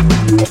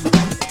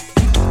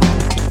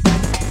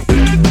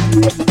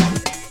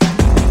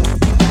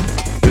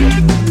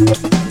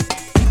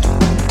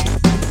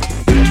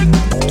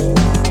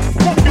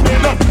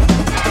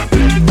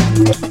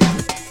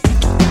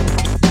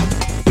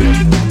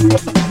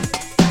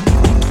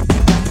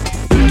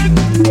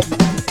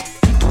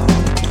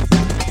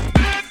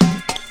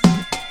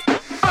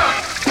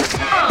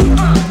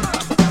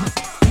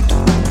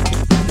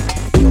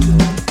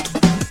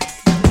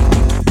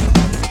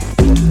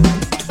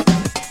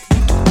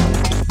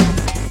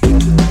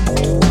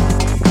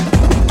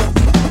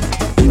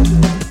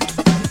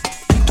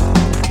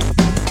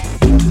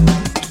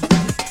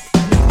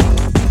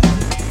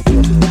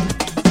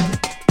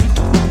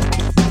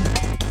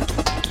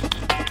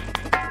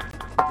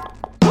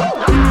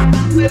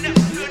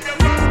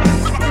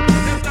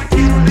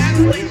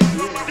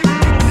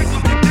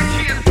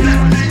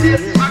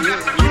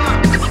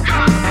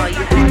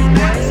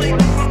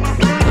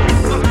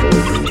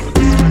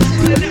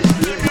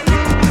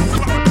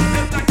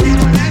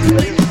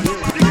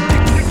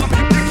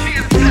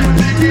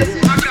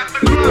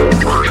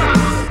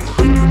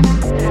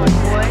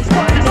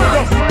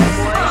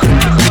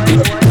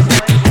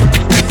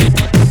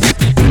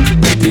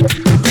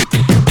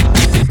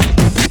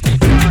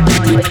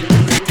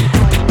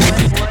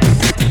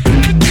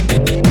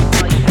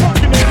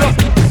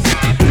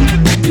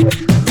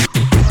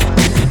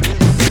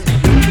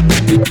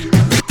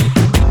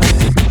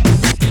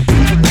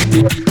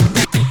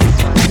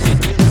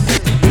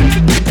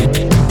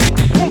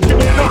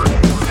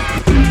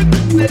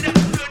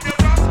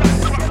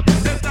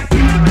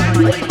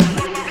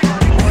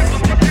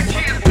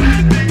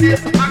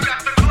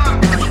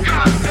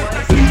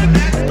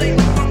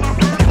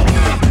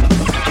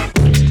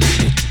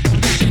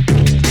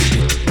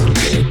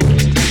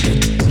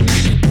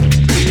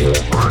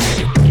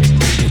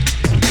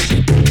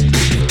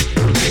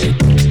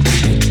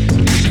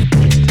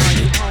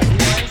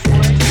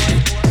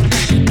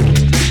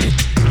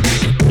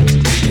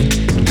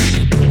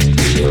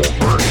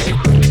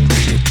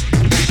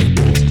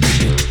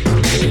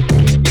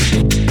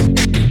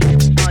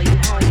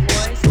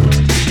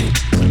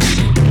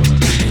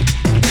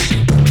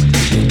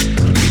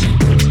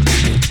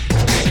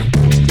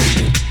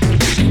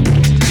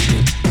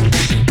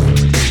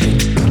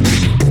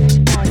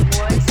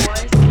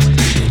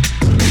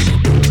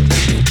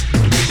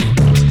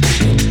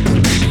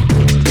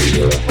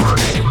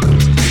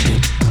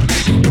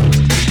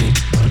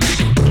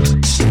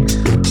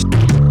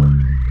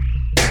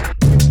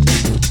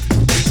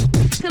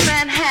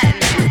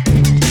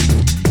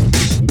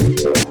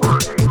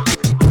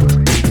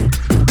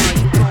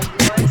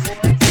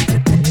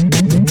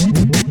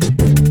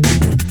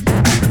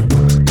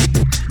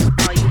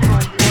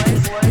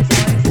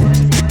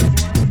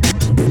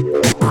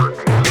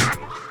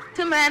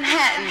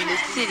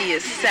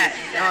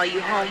 All you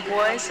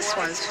homeboys, this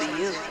one's for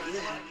you.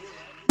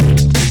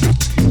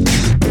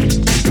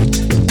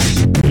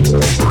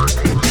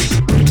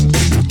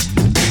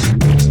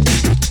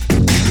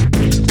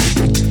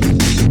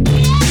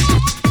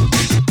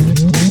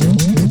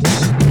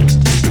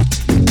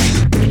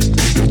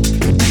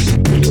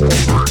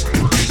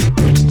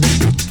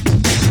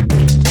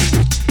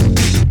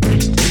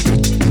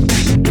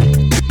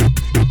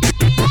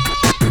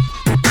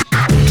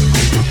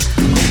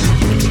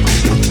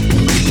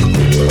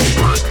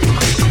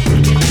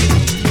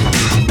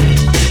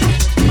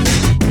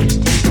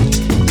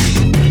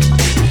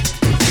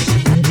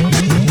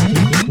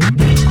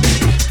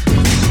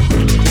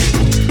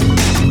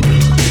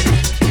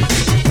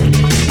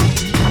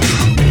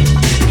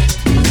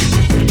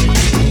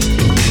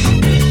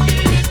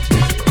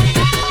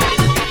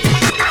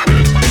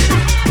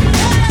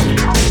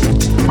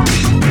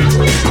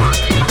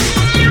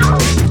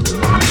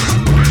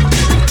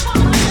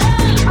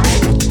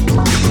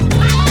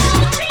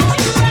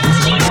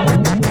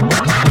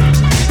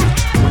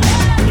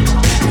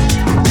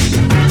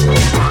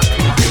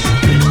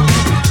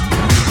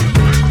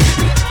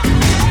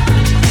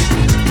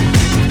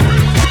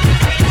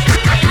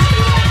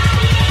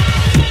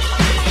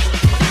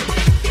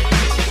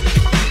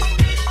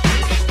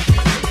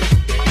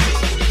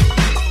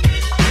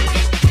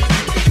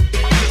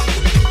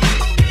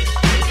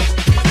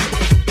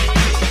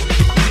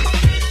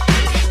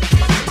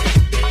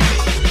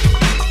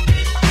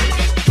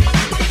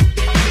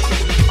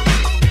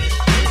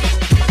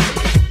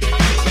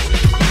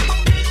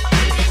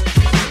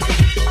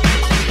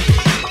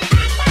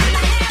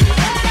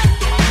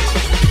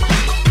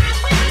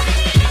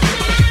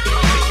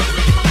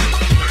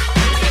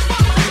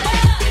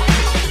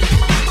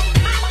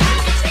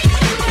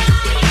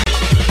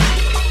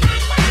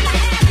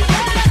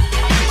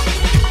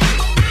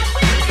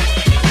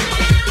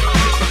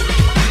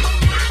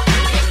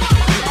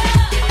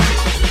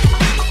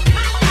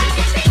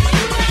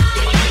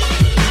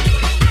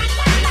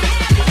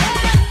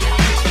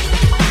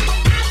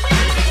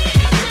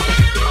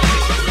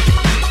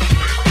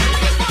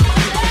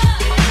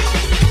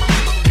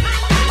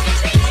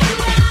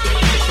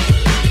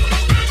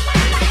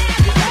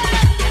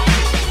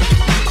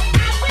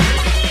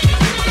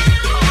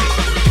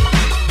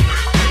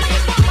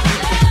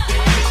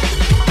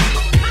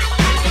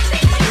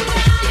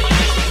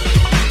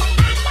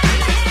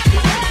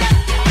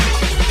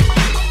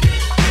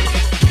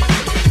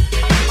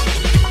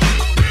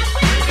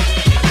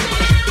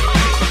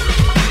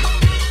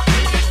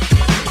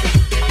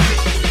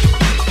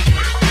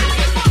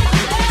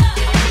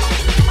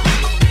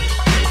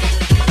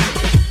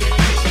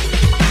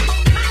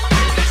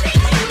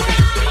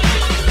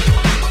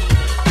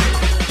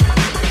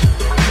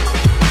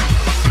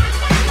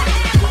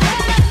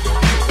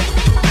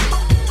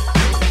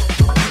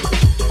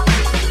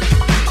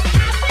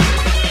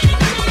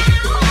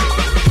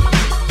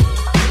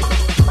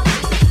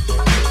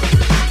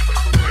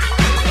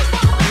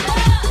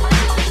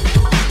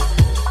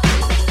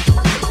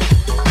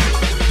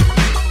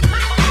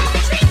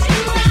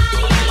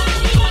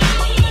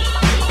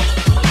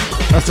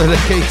 Outside of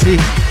KT.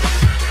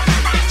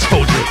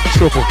 Told you,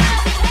 trouble.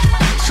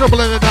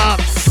 Trouble in the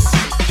dance.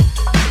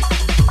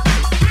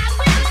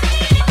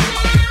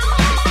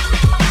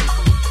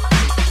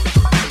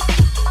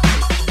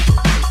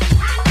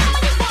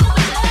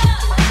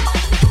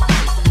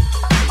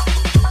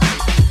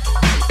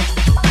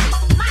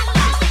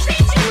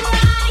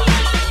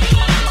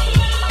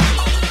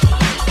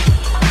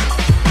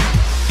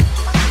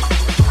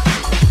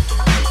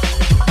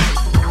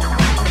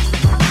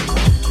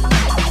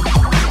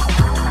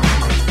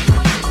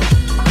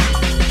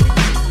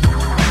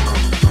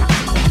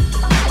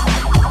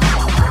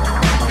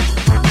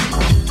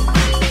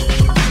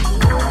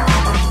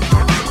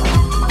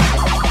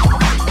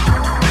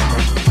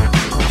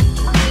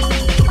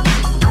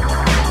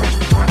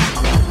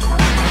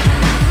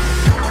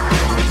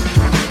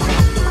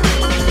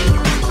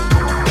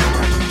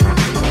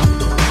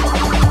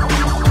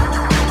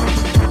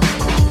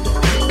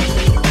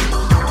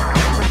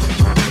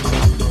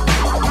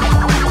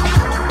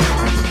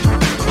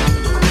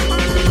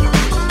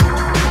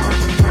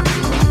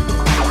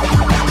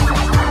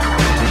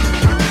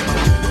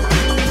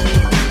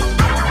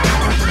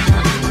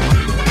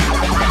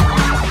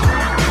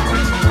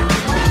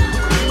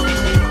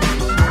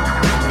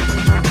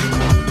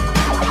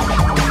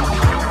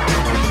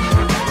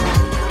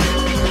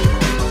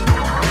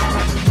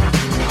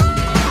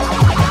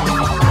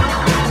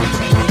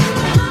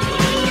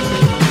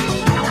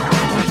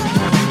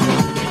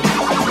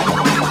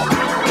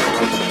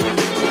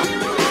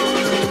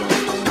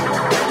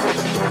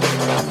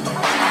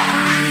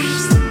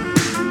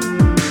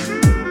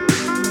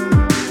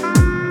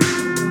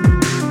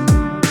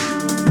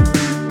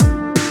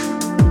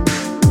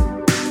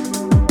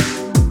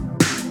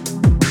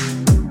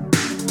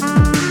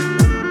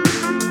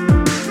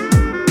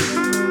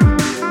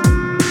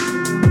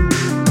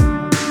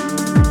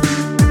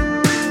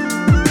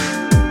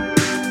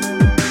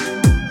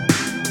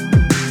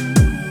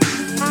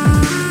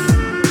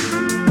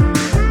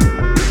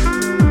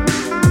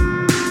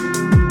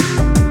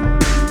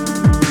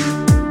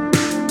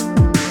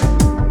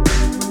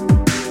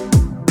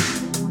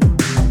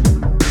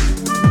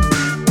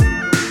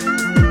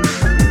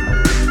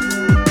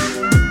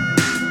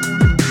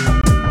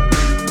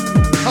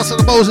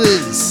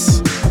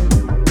 Moses.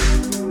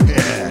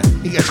 Yeah,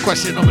 he gets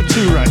question number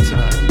 2 right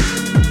tonight.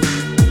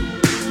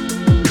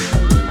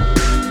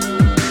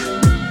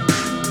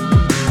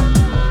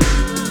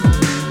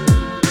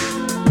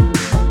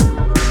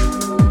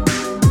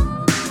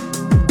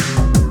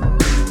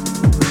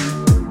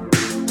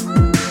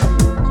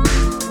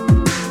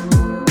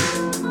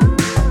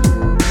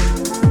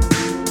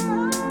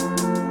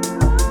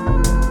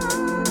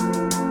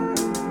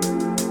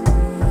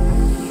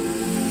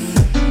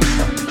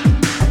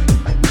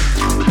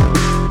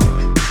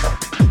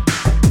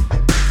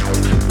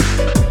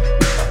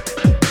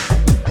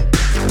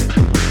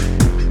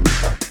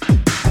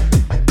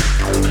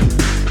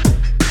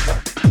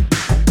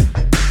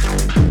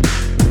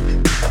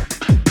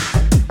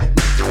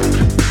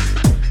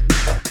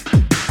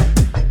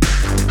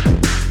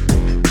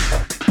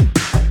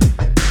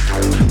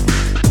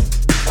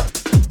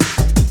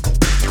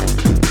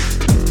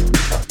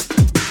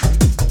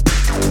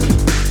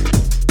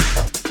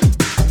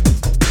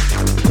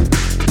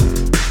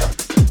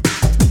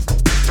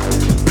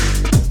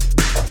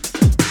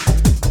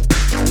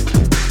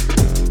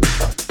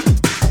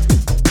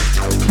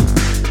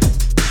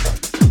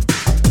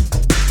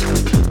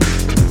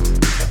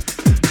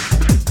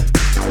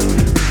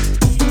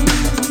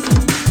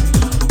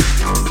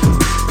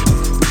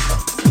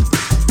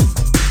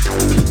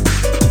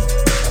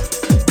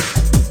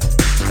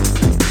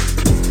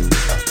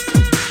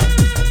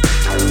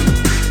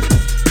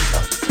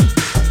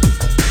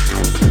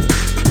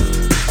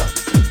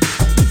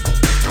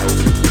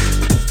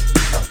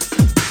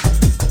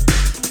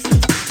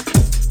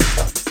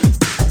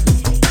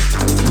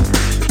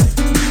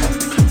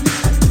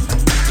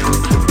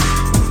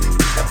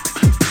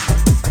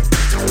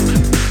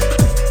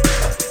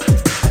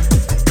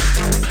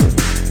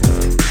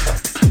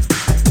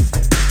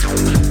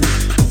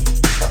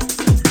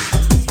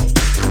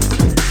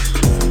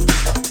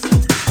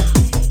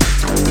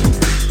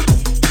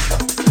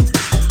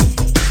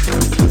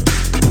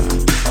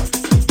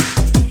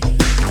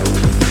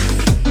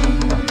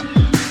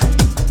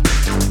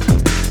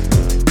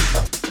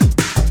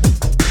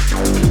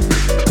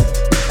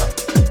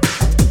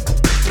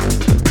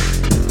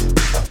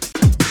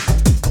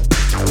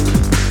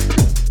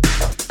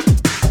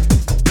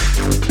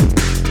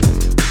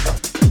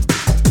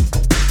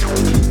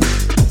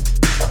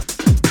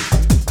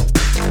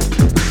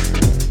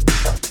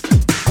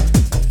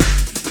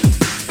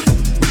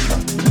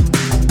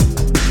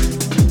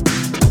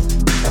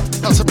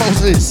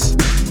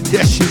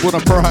 Yes, she won a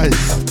prize.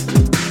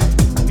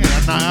 Yeah,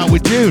 a night out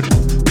with June.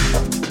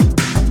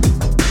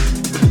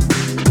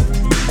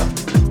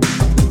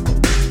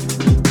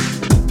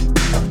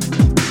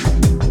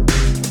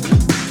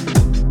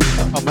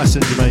 On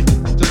Messenger, mate.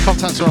 Just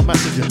contact her on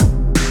Messenger.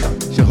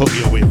 She'll hook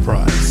you up with a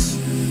prize.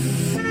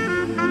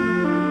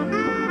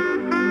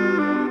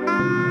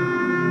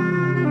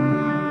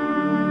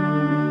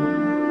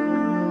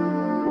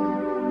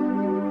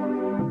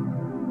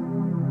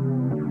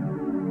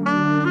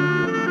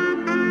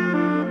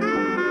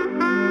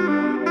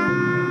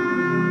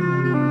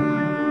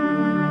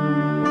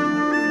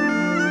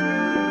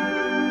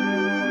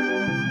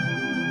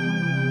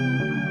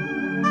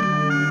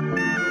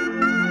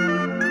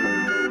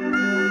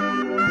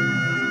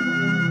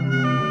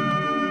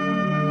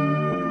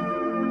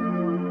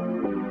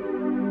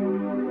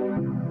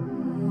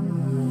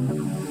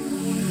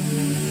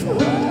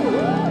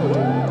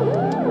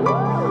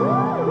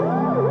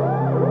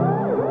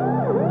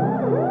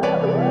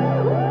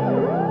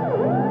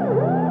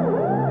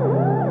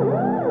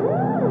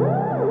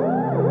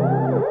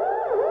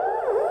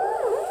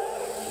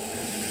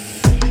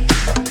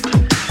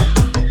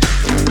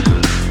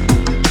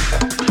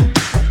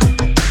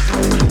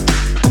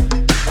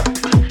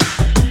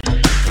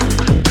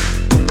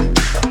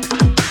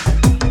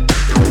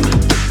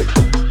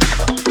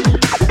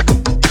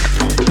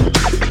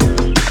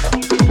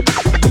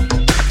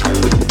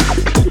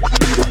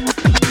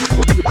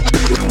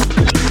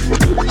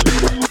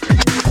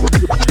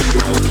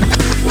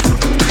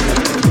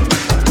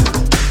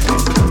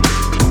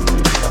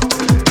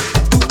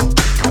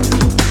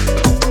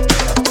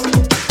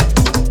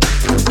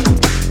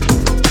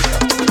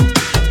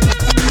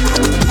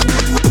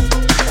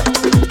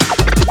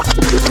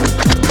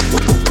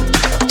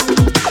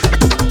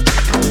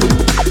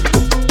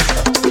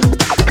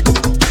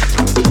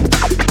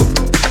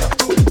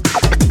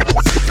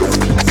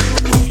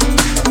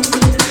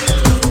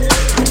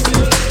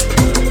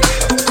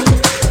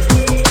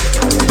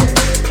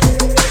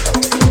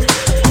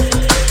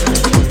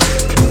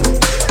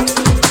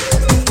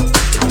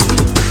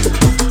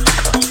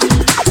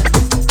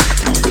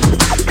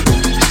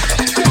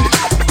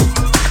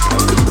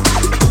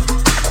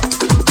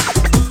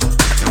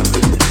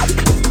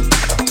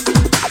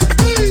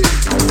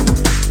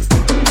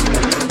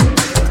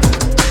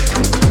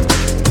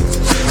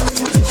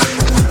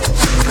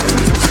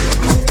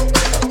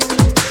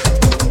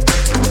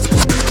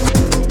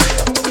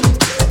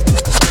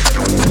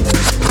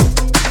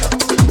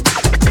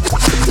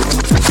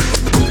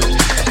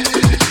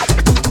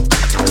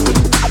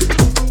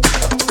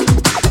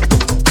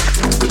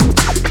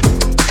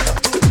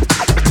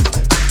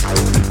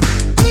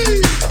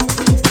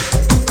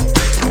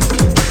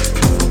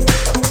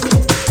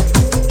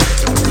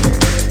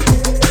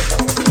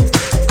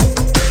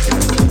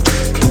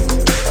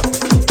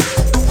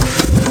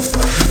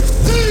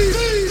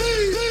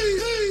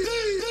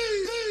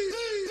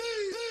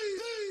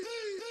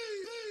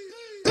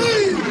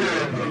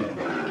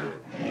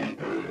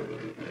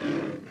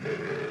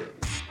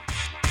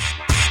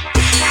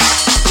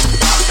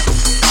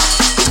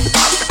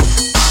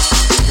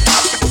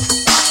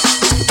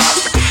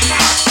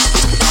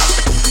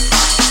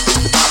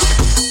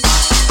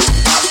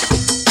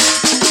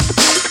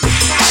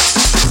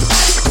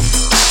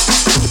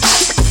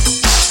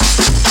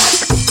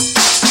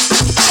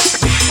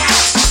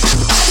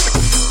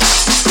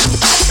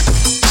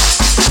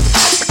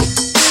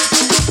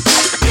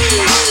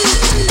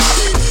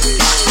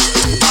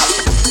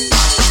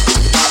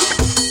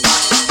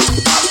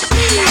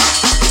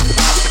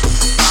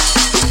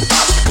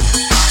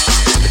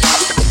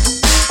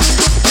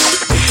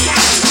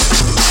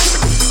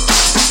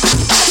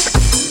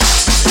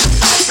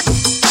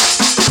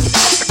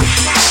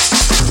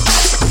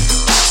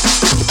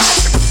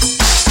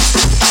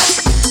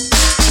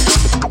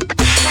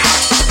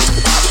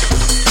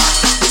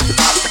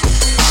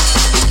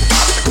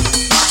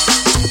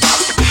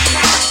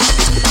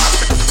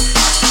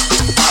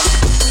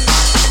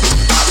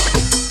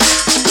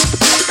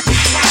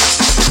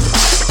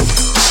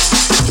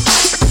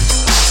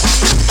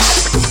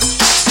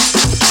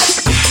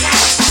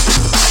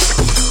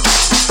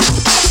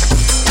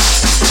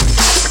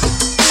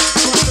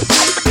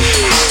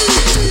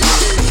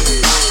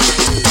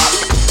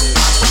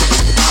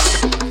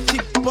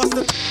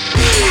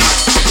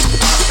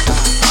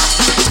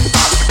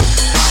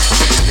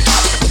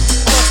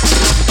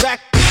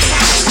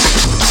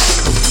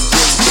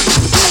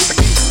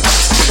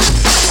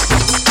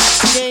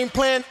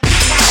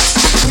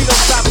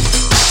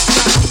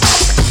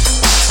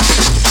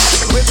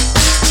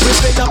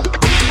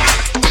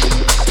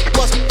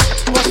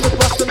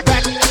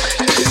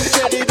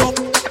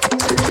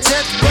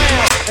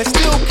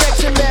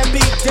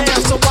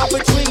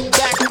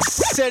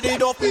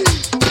 off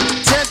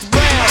 10th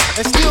round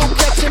and still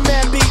catching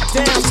man beat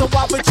down. So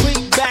I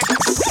retreat back,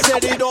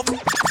 set it off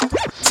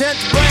 10th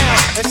round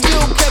and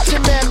still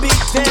catching man beat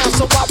down.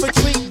 So I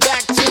retreat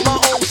back to my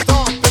own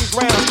stomping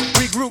ground.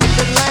 Regroup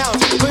and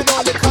lounge, put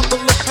on a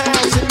couple of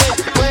pounds and make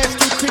plans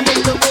to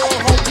create the raw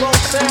homegrown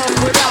sound.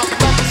 Without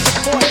proper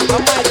support, I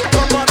might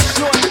come up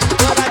short,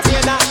 but I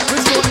dare not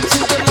resort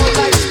to the low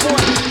life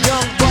sport.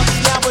 Young bucks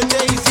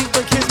nowadays,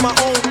 even kids my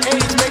own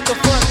age, make the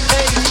front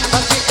page.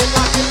 I'm getting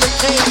locked in the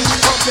cage,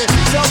 pumping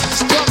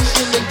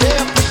self-destruction and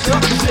their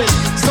production.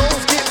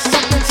 Souls get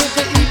sucked into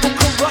the evil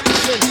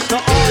corruption. The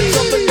odds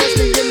of against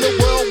me in the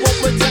world won't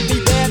protect me.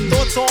 Bad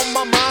thoughts on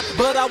my mind,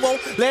 but I won't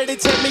let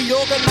it take me.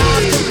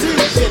 Organized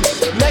confusion,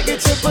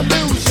 negative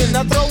illusion.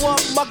 I throw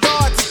up my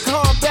guard to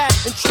combat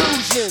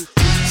intrusion.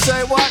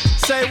 Say what?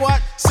 Say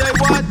what? Say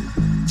what?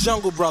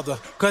 Jungle brother,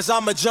 cause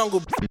I'm a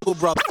jungle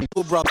brother,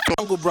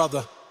 jungle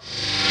brother.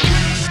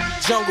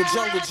 Jungle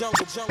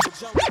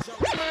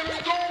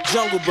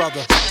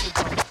brother.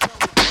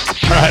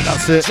 Alright,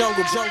 that's it.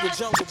 Jungle.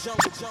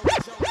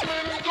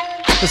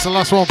 That's the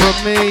last one from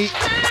me.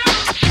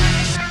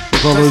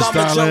 Brothers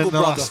darling, the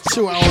last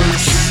 2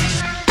 hours.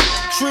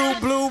 True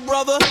blue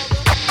brother. I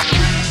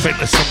think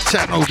there's some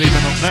techno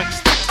demon up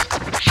next.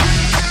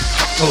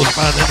 Goes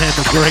by the name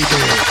of Grey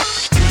Beard.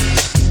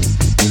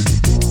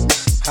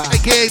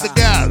 AKA the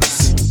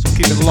Gaz. So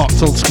keep it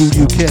locked, old school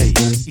UK.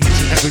 Each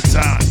and every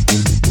time.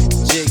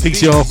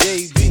 Peace, y'all.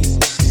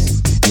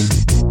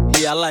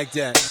 Yeah, I like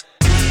that.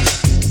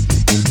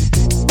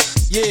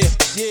 Yeah.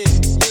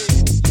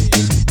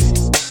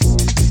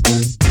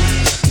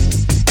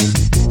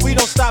 We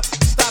don't stop.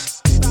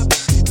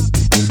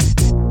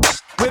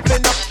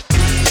 Whipping up.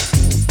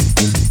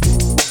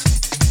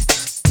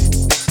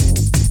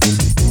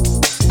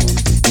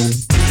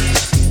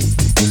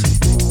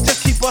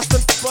 Just keep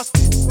bustin'.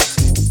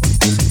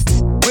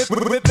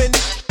 Whipping.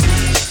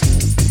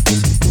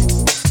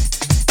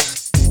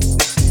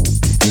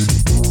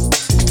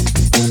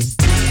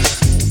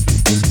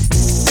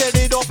 Set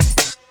it off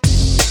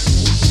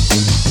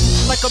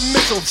like a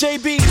missile.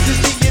 JB is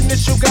the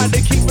initial.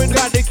 Gotta keep it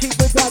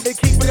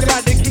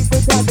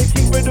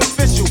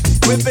official.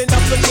 Whipping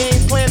up a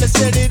game plan to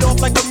set it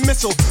off like a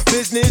missile.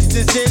 Business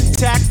is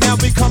intact. Now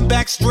we come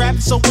back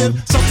strapped. So if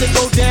something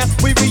go down,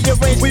 we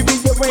rearrange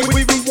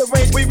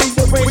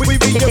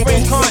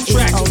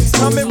contracts.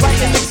 Coming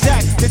right and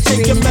exact to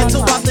take your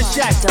mental out the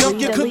shack. Milk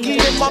your cookie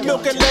in my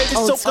milk and let it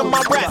soak in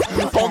my rap.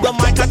 On the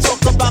mic I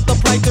talk about the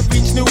plight to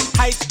reach new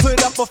heights.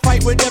 Put up a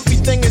fight with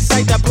everything in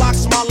sight that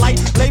blocks my light.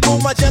 Label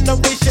my generation.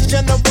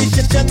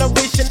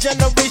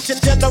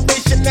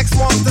 Next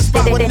monster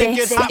spot when it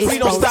gets hot. We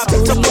don't stop to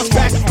push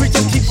back. We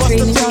just keep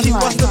bustin', keep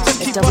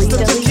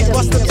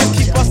bustin'.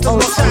 No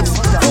shots.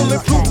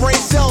 Bulletproof brain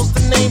cells.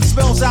 The name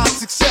spells out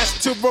success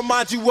to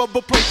remind you of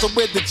a place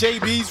where the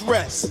JBs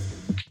rest.